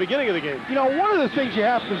do from the beginning of the game. You know, one of the things you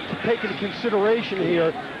have to take into consideration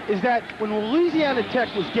here is that when Louisiana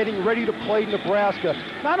Tech was getting ready to play Nebraska,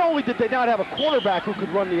 not only did they not have a quarterback who could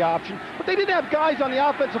run the option, but they didn't have guys on the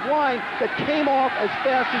offensive line that came off as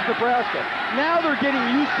fast as Nebraska. Now they're getting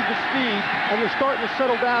used to the speed, and they're starting to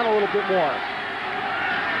settle down a little bit more.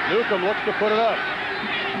 Newcomb looks to put it up.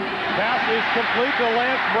 Pass is complete to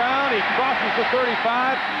Lance Brown. He crosses the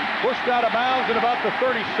 35, pushed out of bounds at about the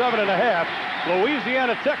 37.5.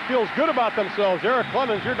 Louisiana Tech feels good about themselves. Eric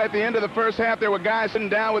Clemens, you're at the end of the first half, there were guys sitting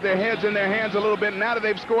down with their heads in their hands a little bit. Now that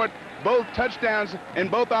they've scored both touchdowns in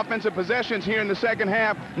both offensive possessions here in the second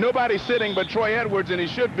half, nobody's sitting but Troy Edwards, and he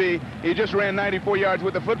should be. He just ran 94 yards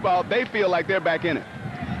with the football. They feel like they're back in it.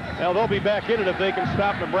 Now, they'll be back in it if they can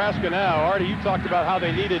stop Nebraska now. Artie, you talked about how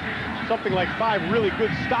they needed something like 5 really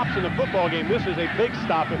good stops in the football game. This is a big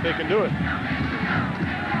stop if they can do it.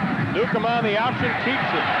 Newcomb on the option,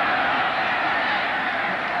 keeps it.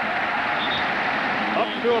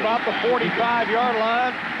 Up to about the 45-yard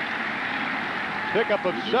line. Pickup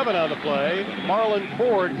of 7 on the play. Marlon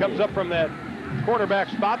Ford comes up from that quarterback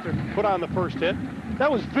spot to put on the first hit. That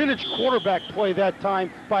was vintage quarterback play that time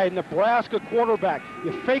by a Nebraska quarterback.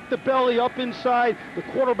 You fake the belly up inside, the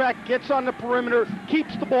quarterback gets on the perimeter,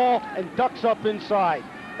 keeps the ball, and ducks up inside.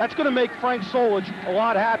 That's going to make Frank Solich a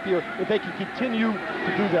lot happier if they can continue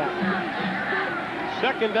to do that.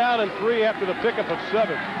 Second down and 3 after the pickup of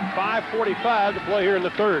 7. 5:45 to play here in the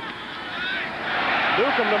third.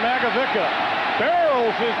 Newcomb to Magavica.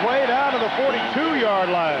 Barrels his way down to the 42-yard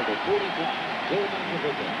line.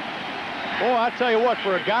 Oh, I tell you what,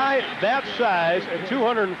 for a guy that size at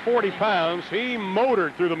 240 pounds, he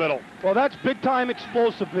motored through the middle. Well, that's big-time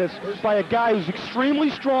explosiveness by a guy who's extremely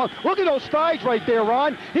strong. Look at those strides right there,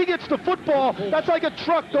 Ron. He gets the football. That's like a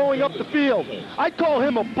truck going up the field. I'd call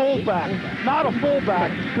him a bullback, not a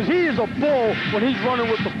fullback, because he is a bull when he's running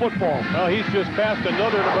with the football. Well, he's just passed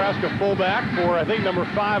another Nebraska fullback for, I think, number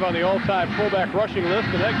 5 on the all-time fullback rushing list,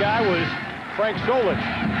 and that guy was Frank Solich.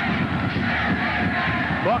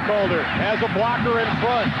 Buckholder has a blocker in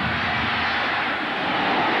front.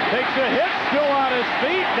 Takes a hit, still on his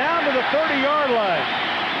feet, down to the 30-yard line.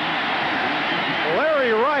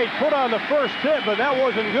 Larry Wright put on the first hit, but that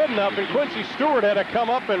wasn't good enough, and Quincy Stewart had to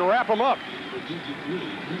come up and wrap him up.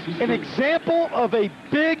 An example of a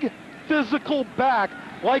big physical back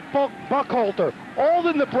like Buckholder. All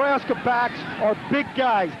the Nebraska backs are big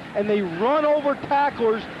guys, and they run over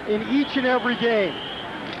tacklers in each and every game.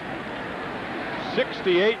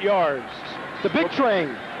 68 yards. The big train.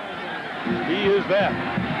 He is that.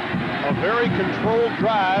 A very controlled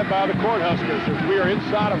drive by the Cornhuskers as we are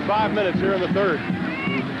inside of 5 minutes here in the third.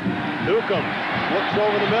 Newcomb looks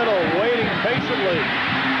over the middle, waiting patiently.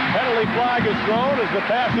 Penalty flag is thrown as the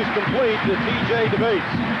pass is complete to T.J.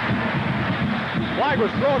 DeBates. Flag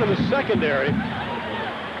was thrown in the secondary.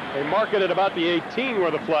 They mark it at about the 18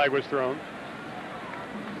 where the flag was thrown.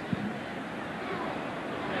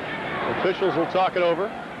 Officials will talk it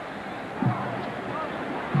over.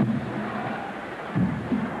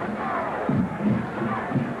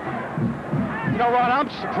 You Now, Ron, I'm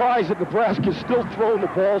surprised that Nebraska's still throwing the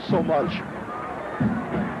ball so much.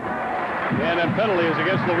 And that penalty is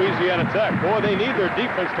against Louisiana Tech. Boy, they need their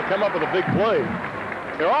defense to come up with a big play.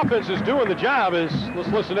 Their offense is doing the job. Let's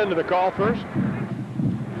listen into the call first.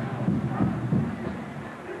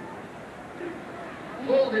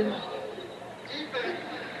 Holding.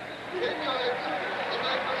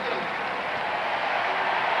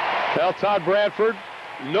 Well, Todd Bradford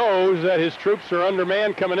knows that his troops are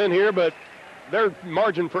undermanned coming in here, but their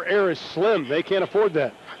margin for error is slim. They can't afford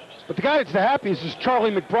that. But the guy that's the happiest is Charlie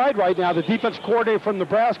McBride right now, the defense coordinator from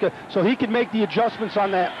Nebraska, so he can make the adjustments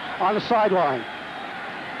on that on the sideline.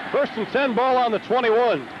 1st and 10, ball on the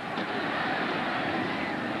 21.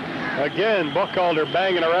 Again, Buckhalter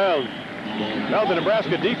banging around. Now the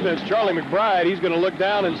Nebraska defense, Charlie McBride, he's going to look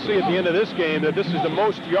down and see at the end of this game that this is the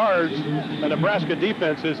most yards the Nebraska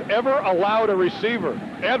defense has ever allowed a receiver.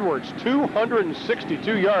 Edwards,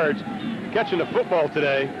 262 yards catching the football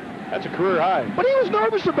today. That's a career high. But he was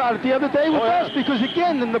nervous about it the other day with us because,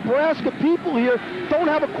 again, the Nebraska people here don't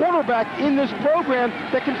have a quarterback in this program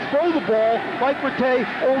that can throw the ball like Rattay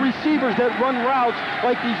or receivers that run routes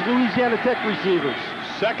like these Louisiana Tech receivers.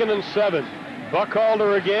 2nd and 7.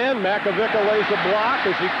 Buckhalter again. Macavicka lays a block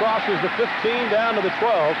as he crosses the 15 down to the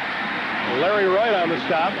 12. Larry Wright on the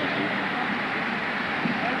stop.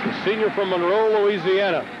 The senior from Monroe,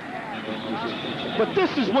 Louisiana. But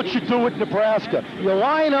this is what you do at Nebraska. You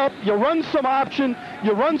line up, you run some option,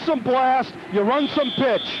 you run some blast, you run some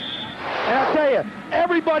pitch. And I'll tell you,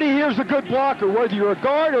 everybody here's a good blocker, whether you're a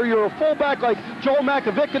guard or you're a fullback like Joel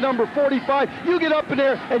Macavicka, number 45. You get up in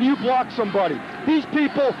there and you block somebody. These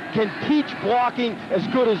people can teach blocking as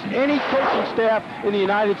good as any coaching staff in the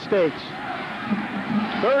United States.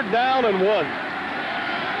 3rd down and 1.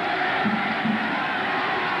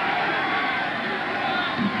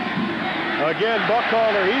 Again,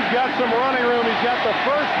 Buckhalter, he's got some running room. He's got the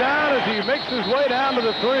 1st down as he makes his way down to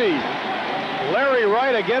the 3. Larry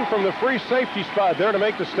Wright again from the free safety spot there to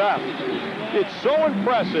make the stop. It's so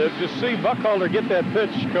impressive to see Buckhalter get that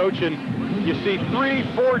pitch, Coach, and you see 3,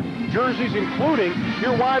 4 jerseys, including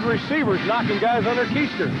your wide receivers, knocking guys on their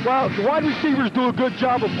keisters. Well, the wide receivers do a good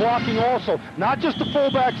job of blocking also, not just the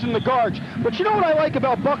fullbacks and the guards. But you know what I like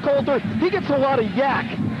about Buckhalter? He gets a lot of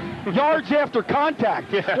yak. Yards after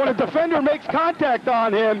contact. Yeah. When a defender makes contact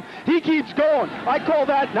on him, he keeps going. I call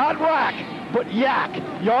that not rack, but yak.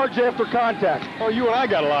 Yards after contact. Oh, you and I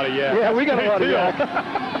got a lot of yak. Yeah, we got a lot of yak.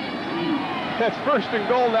 That's 1st and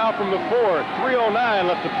goal now from the 4. 3:09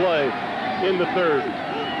 left to play in the 3rd.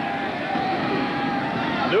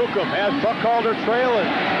 Newcomb has Buckhalter trailing.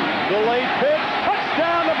 Delayed pitch.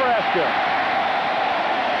 Touchdown, Nebraska.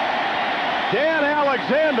 Dan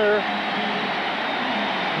Alexander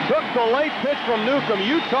took the late pitch from Newcomb.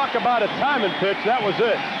 You talk about a timing pitch, that was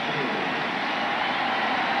it.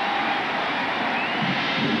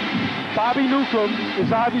 Bobby Newcomb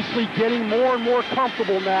is obviously getting more and more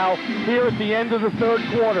comfortable now here at the end of the 3rd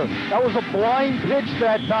quarter. That was a blind pitch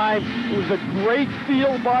that time. It was a great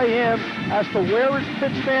feel by him as to where his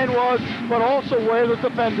pitch man was, but also where the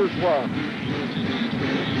defenders were.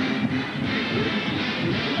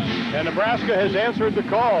 And Nebraska has answered the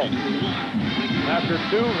call. After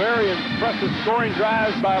 2 very impressive scoring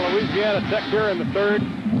drives by Louisiana Tech here in the 3rd,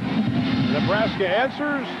 Nebraska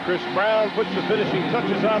answers. Chris Brown puts the finishing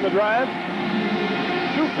touches on the drive.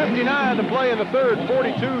 2:59 to play in the 3rd,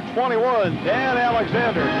 42-21. Dan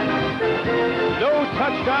Alexander. No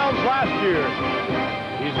touchdowns last year.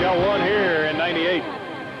 He's got one here in 98.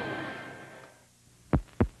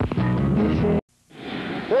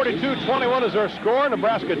 42-21 is our score.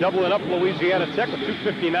 Nebraska doubling up Louisiana Tech with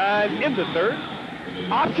 2:59 in the 3rd.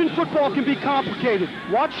 Option football can be complicated.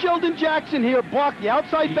 Watch Sheldon Jackson here block the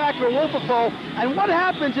outside backer, Wolfafo, and what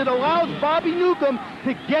happens, it allows Bobby Newcomb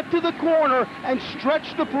to get to the corner and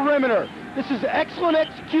stretch the perimeter. This is excellent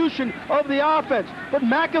execution of the offense. But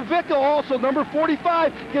Macavicka also, number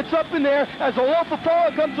 45, gets up in there as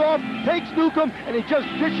Wolfafo comes off, takes Newcomb, and he just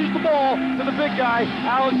dishes the ball to the big guy,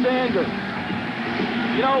 Alexander.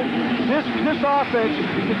 You know, this offense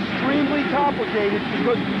is extremely complicated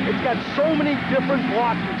because it's got so many different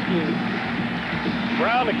blocking schemes.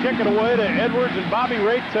 Brown to kick it away to Edwards and Bobby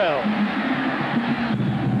Raytel.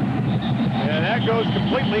 And that goes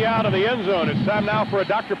completely out of the end zone. It's time now for a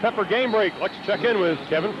Dr. Pepper game break. Let's check in with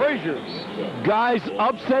Kevin Frazier. Guys,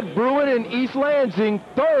 upset brewing in East Lansing.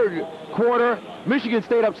 3rd quarter, Michigan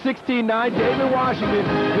State up 16-9. David Washington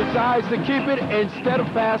decides to keep it instead of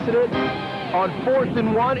passing it. On 4th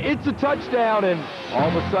and 1, it's a touchdown, and all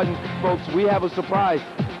of a sudden, folks, we have a surprise.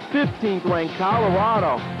 15th ranked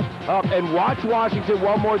Colorado up, and watch Washington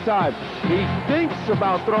one more time. He thinks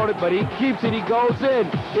about throwing it, but he keeps it. He goes in.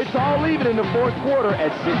 It's all even in the fourth quarter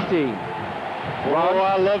at 16. Oh,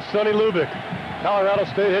 I love Sonny Lubick, Colorado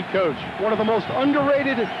State head coach. One of the most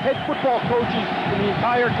underrated head football coaches in the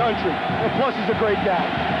entire country. And plus, he's a great guy.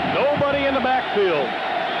 Nobody in the backfield.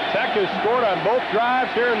 Tech has scored on both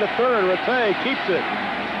drives here in the third. Rattay keeps it.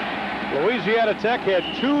 Louisiana Tech had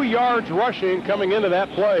 2 yards rushing coming into that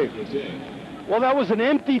play. Well, that was an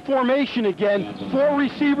empty formation again. 4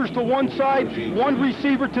 receivers to one side, 1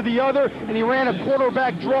 receiver to the other, and he ran a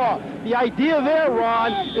quarterback draw. The idea there,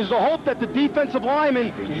 Ron, is to hope that the defensive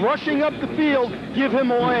linemen rushing up the field give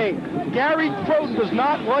him a lane. Gary Croton does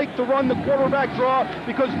not like to run the quarterback draw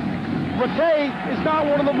because Rattay is not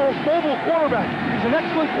one of the most mobile quarterbacks. He's an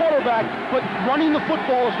excellent quarterback, but running the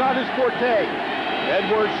football is not his forte.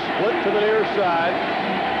 Edwards split to the near side.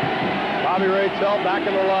 Bobby Raytell back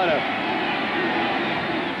in the lineup.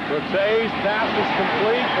 Rattay's pass is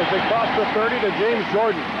complete as they cross the 30 to James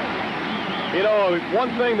Jordan. You know, one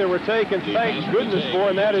thing that Rattay can thank goodness for,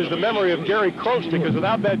 and that is the memory of Gary Croton, because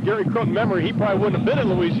without that Gary Croton memory, he probably wouldn't have been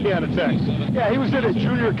in Louisiana Tech. Yeah, he was at a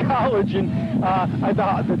junior college, and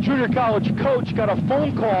the junior college coach got a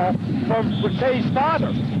phone call from Rattay's father,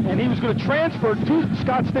 and he was going to transfer to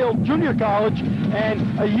Scottsdale Junior College,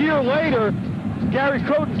 and a year later, Gary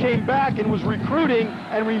Croton came back and was recruiting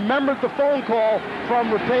and remembered the phone call from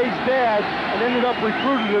Rattay's dad and ended up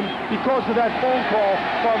recruiting him because of that phone call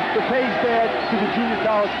from Rattay's dad to the junior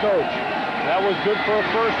college coach. That was good for a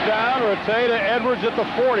first down. Rattay to Edwards at the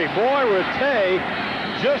 40. Boy, Rattay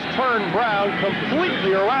just turned Brown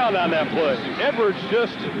completely around on that play. Edwards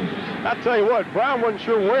just, I'll tell you what, Brown wasn't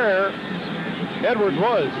sure where Edwards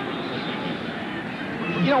was.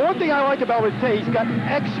 You know, one thing I like about Rattay, he's got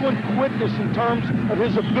excellent quickness in terms of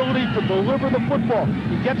his ability to deliver the football.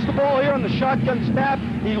 He gets the ball here on the shotgun snap,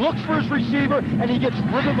 he looks for his receiver, and he gets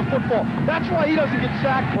rid of the football. That's why he doesn't get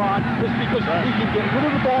sacked, Ron, is because he can get rid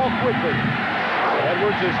of the ball quickly.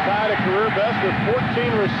 Edwards is tied a career best with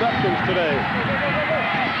 14 receptions today.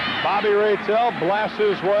 Bobby Raytell blasts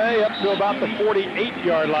his way up to about the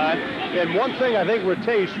 48-yard line. And one thing I think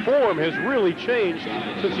Rattay's form has really changed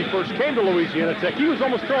since he first came to Louisiana Tech. He was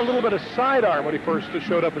almost throwing a little bit of sidearm when he first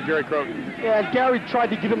showed up with Gary Croton. Yeah, and Gary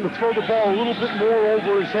tried to get him to throw the ball a little bit more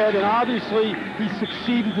over his head, and obviously he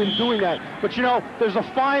succeeded in doing that. But you know, there's a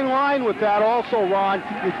fine line with that also, Ron.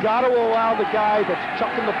 You've got to allow the guy that's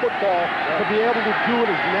chucking the football to be able to do it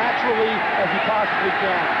as naturally as he possibly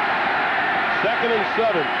can. 2nd and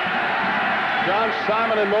 7. John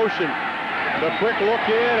Simon in motion. The quick look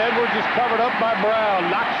in. Edwards is covered up by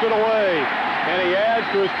Brown. Knocks it away. And he adds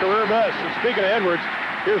to his career best. And speaking of Edwards,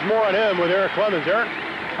 here's more on him with Eric Clemens. Eric?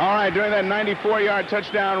 All right, during that 94-yard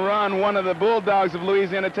touchdown run, one of the Bulldogs of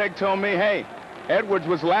Louisiana Tech told me, hey, Edwards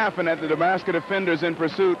was laughing at the Nebraska defenders in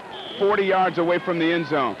pursuit 40 yards away from the end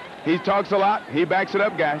zone. He talks a lot. He backs it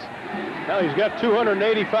up, guys. Well, he's got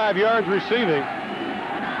 285 yards receiving.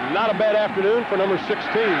 Not a bad afternoon for number 16.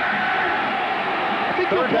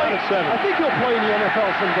 Third down at 7. I think he'll play in the NFL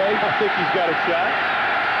someday. I think he's got a shot.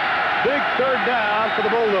 Big third down for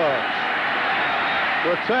the Bulldogs.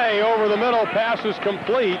 Rattay over the middle, pass is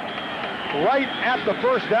complete. Right at the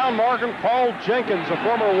first down marker, Paul Jenkins, a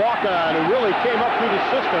former walk-on who really came up through the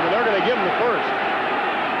system, and they're going to give him the first.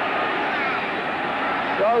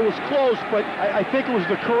 Well, it was close, but I think it was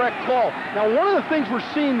the correct call. Now, one of the things we're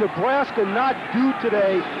seeing Nebraska not do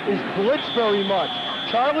today is blitz very much.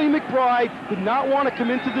 Charlie McBride did not want to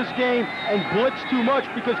come into this game and blitz too much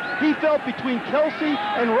because he felt between Kelsey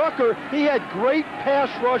and Rucker, he had great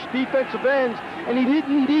pass rush defensive ends, and he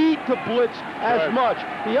didn't need to blitz as much.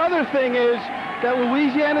 The other thing is that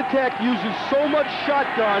Louisiana Tech uses so much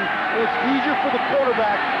shotgun, and it's easier for the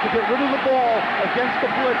quarterback to get rid of the ball against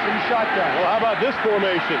the blitz and shotgun. Well, how about this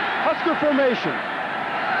formation? Husker formation.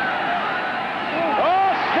 Oh,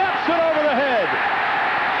 snaps it over the head.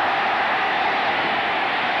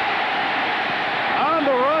 On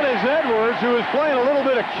the run is Edwards, who is playing a little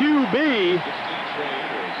bit of QB,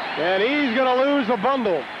 and he's going to lose a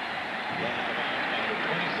bundle.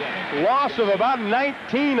 Loss of about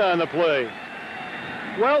 19 on the play.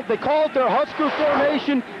 Well, they call it their Husker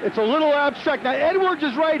formation. It's a little abstract. Now, Edwards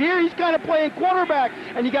is right here. He's kind of playing quarterback.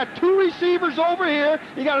 And you got 2 receivers over here.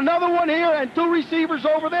 You got another one here and 2 receivers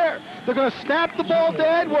over there. They're going to snap the ball to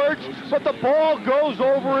Edwards, but the ball goes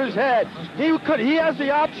over his head. He has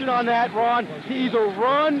the option on that, Ron, to either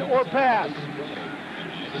run or pass.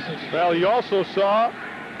 Well, you also saw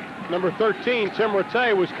number 13, Tim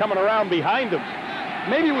Rattay, was coming around behind him.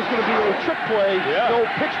 Maybe it was going to be a trick play, no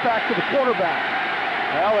pitch back to the quarterback.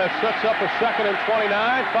 Well, that sets up a 2nd and 29.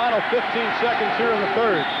 Final 15 seconds here in the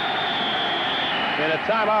third. And a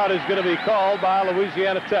timeout is going to be called by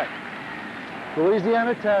Louisiana Tech.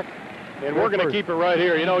 Louisiana Tech. And we're going to keep it right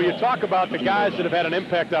here. You know, you talk about the guys that have had an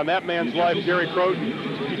impact on that man's life, Gary Croton.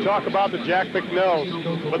 You talk about the Jack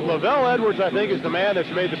McNeil. But Lavelle Edwards, I think, is the man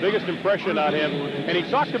that's made the biggest impression on him. And he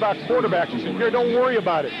talked about quarterbacks. He said, Gary, don't worry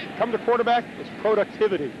about it. Come to quarterback, it's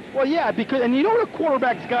productivity. Well, yeah, because, and you know what a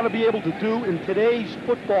quarterback's got to be able to do in today's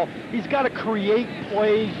football? He's got to create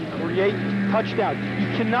plays and create touchdowns.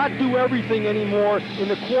 You cannot do everything anymore in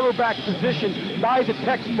the quarterback position by the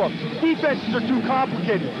textbook. Defenses are too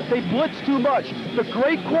complicated. They blitz too much. The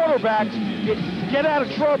great quarterbacks get out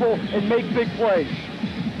of trouble and make big plays.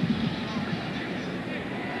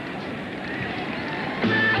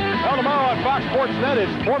 Well, tomorrow on Fox Sports Net,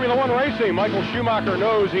 it's Formula One racing. Michael Schumacher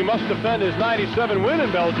knows he must defend his 97 win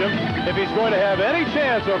in Belgium if he's going to have any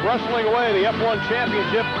chance of wrestling away the F1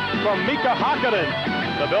 championship from Mika Hakkinen.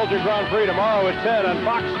 The Belgian Grand Prix tomorrow at 10 on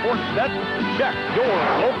Fox Sports Net. Check your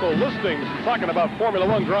local listings. Talking about Formula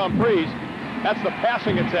One Grand Prix. That's the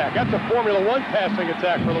passing attack. That's a Formula One passing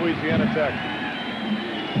attack for Louisiana Tech.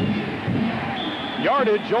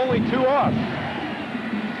 Yardage only 2 off.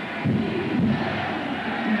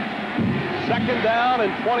 Second down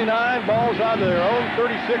and 29, balls on their own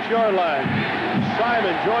 36-yard line.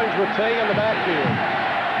 Simon joins Rattay in the backfield.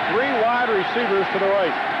 3 wide receivers to the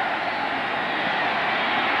right.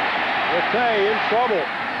 Rattay in trouble.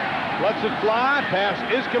 Lets it fly. Pass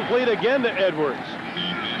is complete again to Edwards.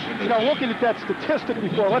 You know, looking at that statistic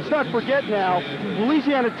before, let's not forget now,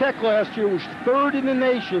 Louisiana Tech last year was 3rd in the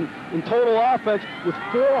nation in total offense with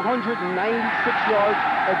 496 yards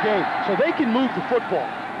a game. So they can move the football.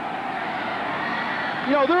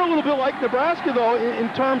 You know, they're a little bit like Nebraska, though, in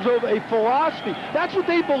terms of a philosophy. That's what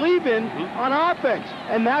they believe in on offense,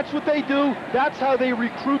 and that's what they do. That's how they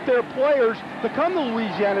recruit their players to come to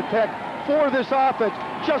Louisiana Tech for this offense,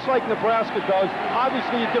 just like Nebraska does.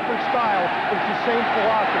 Obviously a different style, but it's the same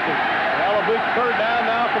philosophy. Well, a big 3rd down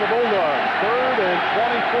now for the Bulldogs. 3rd and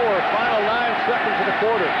 24, final 9 seconds of the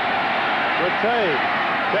quarter. Rattay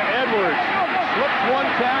to Edwards. Slips 1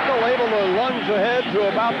 tackle, able to lunge ahead to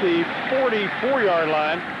about the 44-yard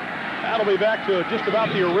line. That'll be back to just about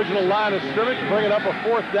the original line of scrimmage, bringing up a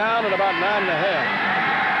 4th down at about 9.5.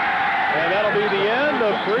 And that'll be the end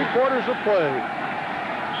of 3 quarters of play.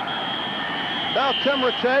 Now Tim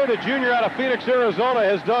Rattay, the junior out of Phoenix, Arizona,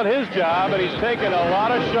 has done his job, and he's taken a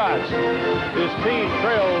lot of shots. His team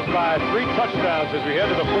trails by 3 touchdowns as we head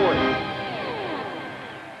to the 4th.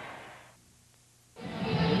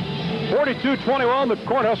 42-21, the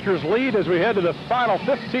Cornhuskers lead as we head to the final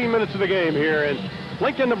 15 minutes of the game here in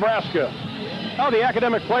Lincoln, Nebraska. Now the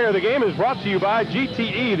academic player of the game is brought to you by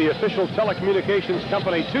GTE, the official telecommunications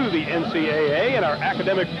company to the NCAA, and our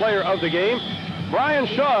academic player of the game, Brian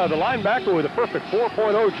Shaw, the linebacker with a perfect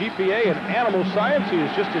 4.0 GPA in animal science. He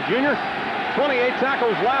is just a junior. 28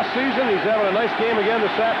 tackles last season. He's having a nice game again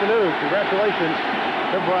this afternoon. Congratulations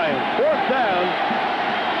to Brian. 4th down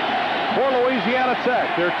for Louisiana Tech.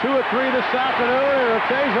 They're 2 of 3 this afternoon, and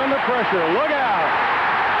Rattay's under pressure. Look out!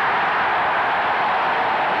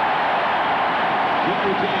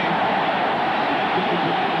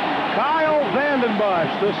 Kyle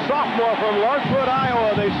Vandenbosch, the sophomore from Larchwood,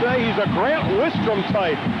 Iowa. They say he's a Grant Wistrom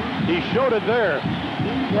type. He showed it there.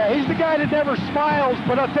 Yeah, he's the guy that never smiles,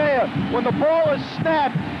 but I'll tell you, when the ball is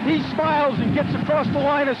snapped, he smiles and gets across the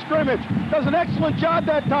line of scrimmage. Does an excellent job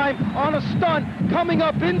that time on a stunt, coming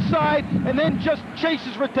up inside, and then just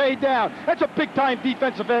chases Rattay down. That's a big-time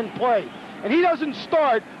defensive end play. And he doesn't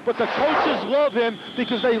start, but the coaches love him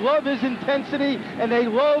because they love his intensity, and they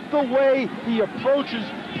love the way he approaches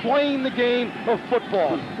playing the game of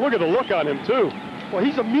football. Look at the look on him, too. Well,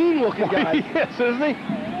 he's a mean-looking guy. Yes, isn't he?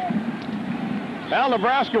 Now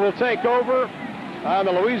Nebraska will take over on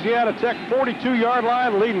the Louisiana Tech 42-yard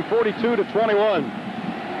line, leading 42-21.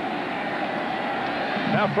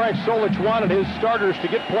 Now Frank Solich wanted his starters to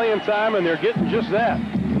get playing time, and they're getting just that.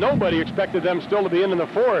 Nobody expected them still to be in the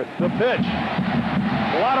 4th. The pitch.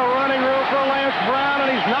 A lot of running room for Lance Brown,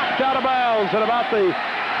 and he's knocked out of bounds at about the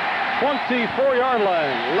 24-yard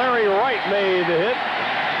line. Larry Wright made the hit.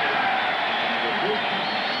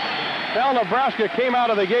 Now Nebraska came out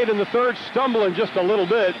of the gate in the 3rd, stumbling just a little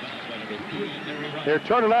bit. They're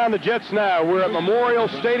turning on the Jets now. We're at Memorial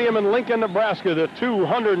Stadium in Lincoln, Nebraska, the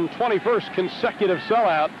 221st consecutive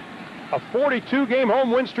sellout. A 42-game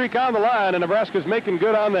home win streak on the line, and Nebraska's making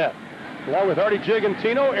good on that. Along with Artie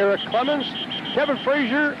Gigantino, Eric Clemens, Kevin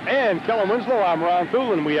Frazier, and Kellen Winslow, I'm Ron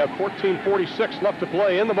Thulin. We have 14:46 left to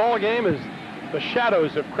play in the ball game as the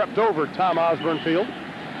shadows have crept over Tom Osborne Field.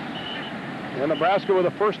 And Nebraska with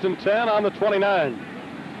a 1st and 10 on the 29.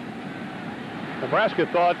 Nebraska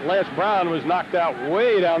thought Lance Brown was knocked out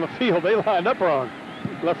way down the field. They lined up wrong.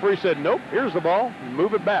 Referee said, nope, here's the ball,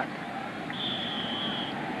 move it back.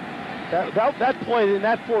 That play in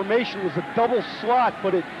that formation was a double slot,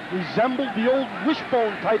 but it resembled the old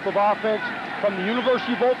wishbone type of offense from the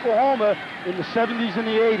University of Oklahoma in the 70s and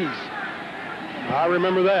the 80s. I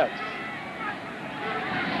remember that.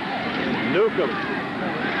 Newcomb.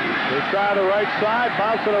 They try the right side,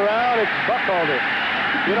 bouncing around, it's Buckhalter.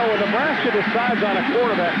 You know, when Nebraska decides on a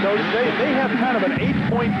quarterback, Coach, they have kind of an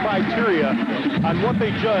 8-point criteria on what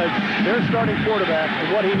they judge their starting quarterback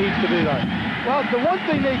and what he needs to be like. Well, the one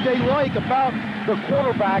thing they like about the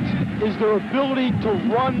quarterbacks is their ability to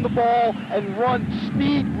run the ball and run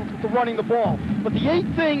speed to running the ball. But the 8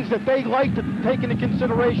 things that they like to take into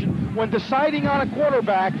consideration when deciding on a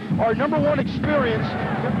quarterback are, number 1, experience.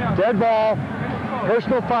 Dead ball,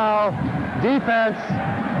 personal foul, defense,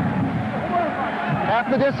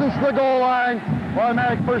 half the distance to the goal line,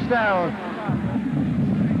 automatic first down.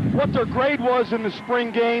 What their grade was in the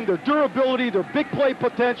spring game, their durability, their big play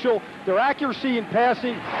potential, their accuracy in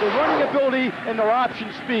passing, their running ability, and their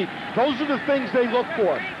option speed. Those are the things they look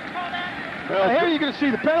for. Well, here you're going to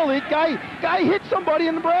see the penalty. Guy hit somebody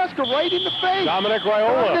in Nebraska right in the face. Dominic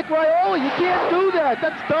Raiola. You can't do that.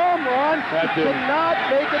 That's dumb, Ron. You cannot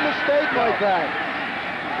make a mistake like that.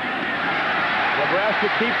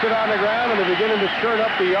 Nebraska keeps it on the ground, and they're beginning to churn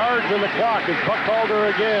up the yards and the clock as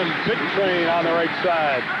Buckhalter again. Big train on the right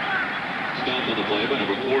side. Stop on the play by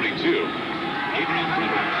number 42, Adrian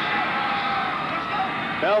Rivers.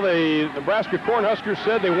 Now the Nebraska Cornhuskers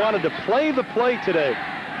said they wanted to play the play today.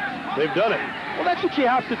 They've done it. Well, that's what you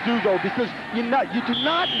have to do, though, because you do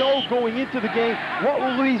not know going into the game what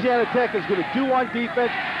Louisiana Tech is going to do on defense.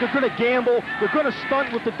 They're going to gamble. They're going to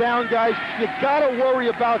stunt with the down guys. You got to worry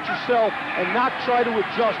about yourself and not try to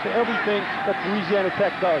adjust to everything that Louisiana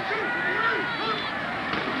Tech does.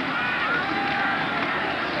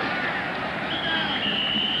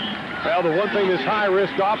 Well, the one thing this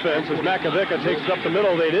high-risk offense, as Makovica takes it up the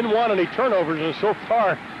middle, they didn't want any turnovers, and so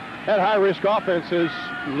far that high-risk offense has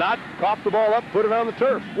not coughed the ball up, put it on the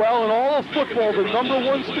turf. Well, in all of football, the number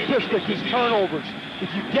 1 statistic is turnovers.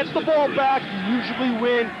 If you get the ball back, you usually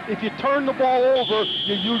win. If you turn the ball over,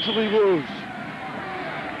 you usually lose.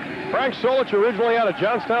 Frank Solich, originally out of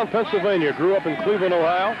Johnstown, Pennsylvania, grew up in Cleveland,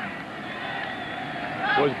 Ohio.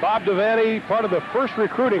 Was Bob Devaney part of the first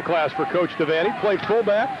recruiting class for Coach Devaney, played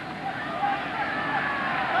fullback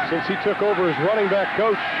since he took over as running back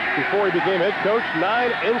coach before he became head coach.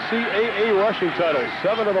 9 NCAA rushing titles,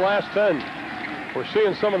 7 of the last 10. We're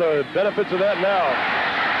seeing some of the benefits of that now.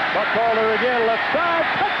 Buckhalter again, left side,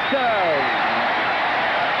 touchdown!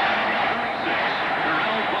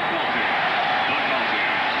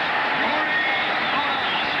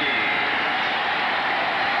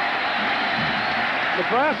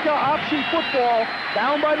 Nebraska option football,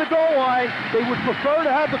 down by the goal line. They would prefer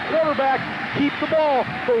to have the quarterback keep the ball,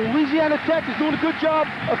 but Louisiana Tech is doing a good job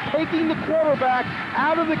of taking the quarterback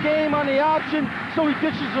out of the game on the option, so he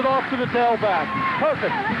dishes it off to the tailback.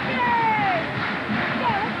 Perfect.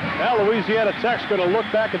 Now Louisiana Tech's going to look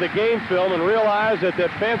back at the game film and realize that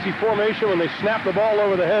fancy formation when they snapped the ball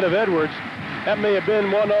over the head of Edwards, that may have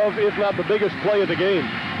been one of, if not the biggest play of the game.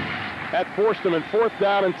 That forced them in 4th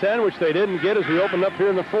down and 10, which they didn't get as we opened up here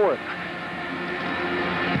in the 4th.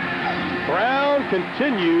 Brown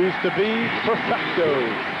continues to be perfecto.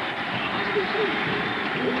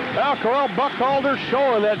 Now Corral Buckhalter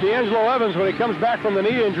showing that D'Angelo Evans, when he comes back from the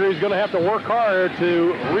knee injury, is going to have to work hard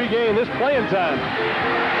to regain this playing time.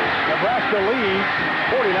 Nebraska leads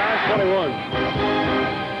 49-21.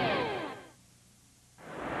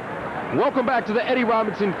 Welcome back to the Eddie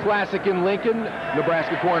Robinson Classic in Lincoln.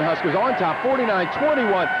 Nebraska Cornhuskers on top,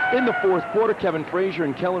 49-21 in the 4th quarter. Kevin Frazier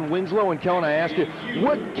and Kellen Winslow. And Kellen, I ask you,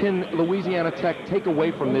 what can Louisiana Tech take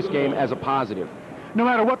away from this game as a positive? No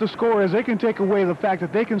matter what the score is, they can take away the fact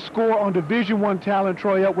that they can score on Division I talent.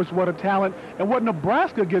 Troy Edwards, what a talent. And what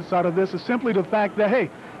Nebraska gets out of this is simply the fact that, hey,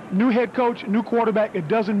 new head coach, new quarterback, it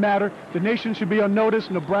doesn't matter. The nation should be on notice.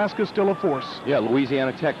 Nebraska's still a force. Yeah,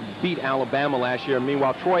 Louisiana Tech beat Alabama last year.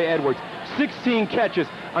 Meanwhile, Troy Edwards, 16 catches.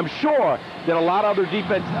 I'm sure that a lot of other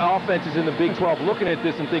offenses in the Big 12 looking at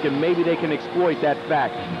this and thinking maybe they can exploit that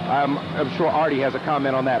fact. I'm sure Artie has a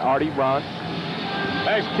comment on that. Artie, Ron?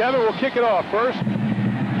 Thanks, Kevin. We'll kick it off first.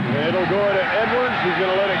 It'll go to Edwards. He's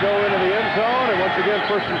going to let it go into the end zone. And once again,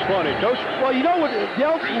 1st and 20. Coach? Well, you know what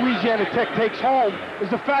else Louisiana Tech takes home is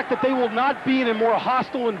the fact that they will not be in a more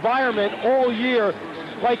hostile environment all year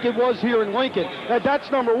like it was here in Lincoln.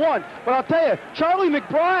 That's number 1. But I'll tell you, Charlie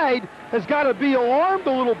McBride has got to be alarmed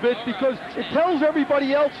a little bit, because it tells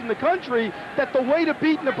everybody else in the country that the way to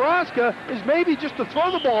beat Nebraska is maybe just to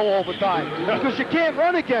throw the ball all the time, because you can't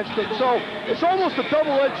run against it. So it's almost a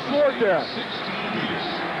double-edged sword there.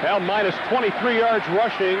 Well, minus 23 yards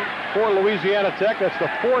rushing for Louisiana Tech. That's the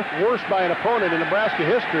 4th worst by an opponent in Nebraska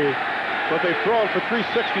history. But they've thrown for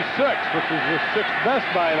 366, which is the 6th best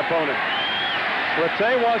by an opponent.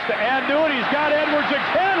 Rattay wants to add to it. He's got Edwards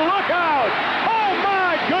again. Look out! Oh,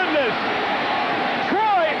 my goodness!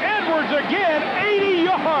 Troy Edwards again, 80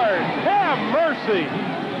 yards. Have mercy.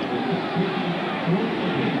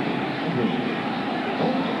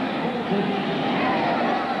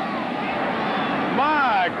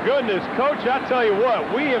 My goodness, Coach, I tell you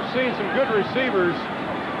what, we have seen some good receivers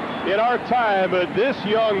in our time, but this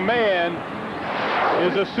young man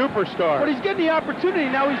is a superstar. But he's getting the opportunity.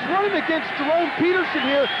 Now he's running against Jerome Peterson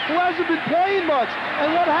here, who hasn't been playing much.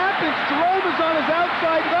 And what happens? Jerome is on his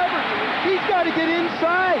outside leverage. He's got to get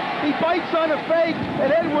inside. He bites on a fake,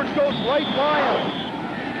 and Edwards goes right by him.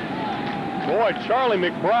 Boy, Charlie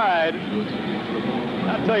McBride,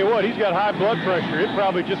 I'll tell you what, he's got high blood pressure. It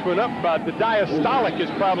probably just went up about, the diastolic is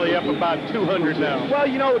probably up about 200 now. Well,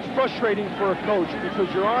 you know, it's frustrating for a coach,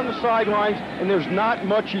 because you're on the sidelines and there's not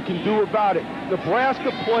much you can do about it.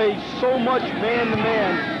 Nebraska plays so much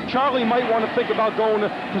man-to-man. Charlie might want to think about going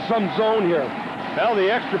to some zone here. Well,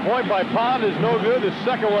 the extra point by Pond is no good. The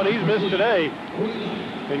second one he's missed today.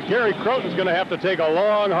 And Gary Croton's going to have to take a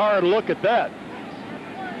long, hard look at that.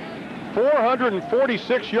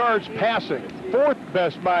 446 yards passing. 4th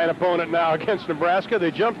best by an opponent now against Nebraska.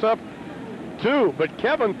 They jumped up 2, but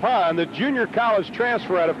Kevin Pond, the junior college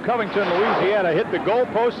transfer out of Covington, Louisiana, hit the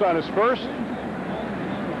goalpost on his first.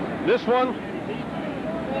 This one,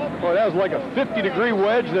 boy, that was like a 50-degree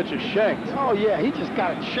wedge that you shanked. Oh, yeah, he just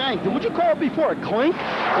got it shanked. What'd you call it before, a clink?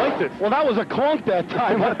 Clinked it. Well, that was a clunk that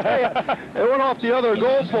time, I tell you. It went off the other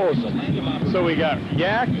goalpost. So we got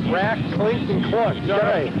yak, rack, clinked, and clunked.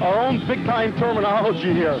 Right. Our own big-time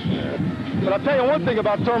terminology here. But I'll tell you one thing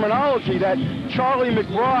about terminology that Charlie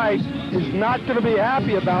McBride is not going to be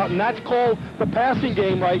happy about, and that's called the passing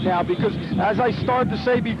game right now, because as I started to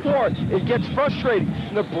say before, it gets frustrating.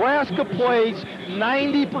 Nebraska plays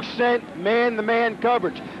 90% man-to-man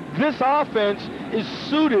coverage. This offense is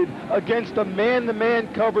suited against a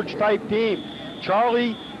man-to-man coverage type team.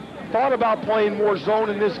 Charlie thought about playing more zone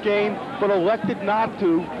in this game, but elected not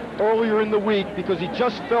to earlier in the week, because he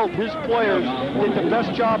just felt his players did the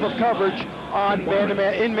best job of coverage on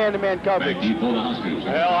man-to-man coverage.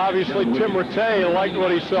 Well, obviously Tim Rattay liked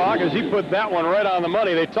what he saw, because he put that one right on the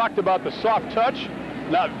money. They talked about the soft touch,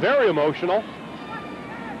 not very emotional.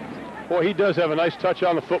 Boy, he does have a nice touch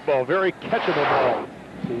on the football, very catchable ball.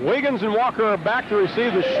 Wiggins and Walker are back to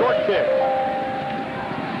receive the short kick.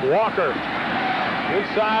 Walker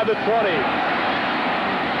inside the 20.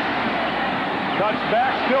 Cuts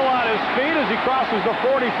back, still on his feet as he crosses the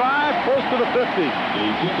 45, close to the 50.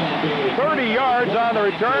 30 yards on the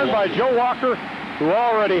return by Joe Walker, who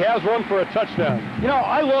already has one for a touchdown. You know,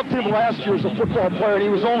 I loved him last year as a football player, and he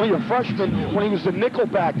was only a freshman when he was a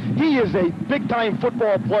nickelback. He is a big-time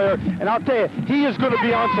football player, and I'll tell you, he is going to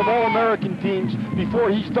be on some All-American teams before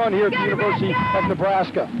he's done here at the University of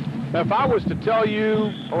Nebraska. Now, if I was to tell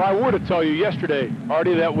you, or I were to tell you yesterday,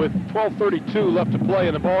 Artie, that with 12:32 left to play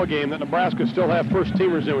in the ball game, that Nebraska still have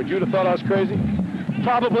first-teamers in, would you have thought I was crazy?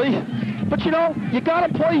 Probably. But, you know, you got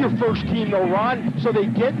to play your first team, though, Ron, so they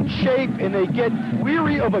get in shape and they get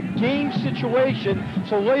weary of a game situation,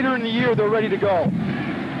 so later in the year they're ready to go.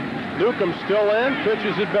 Newcomb's still in,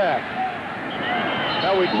 pitches it back.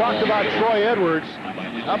 Now, we talked about Troy Edwards.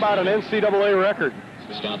 How about an NCAA record?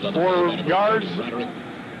 4 yards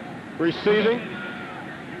receiving.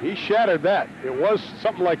 He shattered that. It was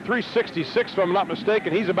something like 366, if I'm not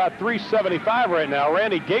mistaken. He's about 375 right now.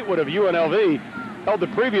 Randy Gatewood of UNLV held the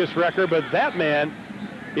previous record, but that man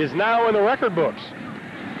is now in the record books.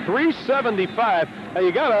 375. Now,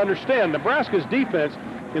 you got to understand, Nebraska's defense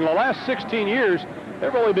in the last 16 years, there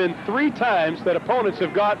have only been 3 times that opponents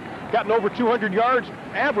have gotten over 200 yards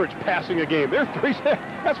average passing a game.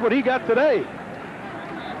 That's what he got today.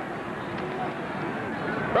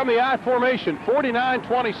 From the I formation, 49-27,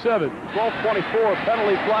 12-24,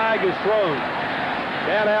 penalty flag is thrown.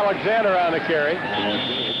 Dan Alexander on the carry.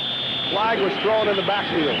 Flag was thrown in the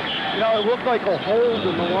backfield. You know, it looked like a hold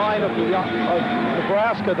in the line of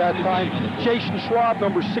Nebraska that time. Jason Schwab,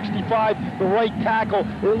 number 65, the right tackle.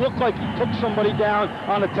 It looked like he took somebody down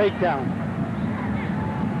on a takedown.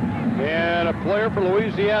 And a player for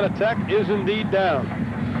Louisiana Tech is indeed down.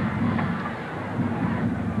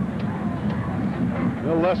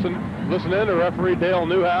 We'll listen in to referee Dale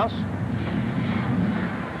Newhouse.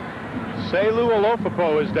 Selu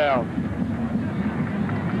Olofopo is down.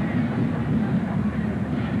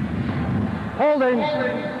 Holding.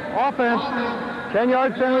 Offense.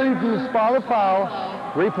 10-yard penalty from the spot of foul.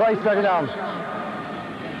 Replay, second down.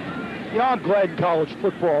 You know, I'm glad in college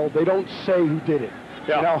football they don't say who did it.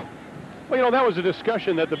 Yeah. You know? Well, you know, that was a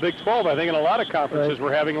discussion that the Big 12, I think, and a lot of conferences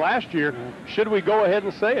were having last year. Should we go ahead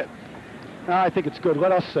and say it? I think it's good.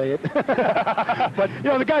 Let us say it. But, you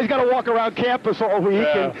know, the guy's got to walk around campus all week,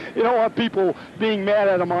 and you don't want people being mad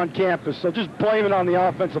at him on campus. So just blame it on the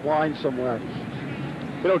offensive line somewhere.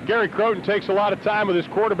 You know, Gary Croton takes a lot of time with his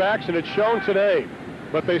quarterbacks, and it's shown today.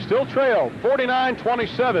 But they still trail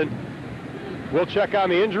 49-27. We'll check on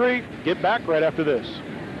the injury, get back right after this.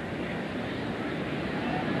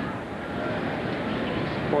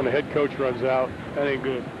 When the head coach runs out, that ain't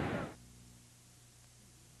good.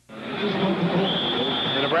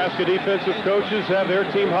 The Nebraska defensive coaches have their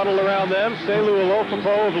team huddled around them. Selu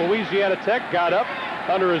Olofopo of Louisiana Tech got up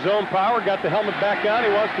under his own power, got the helmet back on. He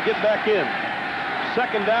wants to get back in.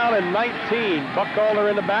 Second down and 19. Buckholder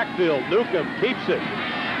in the backfield. Newcomb keeps it.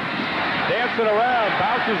 Dancing around,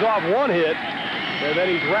 bounces off one hit, and then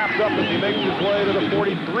he's wrapped up as he makes his way to the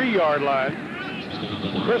 43-yard line.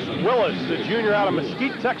 Chris Willis, the junior out of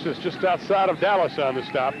Mesquite, Texas, just outside of Dallas on the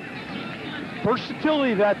stop.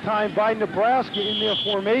 Versatility that time by Nebraska in their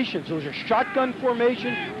formation. So it was a shotgun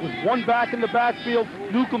formation with one back in the backfield.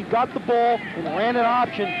 Newcomb got the ball and ran an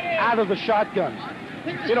option out of the shotgun.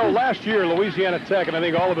 You know, last year, Louisiana Tech, and I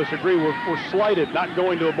think all of us agree, were slighted, not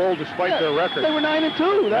going to a bowl despite their record. They were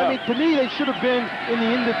 9-2. I mean, to me, they should have been in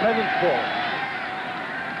the Independence Bowl.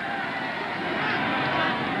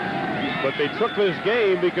 But they took this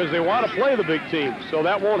game because they want to play the big team, so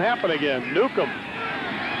that won't happen again. Newcomb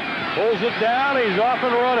pulls it down. He's off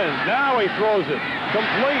and running. Now he throws it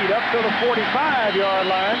complete up to the 45-yard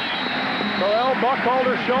line. Terrell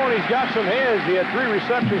Buckholder showing he's got some hands. He had 3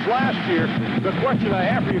 receptions last year. The question I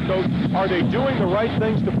have for you, Coach, are they doing the right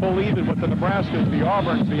things to pull even with the Nebraskas, the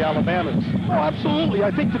Auburns, the Alabamas? Oh, absolutely. I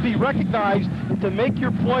think to be recognized and to make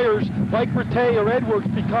your players like Rattay or Edwards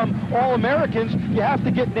become All-Americans, you have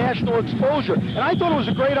to get national exposure. And I thought it was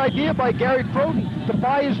a great idea by Gary Croton to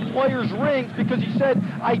buy his players rings because he said,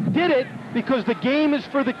 I did it because the game is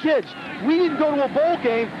for the kids. We didn't go to a bowl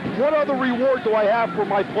game. What other reward do I have for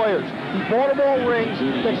my players? He bought them all rings.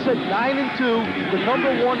 They said 9-2, the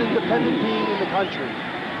 #1 independent team in the country.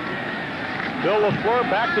 Bill LaFleur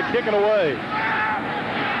back to kicking away.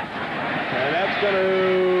 And that's they're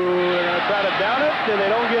going to try to down it, and they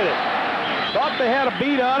don't get it. Thought they had a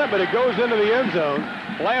beat on it, but it goes into the end zone.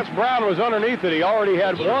 Lance Brown was underneath it. He already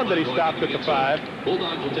had one that he stopped at the 5.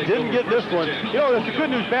 Didn't get this one. You know, it's a good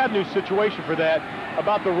news, bad news situation for that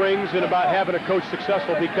about the rings and about having a coach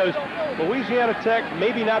successful because Louisiana Tech,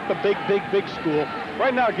 maybe not the big school.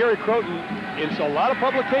 Right now, Gary Croton, in a lot of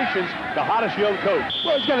publications, the hottest young coach.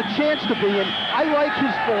 Well, he's got a chance to be, and I like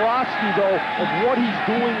his philosophy, though, of what he's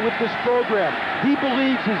doing with this program. He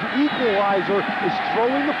believes his equalizer is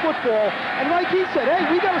throwing the football, and like he said, hey,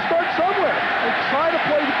 we got to start somewhere and try to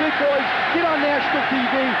play the big boys, get on national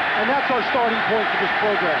TV, and that's our starting point for this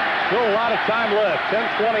program. Still a lot of time left,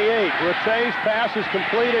 10:28. Rattay's pass is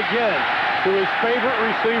complete again to his favorite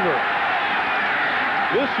receiver.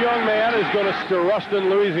 This young man is going to stir Ruston,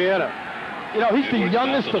 Louisiana. You know, he's the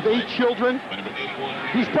youngest of 8 children.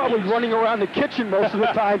 He's probably running around the kitchen most of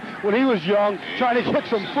the time when he was young, trying to get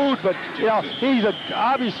some food. But, you know, he's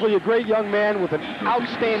obviously a great young man with an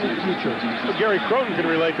outstanding future. So Gary Croton can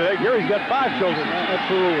relate to that. Gary's got 5 children.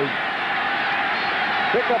 Absolutely.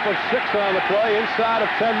 Pickup of 6 on the play inside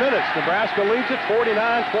of 10 minutes. Nebraska leads it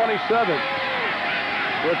 49-27.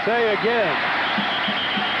 Rattay again.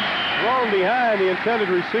 Thrown behind the intended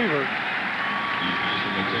receiver.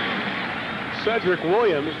 Cedric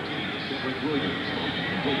Williams.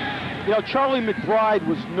 You know, Charlie McBride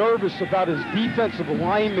was nervous about his defensive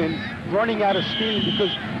linemen running out of steam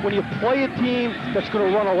because when you play a team that's going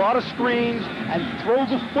to run a lot of screens and throw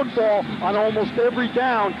the football on almost every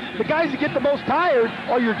down, the guys that get the most tired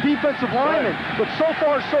are your defensive linemen. But so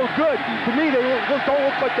far, so good. To me, they don't look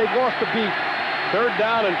like they've lost a beat. 3rd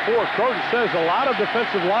down and 4. Croton says a lot of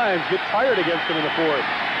defensive lines get tired against him in the 4th.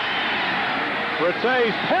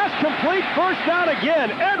 Rattay's pass complete, 1st down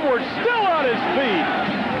again. Edwards still on his feet.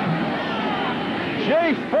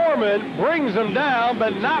 Jay Foreman brings him down,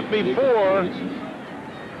 but not before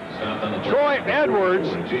Troy Edwards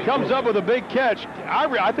comes up with a big catch.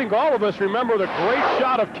 I think all of us remember the great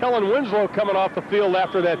shot of Kellen Winslow coming off the field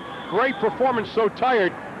after that great performance, so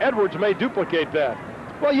tired. Edwards may duplicate that.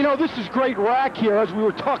 Well, you know, this is great rack here, as we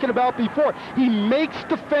were talking about before. He makes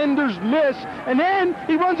defenders miss, and then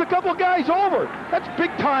he runs a couple guys over. That's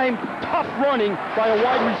big-time, tough running by a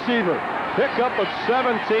wide receiver. Pickup of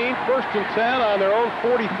 17, 1st and 10 on their own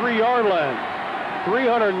 43-yard line.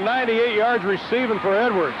 398 yards receiving for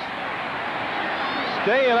Edwards.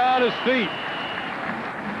 Staying on his feet.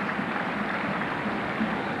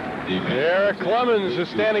 Eric Clemens is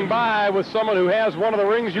standing by with someone who has one of the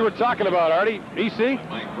rings you were talking about, Artie. EC?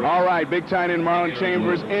 All right, big tight end Marlon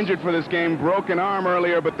Chambers injured for this game, broken arm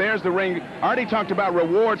earlier, but there's the ring. Artie talked about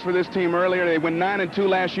rewards for this team earlier. They went 9-2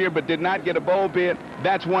 last year, but did not get a bowl bid.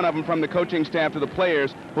 That's one of them, from the coaching staff to the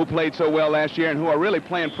players who played so well last year and who are really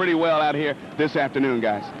playing pretty well out here this afternoon,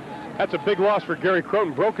 guys. That's a big loss for Gary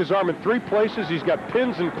Croton. Broke his arm in 3 places. He's got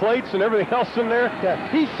pins and plates and everything else in there. Yeah,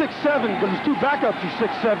 he's 6'7", but his 2 backups are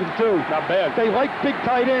 6'7", too. Not bad. They like big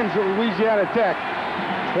tight ends at Louisiana Tech.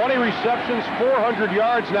 20 receptions, 400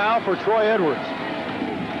 yards now for Troy Edwards.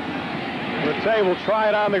 Rattay will try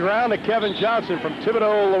it on the ground to Kevin Johnson from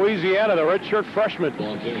Thibodaux, Louisiana, the redshirt freshman.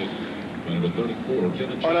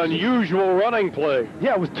 An unusual running play.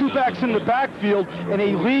 Yeah, with 2 backs in the backfield and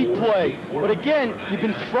a lead play. But again, you've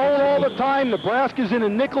been thrown all the time. Nebraska's in a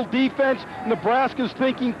nickel defense. Nebraska's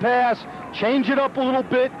thinking pass. Change it up a little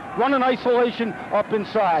bit. Run an isolation up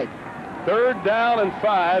inside. 3rd down and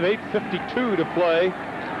 5, 8:52 to play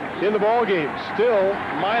in the ball game. Still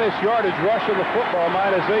minus yardage rushing the football,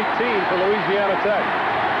 minus 18 for Louisiana Tech.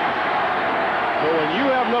 But when you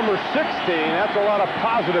have number 16, that's a lot of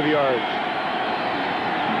positive yards.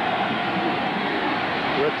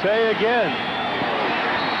 Rattay again.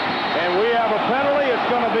 And we have a penalty. It's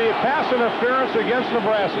going to be a pass interference against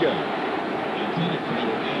Nebraska.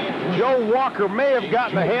 Joe Walker may have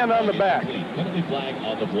gotten a hand on the back. Penalty flag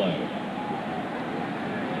on the play.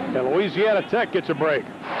 And Louisiana Tech gets a break.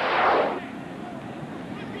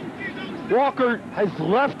 Walker, his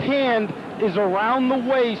left hand is around the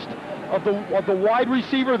waist of the wide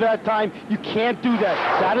receiver that time. You can't do that.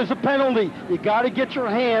 That is a penalty. You got to get your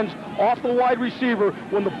hands off the wide receiver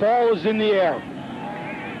when the ball is in the air.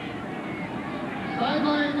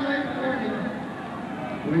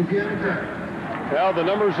 Well, the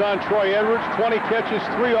numbers on Troy Edwards, 20 catches,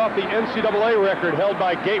 3 off the NCAA record held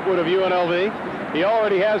by Gatewood of UNLV. He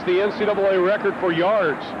already has the NCAA record for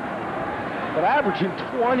yards. But averaging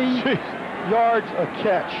 20 yards a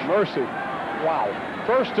catch. Mercy. Wow.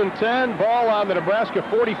 1st and 10, ball on the Nebraska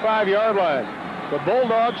 45-yard line. The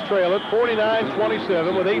Bulldogs trail it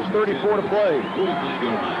 49-27 with 8:34 to play.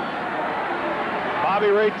 Bobby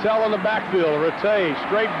Rattay in the backfield. Rattay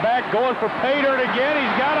straight back, going for pay dirt again.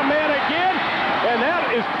 He's got a man again, and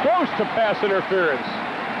that is close to pass interference.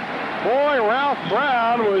 Boy, Ralph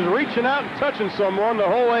Brown was reaching out and touching someone the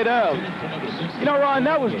whole way down. You know, Ron,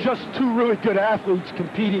 that was just 2 really good athletes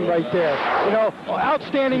competing right there. You know,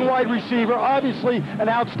 outstanding wide receiver, obviously an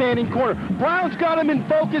outstanding corner. Brown's got him in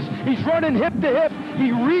focus. He's running hip to hip.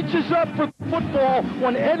 He reaches up for the football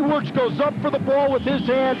when Edwards goes up for the ball with his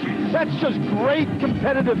hands. That's just great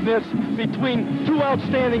competitiveness between 2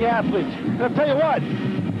 outstanding athletes. And I'll tell you what,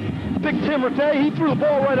 Big Tim Rattay, he threw the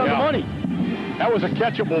ball right on the money. That was a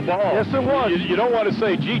catchable ball. Yes, it was. You don't want to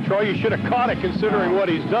say, gee, Troy, you should have caught it considering what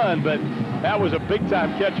he's done, but that was a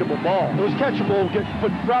big-time catchable ball. It was catchable,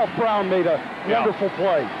 but Ralph Brown made a wonderful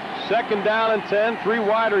play. 2nd down and 10, 3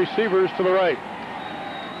 wide receivers to the right.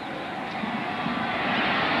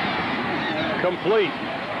 Complete.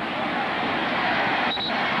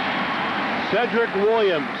 Cedric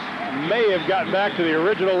Williams may have gotten back to the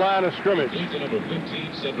original line of scrimmage. Number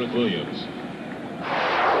 15, Cedric Williams.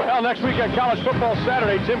 Well, next week on College Football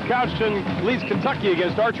Saturday, Tim Couchton leads Kentucky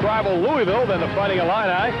against arch rival Louisville. Then the Fighting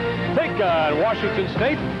Illini take on Washington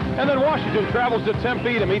State. And then Washington travels to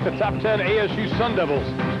Tempe to meet the top 10 ASU Sun Devils.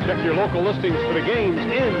 Check your local listings for the games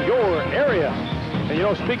in your area. And you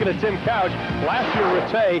know, speaking of Tim Couch, last year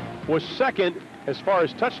Rattay was 2nd as far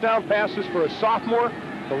as touchdown passes for a sophomore.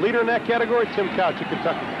 The leader in that category, Tim Couch at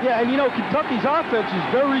Kentucky. Yeah, and you know, Kentucky's offense is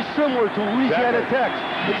very similar to Louisiana Tech's.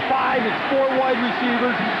 It's 5, it's 4 wide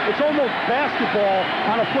receivers. It's almost basketball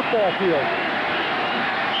on a football field.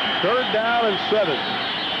 3rd down and 7.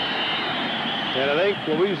 And I think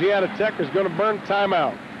Louisiana Tech is going to burn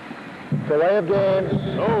timeout. Delay of game.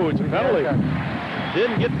 Oh, it's a penalty.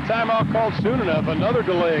 Didn't get the timeout called soon enough. Another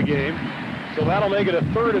delay of game. So that'll make it a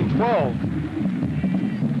 3rd and 12.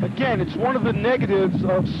 Again, it's one of the negatives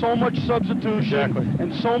of so much substitution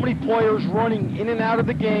and so many players running in and out of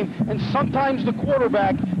the game, and sometimes the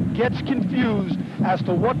quarterback gets confused as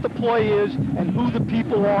to what the play is and who the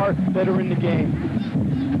people are that are in the game.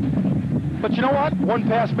 But you know what? One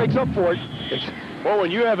pass makes up for it. Well,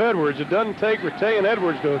 when you have Edwards, it doesn't take Rattay and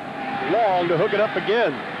Edwards long to hook it up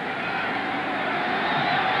again.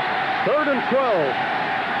 3rd and 12.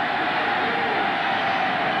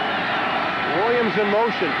 Williams in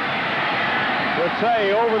motion.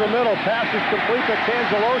 Rattay over the middle. Pass is complete to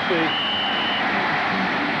Cangelosi.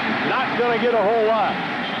 Not going to get a whole lot.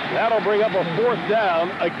 That'll bring up a 4th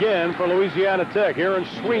down again for Louisiana Tech. Erwin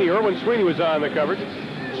Sweeney was on the coverage.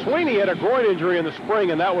 Sweeney had a groin injury in the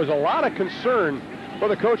spring, and that was a lot of concern for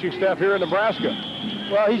the coaching staff here in Nebraska.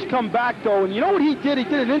 Well, he's come back, though, and you know what he did? He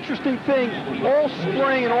did an interesting thing all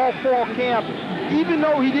spring and all fall camp. Even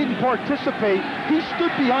though he didn't participate, he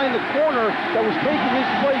stood behind the corner that was taking his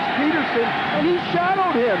place, Peterson, and he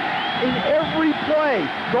shadowed him in every play,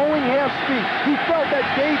 going half speed. He felt that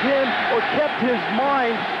gave him or kept his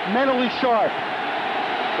mind mentally sharp.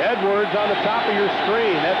 Edwards on the top of your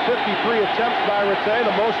screen. That 53 attempts by Rattay,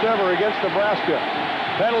 the most ever against Nebraska.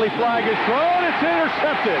 Penalty flag is thrown. It's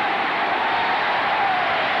intercepted.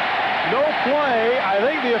 No play. I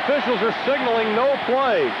think the officials are signaling no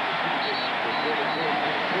play.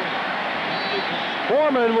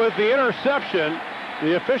 Foreman with the interception.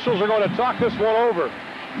 The officials are going to talk this one over.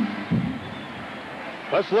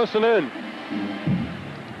 Let's listen in.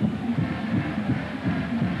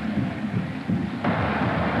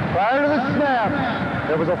 Prior to the snap,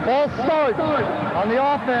 there was a false start on the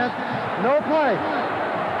offense. No play.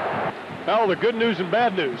 Well, the good news and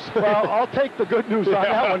bad news. Well, I'll take the good news on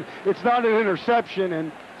that one. It's not an interception,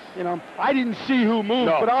 and, you know, I didn't see who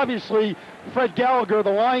moved, but obviously Fred Gallagher,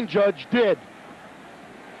 the line judge, did.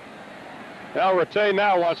 Now Rattay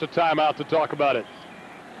now wants a timeout to talk about it.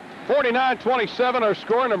 49-27 our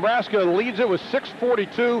score. Nebraska leads it with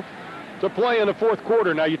 6:42 to play in the 4th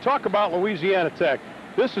quarter. Now you talk about Louisiana Tech.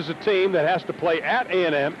 This is a team that has to play at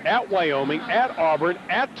A&M, at Wyoming, at Auburn,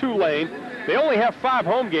 at Tulane. They only have 5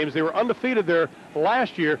 home games. They were undefeated there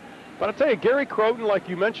last year. But I tell you, Gary Croton, like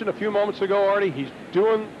you mentioned a few moments ago, Artie, he's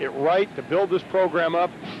doing it right to build this program up.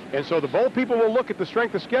 And so the bowl people will look at the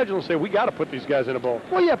strength of schedule and say, we got to put these guys in a bowl.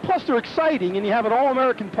 Well, yeah, plus they're exciting, and you have an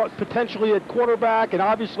All-American potentially at quarterback and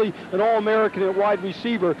obviously an All-American at wide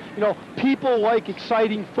receiver. You know, people like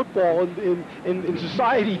exciting football in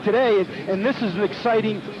society today, and this is an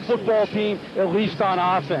exciting football team, at least on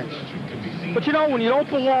offense. But, you know, when you don't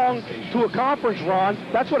belong to a conference, Ron,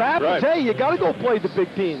 that's what happens. Right. Hey, you got to go play the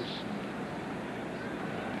big teams.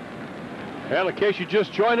 Well, in case you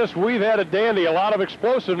just joined us, we've had a dandy, a lot of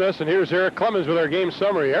explosiveness, and here's Eric Clemens with our game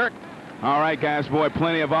summary. Eric? All right, guys, boy,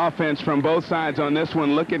 plenty of offense from both sides on this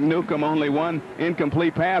one. Look at Newcomb, only 1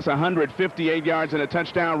 incomplete pass, 158 yards and a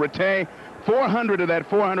touchdown. Rattay, 400 of that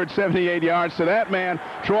 478 yards to that man,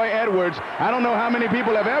 Troy Edwards. I don't know how many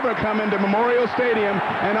people have ever come into Memorial Stadium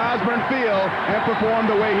and Osborne Field and performed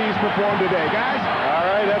the way he's performed today. Guys?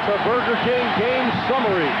 All right, that's our Burger King game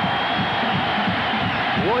summary.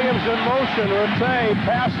 Williams in motion. Rattay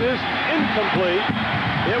passes incomplete.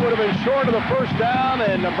 It would have been short of the 1st down,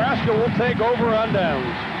 and Nebraska will take over on downs.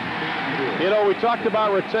 You know, we talked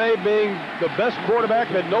about Rattay being the best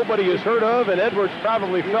quarterback that nobody has heard of, and Edwards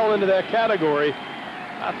probably fell into that category.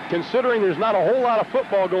 Considering there's not a whole lot of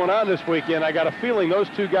football going on this weekend, I got a feeling those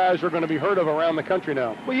 2 guys are going to be heard of around the country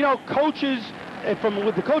now. Well, you know, coaches, and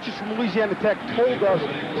the coaches from Louisiana Tech told us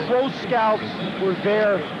pro scouts were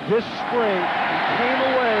there this spring and came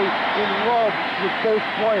away in love with both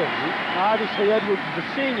players. Now, obviously, Edwards is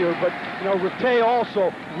a senior, but, you know, Rattay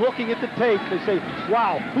also, looking at the tape, they say,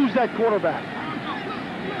 wow, who's that quarterback?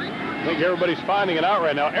 I think everybody's finding it out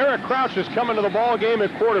right now. Eric Crouch is coming to the ball game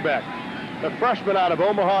at quarterback. The freshman out of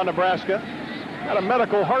Omaha, Nebraska. Had a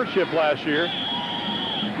medical hardship last year.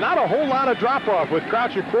 Not a whole lot of drop-off with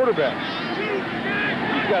Crouch at quarterback.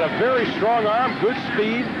 He's got a very strong arm, good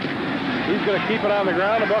speed. He's going to keep it on the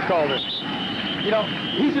ground, and Buckhalter. You know,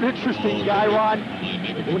 he's an interesting guy, Ron.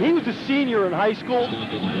 When he was a senior in high school,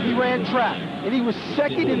 he ran track, and he was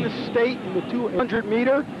 2nd in the state in the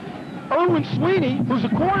 200-meter. Erwin Sweeney, who's a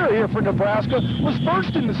corner here for Nebraska, was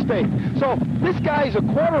 1st in the state. So this guy's a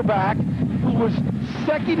quarterback who was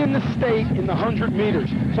 2nd in the state in the 100 meters.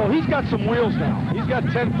 So he's got some wheels now. He's got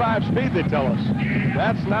 10.5 speed, they tell us.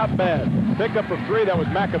 That's not bad. Pickup of 3, that was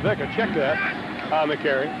Makovic. Check that on the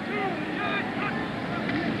carry.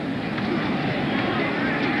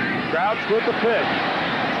 Crouch with the pitch.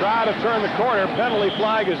 Try to turn the corner. Penalty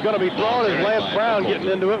flag is going to be thrown as Lance Brown getting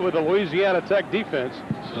into it with the Louisiana Tech defense.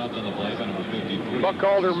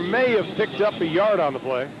 Buckhalter may have picked up a yard on the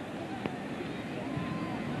play.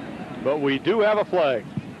 But we do have a flag.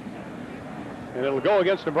 And it'll go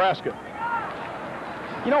against Nebraska.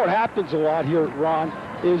 You know what happens a lot here, Ron?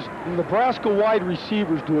 is Nebraska wide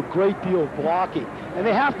receivers do a great deal of blocking, and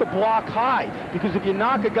they have to block high, because if you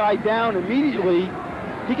knock a guy down immediately,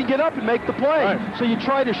 he can get up and make the play. Right. So you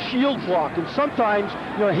try to shield block, and sometimes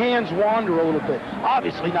your hands wander a little bit.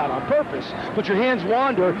 Obviously not on purpose, but your hands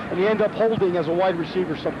wander, and you end up holding as a wide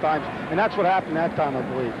receiver sometimes, and that's what happened that time, I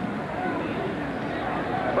believe.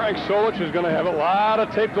 Frank Solich is going to have a lot of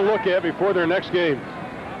tape to look at before their next game.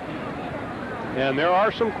 And there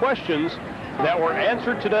are some questions that were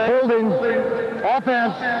answered today. Holding,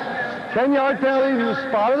 offense, 10-yard penalty to the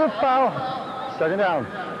spot of the foul, second down.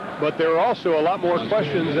 But there are also a lot more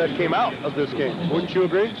questions that came out of this game. Wouldn't you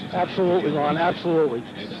agree? Absolutely, Ron, absolutely.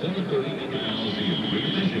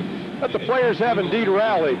 But the players have indeed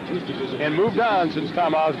rallied and moved on since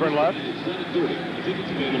Tom Osborne left.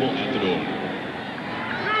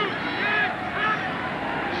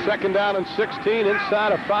 Second down and 16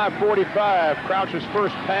 inside of 5:45. Crouch's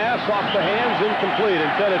first pass off the hands, incomplete,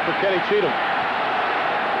 intended for Kenny Cheatham.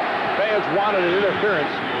 Fans wanted an interference.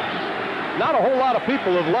 Not a whole lot of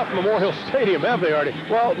people have left Memorial Stadium, have they, Artie?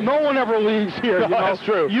 Well, no one ever leaves here. No, that's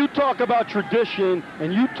true. You talk about tradition,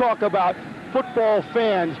 and you talk about football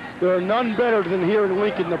fans. There are none better than here in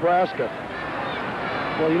Lincoln, Nebraska.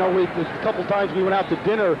 Well, you know, a couple times we went out to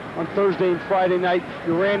dinner on Thursday and Friday night.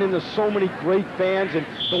 You ran into so many great fans, and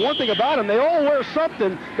the one thing about them, they all wear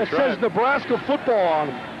something that says Nebraska football on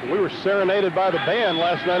them. We were serenaded by the band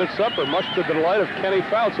last night at supper, much to the delight of Kenny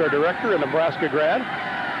Fouts, our director, a Nebraska grad.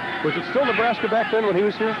 Was it still Nebraska back then when he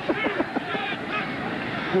was here?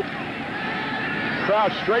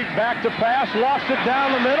 Crouch straight back to pass, lost it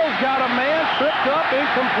down the middle, got a man, tripped up,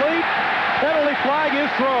 incomplete. Penalty flag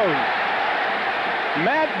is thrown.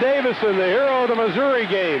 Matt Davison, the hero of the Missouri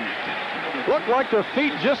game. Looked like their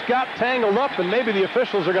feet just got tangled up, and maybe the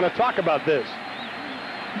officials are going to talk about this.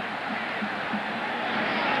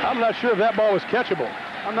 I'm not sure if that ball was catchable.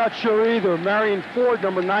 I'm not sure either. Marion Ford,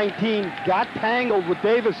 number 19, got tangled with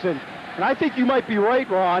Davison. And I think you might be right,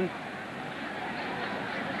 Ron.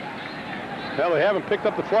 Well, they haven't picked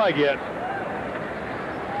up the flag yet.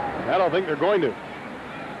 I don't think they're going to.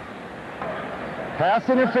 Pass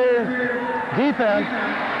interference, defense,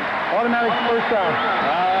 automatic first down.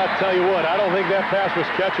 I'll tell you what, I don't think that pass was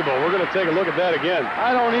catchable. We're going to take a look at that again.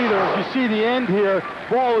 I don't either. As you see the end here,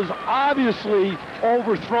 ball is obviously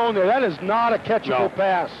overthrown there. That is not a catchable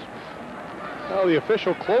pass. Well, the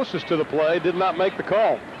official closest to the play did not make the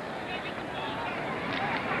call.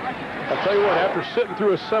 I'll tell you what, after sitting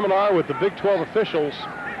through a seminar with the Big 12 officials,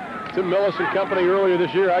 Tim Millis and company earlier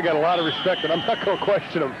this year, I got a lot of respect, and I'm not going to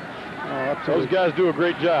question them. Those guys do a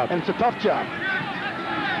great job. And it's a tough job.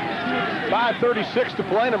 5:36 to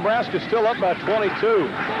play. Nebraska still up by 22.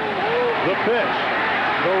 The pitch,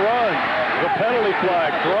 the run, the penalty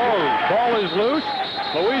flag thrown. Ball is loose.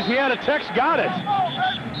 Louisiana Tech's got it.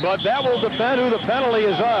 But that will depend who the penalty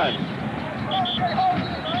is on.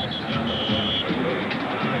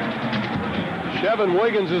 Chevin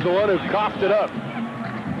Wiggins is the one who coughed it up.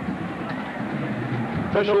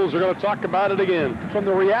 Officials are going to talk about it again. From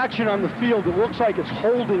the reaction on the field, it looks like it's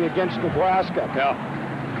holding against Nebraska. Yeah.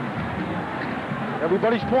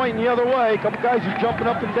 Everybody's pointing the other way. A couple guys are jumping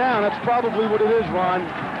up and down. That's probably what it is, Ron.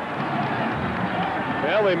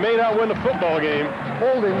 Well, they may not win the football game.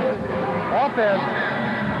 Holding, offense,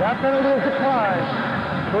 that penalty is declined.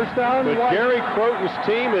 First down. But Gary Croton's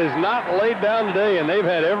team is not laid down today, and they've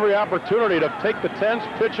had every opportunity to take the tents,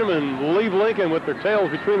 pitch them, and leave Lincoln with their tails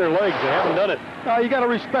between their legs. They haven't done it. You got to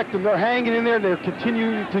respect them. They're hanging in there, and they're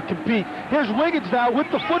continuing to compete. Here's Wiggins now with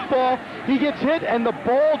the football. He gets hit, and the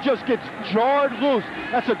ball just gets jarred loose.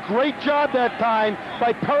 That's a great job that time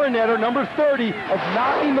by Perinetter, number 30, of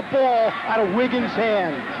knocking the ball out of Wiggins'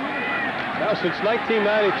 hand. Now, since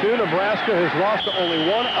 1992, Nebraska has lost to only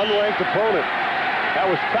one unranked opponent. That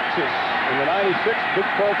was Texas in the 96 Big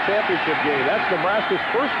 12 championship game. That's Nebraska's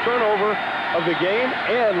first turnover of the game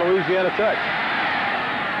and Louisiana Tech.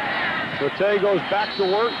 Rattay goes back to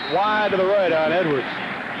work, wide to the right on Edwards.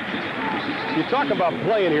 You talk about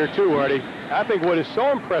playing here too, Artie. I think what is so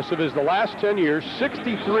impressive is the last 10 years,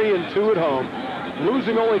 63-2 at home,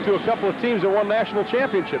 losing only to a couple of teams that won national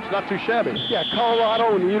championships. Not too shabby. Yeah,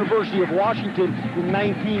 Colorado and the University of Washington in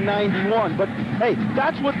 1991. But, hey,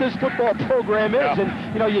 that's what this football program is. Yeah.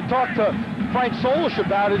 And, you know, you talk to Frank Solich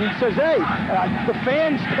about it. He says, hey, the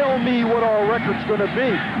fans tell me what our record's going to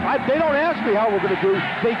be. They don't ask me how we're going to do.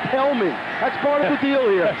 They tell me. That's part of the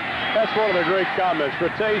deal here. That's one of the great comments.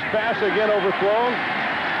 Rattay's pass again overthrown.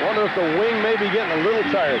 Wonder if the wing may be getting a little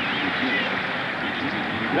tired.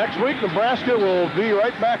 Next week, Nebraska will be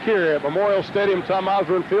right back here at Memorial Stadium, Tom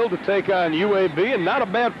Osborne Field, to take on UAB, and not a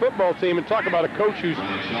bad football team. And talk about a coach who's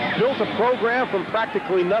built a program from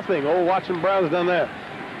practically nothing. Old Watson Brown's done that.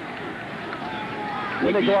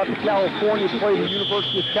 Then they go out to California, play the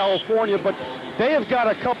University of California, but they have got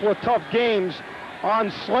a couple of tough games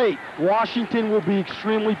on slate. Washington will be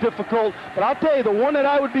extremely difficult, but I'll tell you, the one that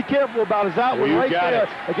I would be careful about is that one right there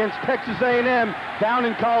against Texas A&M down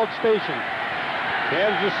in College Station.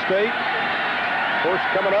 Kansas State, of course,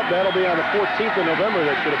 coming up. That'll be on the 14th of November,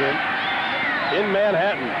 that should have been, in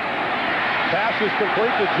Manhattan. Pass is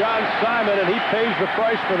complete to John Simon, and he pays the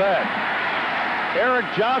price for that. Eric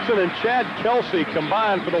Johnson and Chad Kelsey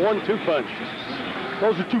combined for the 1-2 punch.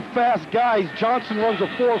 Those are two fast guys. Johnson runs a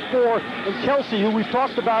 4.4, and Kelsey, who we've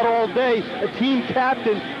talked about all day, a team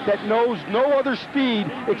captain that knows no other speed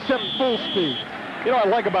except full speed. You know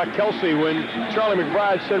what I like about Kelsey, when Charlie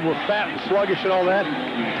McBride said we're fat and sluggish and all that,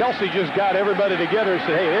 Kelsey just got everybody together and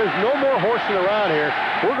said, hey, there's no more horsing around here.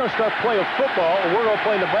 We're going to start playing football, and we're going to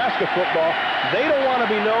play Nebraska football. They don't want to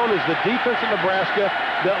be known as the defense of Nebraska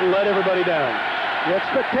that let everybody down. The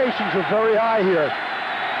expectations are very high here.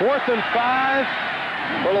 4th and 5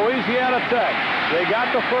 for Louisiana Tech. They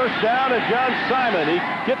got the first down, and John Simon, he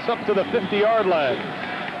gets up to the 50-yard line.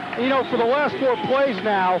 You know, for the last 4 plays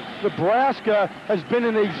now, Nebraska has been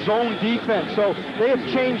in a zone defense, so they have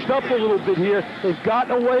changed up a little bit here. They've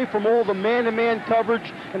gotten away from all the man-to-man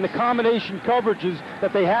coverage and the combination coverages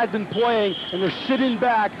that they had been playing, and they're sitting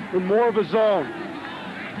back in more of a zone.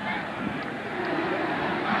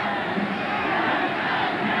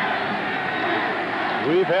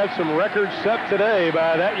 We've had some records set today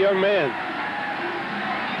by that young man.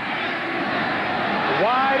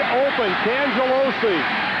 Wide open,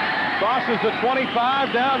 Cangelosi crosses the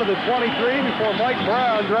 25 down to the 23 before Mike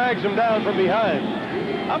Brown drags him down from behind.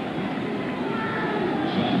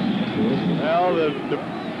 Well, the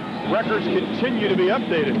records continue to be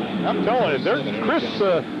updated. I'm telling you, Chris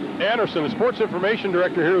Anderson, the sports information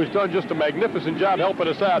director here, who's done just a magnificent job helping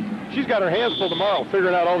us out. She's got her hands full tomorrow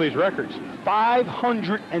figuring out all these records.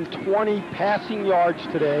 520 passing yards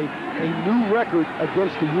today, a new record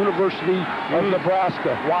against the University of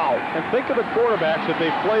Nebraska. Wow. And think of the quarterbacks that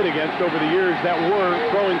they've played against over the years that were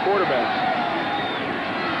throwing quarterbacks.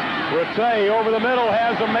 Rattay over the middle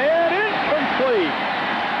has a man, incomplete.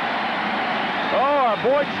 Oh, our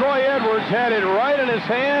boy Troy Edwards had it right in his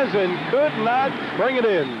hands and could not bring it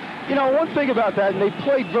in. You know, one thing about that, and they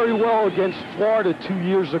played very well against Florida 2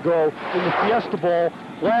 years ago in the Fiesta Bowl,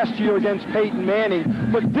 last year against Peyton Manning,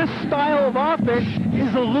 but this style of offense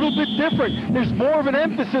is a little bit different. There's more of an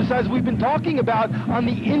emphasis, as we've been talking about, on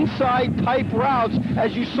the inside type routes,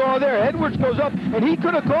 as you saw there. Edwards goes up, and he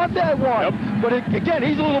could have caught that one. Yep. But again,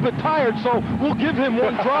 he's a little bit tired, so we'll give him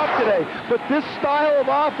one drop today. But this style of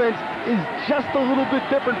offense is just a little bit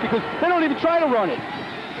different because they don't even try to run it.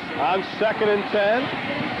 On 2nd and 10,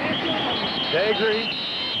 Dagry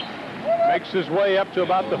makes his way up to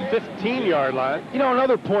about the 15-yard line. You know,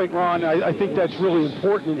 another point, Ron, I think that's really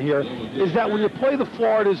important here, is that when you play the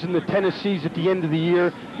Floridas and the Tennessees at the end of the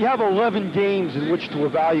year, you have 11 games in which to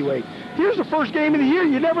evaluate. Here's the first game of the year.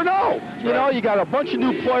 You never know. You know, you got a bunch of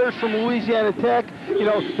new players from Louisiana Tech. You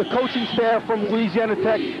know, the coaching staff from Louisiana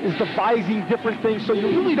Tech is devising different things, so you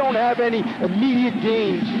really don't have any immediate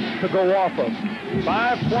games to go off of.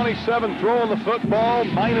 5:27 throwing the football,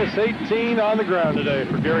 minus 18 on the ground today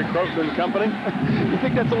for Gary Croton and company. You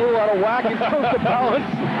think that's a little out of whack in terms of balance?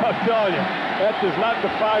 I'm telling you, that does not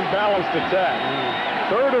defy balanced attack.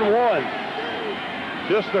 3rd and 1.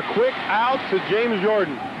 Just a quick out to James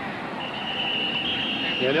Jordan.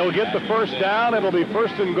 And he'll get the first down. It'll be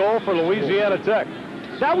 1st and goal for Louisiana Tech.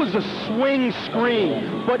 That was a swing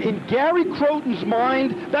screen, but in Gary Croton's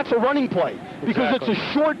mind, that's a running play because it's a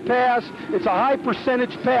short pass, it's a high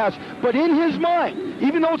percentage pass, but in his mind,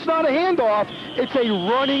 even though it's not a handoff, it's a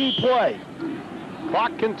running play.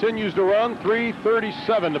 Clock continues to run,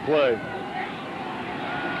 3:37 to play.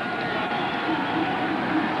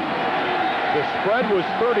 The spread was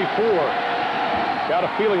 34. Got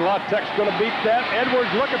a feeling La Tech's going to beat that.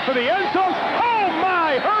 Edwards looking for the end zone. Oh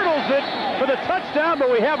my, hurdles it for the touchdown, but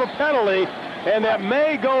we have a penalty, and that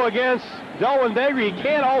may go against Delwyn Dagry. He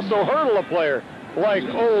can't also hurdle a player like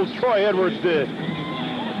old Troy Edwards did.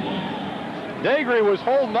 Dagry was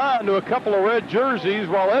holding on to a couple of red jerseys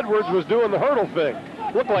while Edwards was doing the hurdle thing.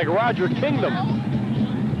 Looked like Roger Kingdom.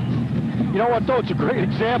 You know what, though? It's a great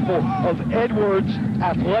example of Edwards'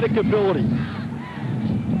 athletic ability.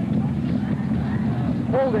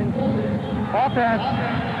 Holding. Offense.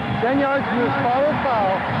 10 yards from his foul.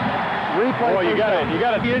 Replay. Boy, you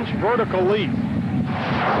got an inch vertical leap.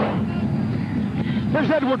 Here's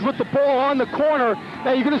Edwards with the ball on the corner.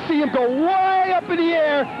 Now you're going to see him go way up in the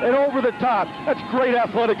air and over the top. That's great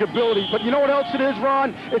athletic ability. But you know what else it is,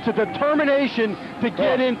 Ron? It's a determination to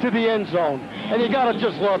get into the end zone. And you got to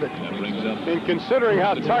just love it. And considering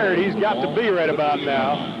how tired he's got to be right about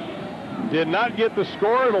now, did not get the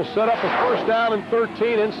score. It'll set up a first down and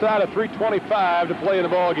 13 inside of 3:25 to play in the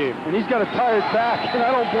ball game. And he's got a tired back, and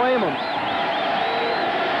I don't blame him.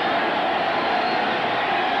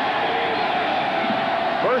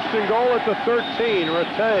 First and goal at the 13.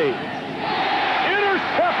 Rattay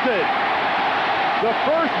intercepted. The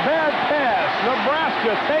first bad pass.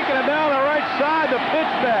 Nebraska taking it down the right side. The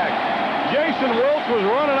pitch back. Jason Wilkes was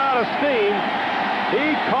running out of steam.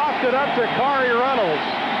 He coughed it up to Khari Reynolds.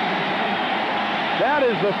 That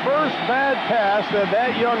is the first bad pass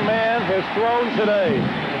that young man has thrown today.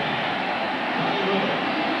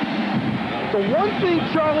 The one thing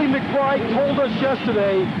Charlie McBride told us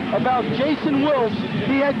yesterday about Jason Wilkes,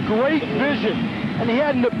 he had great vision, and he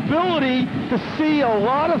had an ability to see a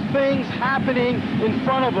lot of things happening in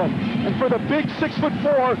front of him. And for the big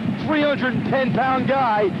 6'4", 310-pound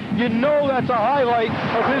guy, you know that's a highlight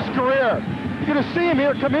of his career. You're going to see him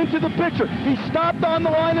here come into the picture. He stopped on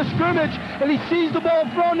the line of scrimmage, and he sees the ball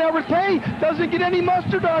thrown. Now, Rattay doesn't get any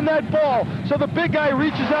mustard on that ball. So the big guy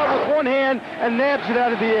reaches out with one hand and nabs it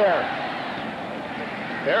out of the air.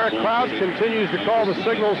 Eric Crouch continues to call the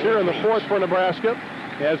signals here in the fourth for Nebraska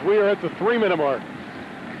as we are at the 3-minute mark.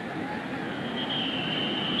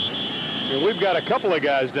 And we've got a couple of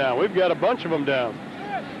guys down. We've got a bunch of them down.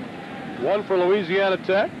 One for Louisiana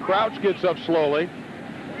Tech. Crouch gets up slowly.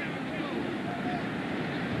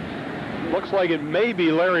 Looks like it may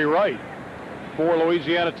be Larry Wright for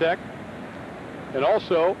Louisiana Tech. And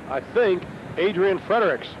also, I think, Adrian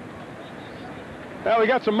Fredericks. Now, we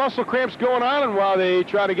got some muscle cramps going on, and while they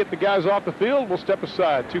try to get the guys off the field, we'll step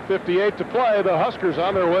aside. 2:58 to play. The Huskers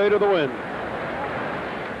on their way to the win.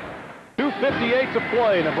 2:58 to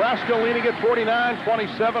play. Nebraska leading at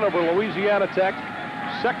 49-27 over Louisiana Tech.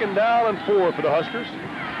 Second down and 4 for the Huskers.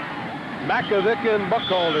 Makovic and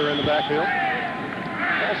Buckhalter in the backfield.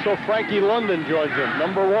 Also, Frankie London joins them,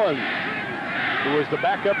 number 1, who was the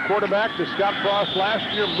backup quarterback to Scott Frost last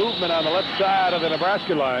year. Movement on the left side of the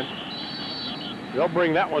Nebraska line. They'll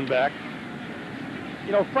bring that one back.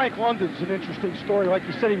 You know, Frank London's an interesting story. Like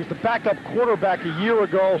you said, he was the backup quarterback a year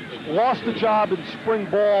ago, lost the job in spring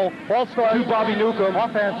ball to Bobby Newcomb.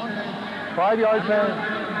 Offense, 5 yards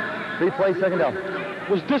man, 3 plays, second down.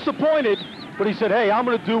 Was disappointed, but he said, hey, I'm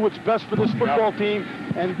going to do what's best for this football team,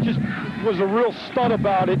 and just was a real stud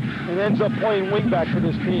about it, and ends up playing wingback for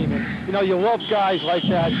this team. And, you know, you love guys like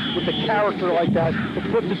that, with a character like that, to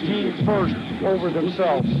put the team first over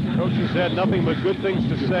themselves. Coaches had nothing but good things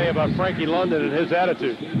to say about Frankie London and his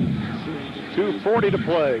attitude. 2:40 to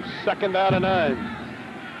play, second down and 9.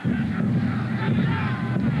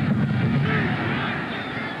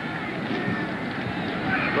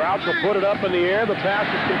 Crouch will put it up in the air. The pass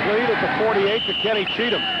is complete at the 48 to Kenny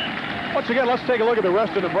Cheatham. Once again, let's take a look at the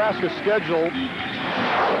rest of Nebraska's schedule.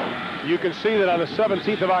 You can see that on the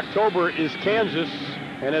 17th of October is Kansas,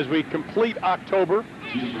 and as we complete October,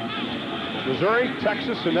 Missouri,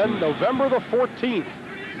 Texas, and then November the 14th.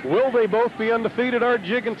 Will they both be undefeated, Art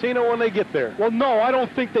Gigantino, when they get there? Well, no, I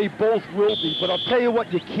don't think they both will be, but I'll tell you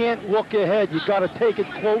what, you can't look ahead. You got to take it,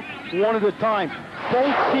 quote, one at a time.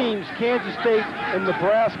 Both teams, Kansas State and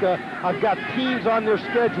Nebraska, have got teams on their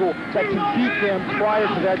schedule that can beat them prior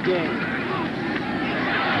to that game.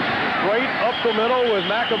 Straight up the middle with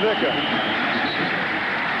Makovic.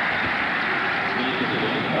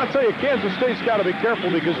 I'll tell you, Kansas State's got to be careful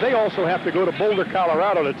because they also have to go to Boulder,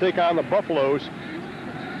 Colorado to take on the Buffaloes.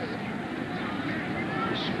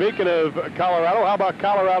 Speaking of Colorado, how about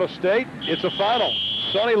Colorado State? It's a final.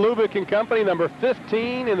 Sonny Lubick and company, number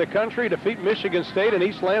 15 in the country, defeat Michigan State and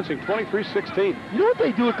East Lansing 23-16. You know what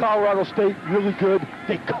they do at Colorado State really good?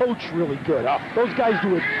 They coach really good. Yeah. Those guys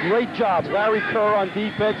do a great job. Larry Kerr on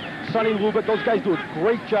defense, Sonny Lubick, those guys do a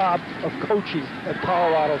great job of coaching at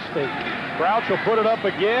Colorado State. Crouch will put it up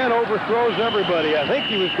again, overthrows everybody. I think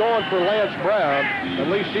he was going for Lance Brown. At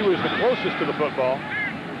least he was the closest to the football.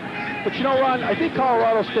 But you know, Ron, I think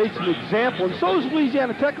Colorado State's an example, and so is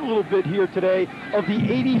Louisiana Tech a little bit here today, of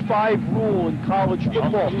the 85 rule in college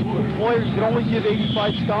football. Employers can only give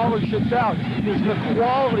 85 scholarships out. There's an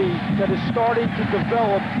equality that is starting to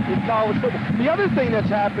develop in college football. The other thing that's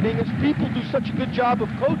happening is people do such a good job of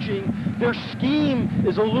coaching, their scheme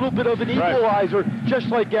is a little bit of an equalizer, just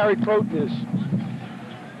like Gary Croton is.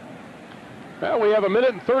 Well, we have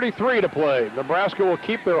 1:33 to play. Nebraska will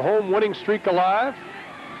keep their home winning streak alive.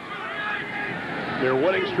 Their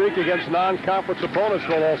winning streak against non-conference opponents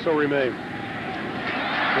will also remain.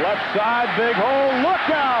 Left side, big hole, look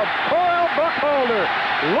out! Corral Buckholder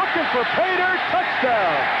looking for pay dirt,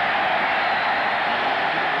 touchdown!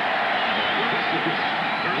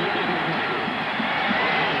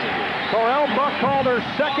 Corral Buckholder's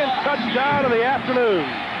second touchdown of the afternoon.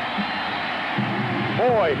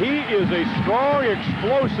 Boy, he is a strong,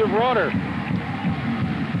 explosive runner.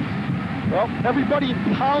 Well, everybody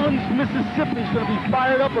in Collins, Mississippi is going to be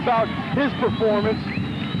fired up about his performance.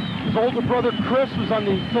 His older brother Chris was on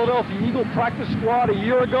the Philadelphia Eagle practice squad a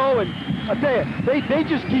year ago, and I tell you, they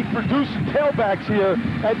just keep producing tailbacks here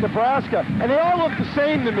at Nebraska, and they all look the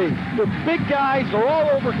same to me. They're big guys, they're all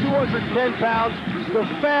over 210 pounds, they're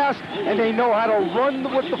fast, and they know how to run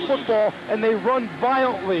with the football, and they run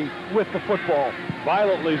violently with the football.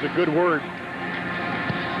 Violently is a good word.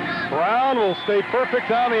 Brown will stay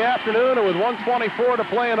perfect on the afternoon, and with 1:24 to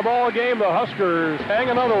play in the ball game, the Huskers hang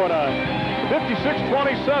another one on.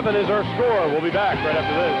 56-27 is our score. We'll be back right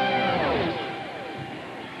after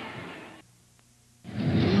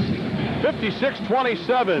this.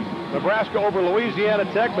 56-27, Nebraska over Louisiana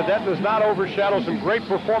Tech, but that does not overshadow some great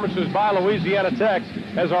performances by Louisiana Tech,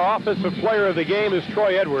 as our offensive player of the game is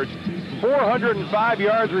Troy Edwards. 405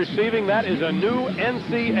 yards receiving. That is a new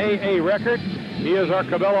NCAA record. He is our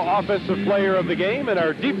Cabela offensive player of the game, and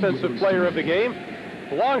our defensive player of the game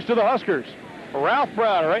belongs to the Huskers. Ralph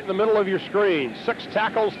Brown, right in the middle of your screen. 6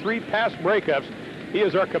 tackles, 3 pass breakups. He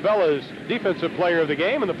is our Cabela's defensive player of the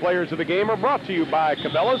game, and the players of the game are brought to you by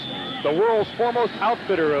Cabela's, the world's foremost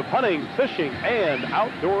outfitter of hunting, fishing, and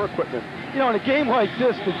outdoor equipment. You know, in a game like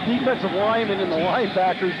this, the defensive linemen and the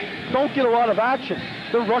linebackers don't get a lot of action.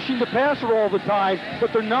 They're rushing the passer all the time,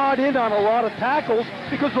 but they're not in on a lot of tackles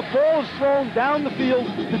because the ball is thrown down the field.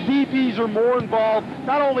 The DBs are more involved,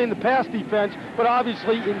 not only in the pass defense, but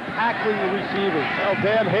obviously in tackling the receivers. Well,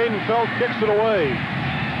 Dan Haydenfeld kicks it away.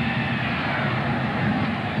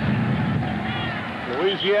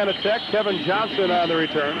 Louisiana Tech, Kevin Johnson on the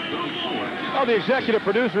return. Well, the executive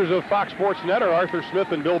producers of Fox Sports Net are Arthur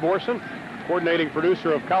Smith and Bill Borson. Coordinating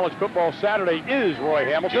producer of College Football Saturday is Roy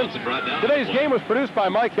Hamilton. Today's game was produced by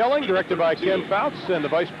Mike Helling, directed by Ken Fouts, and the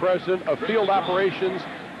Vice President of Field Operations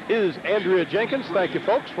is Andrea Jenkins. Thank you,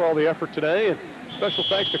 folks, for all the effort today. And special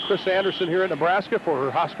thanks to Chris Anderson here at Nebraska for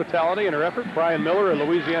her hospitality and her effort. Brian Miller at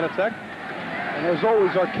Louisiana Tech. And as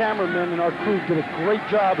always, our cameramen and our crew did a great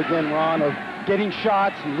job again, Ron, of getting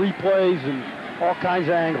shots and replays and all kinds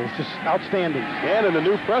of angles. Just outstanding. And in the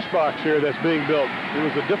new press box here that's being built, it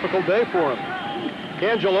was a difficult day for him.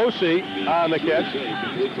 Angelosi on the catch.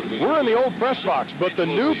 We're in the old press box, but the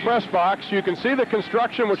new press box, you can see the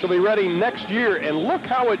construction, which will be ready next year, and look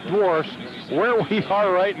how it dwarfs where we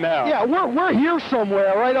are right now. Yeah, we're here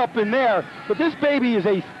somewhere, right up in there, but this baby is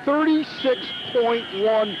a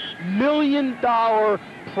 $36.1 million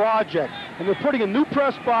project, and they're putting a new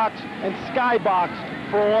press box and skybox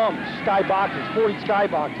for alums, skyboxes, 40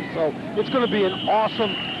 skyboxes, so it's going to be an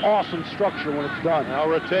awesome, awesome structure when it's done. Now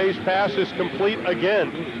Rattay's pass is complete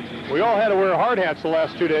again. We all had to wear hard hats the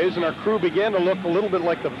last 2 days, and our crew began to look a little bit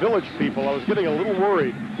like the village people. I was getting a little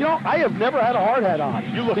worried. You know, I have never had a hard hat on.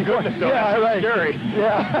 You look good, though. Yeah, that's right. Scary.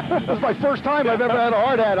 Yeah, that's my first time I've ever had a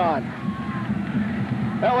hard hat on.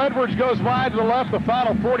 Well, Edwards goes wide to the left the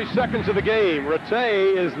final 40 seconds of the game.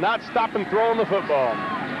 Rattay is not stopping throwing the football.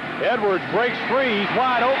 Edwards breaks free. He's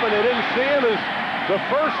wide open. They didn't see him. It's the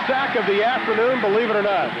first sack of the afternoon, believe it or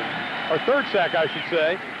not. Or third sack, I should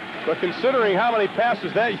say. But considering how many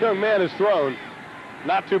passes that young man has thrown,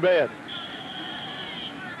 not too bad.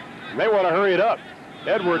 And they want to hurry it up.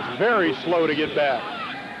 Edwards very slow to get back.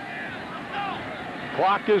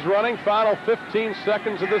 Clock is running. Final 15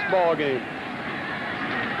 seconds of this ball game.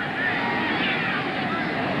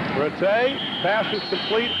 Rattay, pass is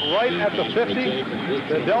complete right at the 50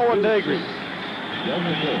 to Delwyn Dagry.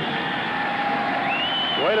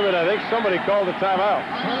 Wait a minute, I think somebody called a timeout.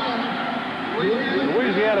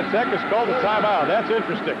 Louisiana Tech has called a timeout. That's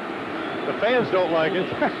interesting. The fans don't like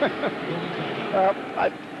it.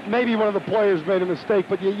 Maybe one of the players made a mistake,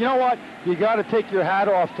 but you know what? You got to take your hat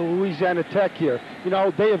off to Louisiana Tech here. You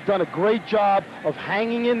know, they have done a great job of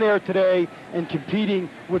hanging in there today and competing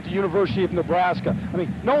with the University of Nebraska. I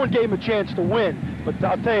mean, no one gave them a chance to win, but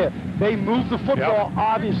I'll tell you, they moved the football,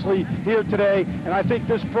 obviously, here today, and I think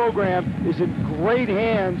this program is in great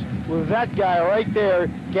hands with that guy right there.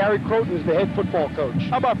 Gary Croton is the head football coach.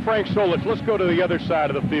 How about Frank Solich? Let's go to the other side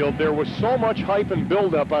of the field. There was so much hype and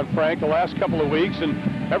build-up on Frank the last couple of weeks, and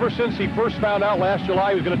ever since he first found out last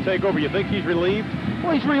July he was going to take over, you think he's relieved?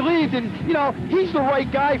 Well, he's relieved, and, you know, he's the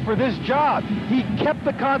right guy for this job. He kept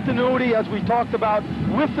the continuity, as we talked about,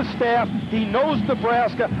 with the staff. He knows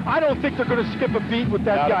Nebraska. I don't think they're going to skip a beat with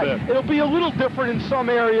that guy. It'll be a little different in some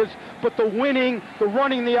areas, but the winning, the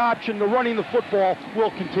running the option, the running the football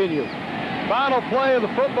will continue. Final play of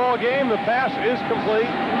the football game. The pass is complete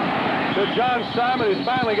to John Simon, who's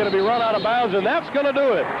finally going to be run out of bounds, and that's going to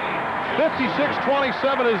do it.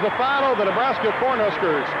 56-27 is the final. The Nebraska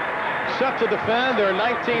Cornhuskers set to defend their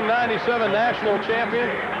 1997 national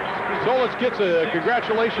champion. Solich gets a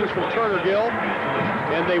congratulations from Turner Gill,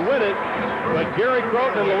 and they win it. But Gary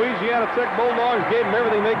Croton and Louisiana Tech Bulldogs gave them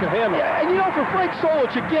everything they could handle. Yeah, and you know, for Frank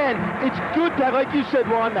Solich, again, it's good to, like you said,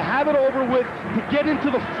 Ron, to have it over with, to get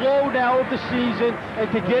into the flow now of the season,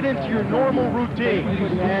 and to get into your normal routine.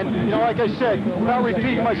 And, you know, like I said, without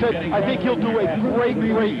repeating myself, I think he'll do a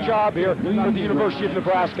great job here for the University of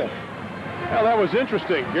Nebraska. Well, that was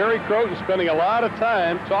interesting. Gary Croton spending a lot of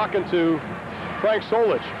time talking to Frank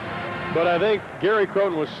Solich. But I think Gary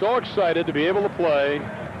Croton was so excited to be able to play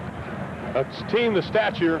a team the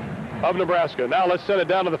stature of Nebraska. Now let's send it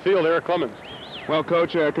down to the field. Eric Clemens. Well,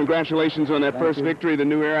 Coach, congratulations on that first victory, the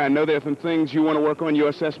new era. I know there are some things you want to work on, your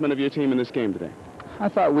assessment of your team in this game today. I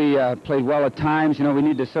thought we played well at times. You know, we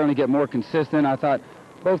need to certainly get more consistent. I thought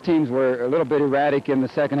both teams were a little bit erratic in the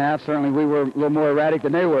second half. Certainly we were a little more erratic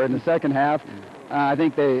than they were in the second half. I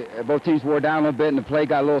think both teams wore down a little bit, and the play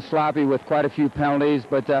got a little sloppy with quite a few penalties.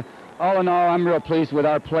 But all in all, I'm real pleased with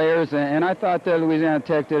our players, and I thought Louisiana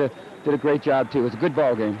Tech did a great job, too. It was a good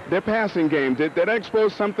ball game. Their passing game, did that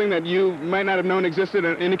expose something that you might not have known existed,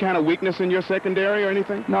 any kind of weakness in your secondary or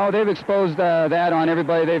anything? No, they've exposed that on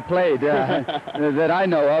everybody they've played that I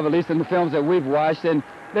know of, at least in the films that we've watched. And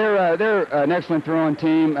they're an excellent throwing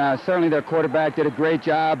team. Certainly their quarterback did a great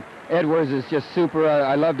job. Edwards is just super.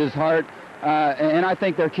 I loved his heart. And I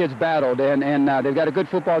think their kids battled, and they've got a good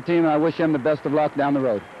football team, and I wish them the best of luck down the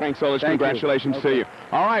road. Thanks, Solich. Congratulations to you.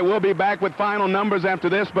 All right, we'll be back with final numbers after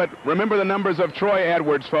this, but remember the numbers of Troy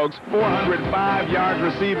Edwards, folks. 405 yards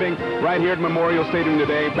receiving right here at Memorial Stadium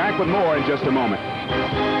today. Back with more in just a moment.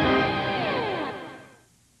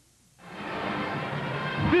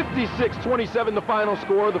 56-27 the final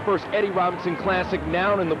score. The first Eddie Robinson Classic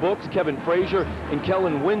now in the books. Kevin Frazier and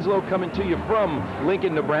Kellen Winslow coming to you from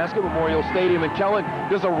Lincoln, Nebraska, Memorial Stadium. And Kellen,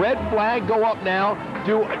 does a red flag go up now?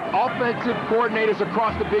 Do offensive coordinators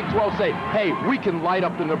across the Big 12 say, hey, we can light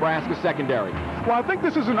up the Nebraska secondary? Well, I think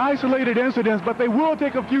this is an isolated incident, but they will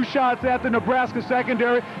take a few shots at the Nebraska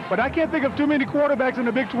secondary. But I can't think of too many quarterbacks in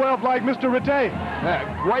the Big 12 like Mr. Rattay.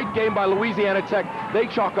 Great game by Louisiana Tech. They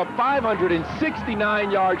chalk up 569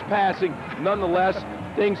 yards passing. Nonetheless,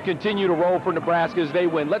 things continue to roll for Nebraska as they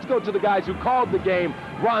win. Let's go to the guys who called the game,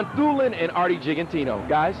 Ron Thulin and Artie Gigantino.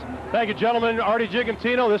 Guys? Thank you, gentlemen. Artie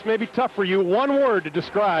Gigantino, this may be tough for you. One word to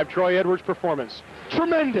describe Troy Edwards' performance.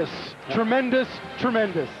 Tremendous. Tremendous.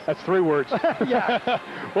 Tremendous. That's 3 words. Yeah.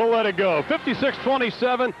 We'll let it go.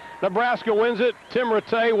 56-27. Nebraska wins it. Tim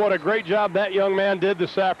Rattay, what a great job that young man did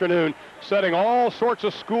this afternoon, setting all sorts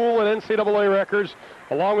of school and NCAA records,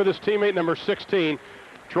 along with his teammate number 16,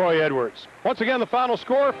 Troy Edwards. Once again, the final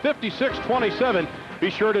score, 56-27. Be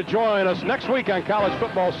sure to join us next week on College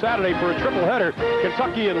Football Saturday for a triple-header.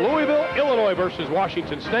 Kentucky and Louisville, Illinois versus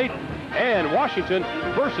Washington State, and Washington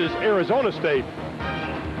versus Arizona State.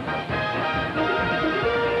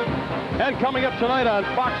 And coming up tonight on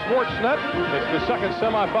Fox Sports Net, it's the second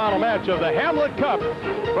semifinal match of the Hamlet Cup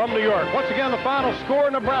from New York. Once again, the final score,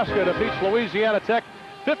 Nebraska defeats Louisiana Tech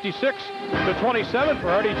 56-27. For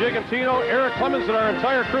Artie Gigantino, Eric Clemens, and our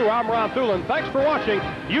entire crew, I'm Ron Thulin. Thanks for watching.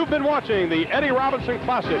 You've been watching the Eddie Robinson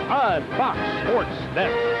Classic on Fox Sports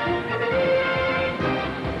Net.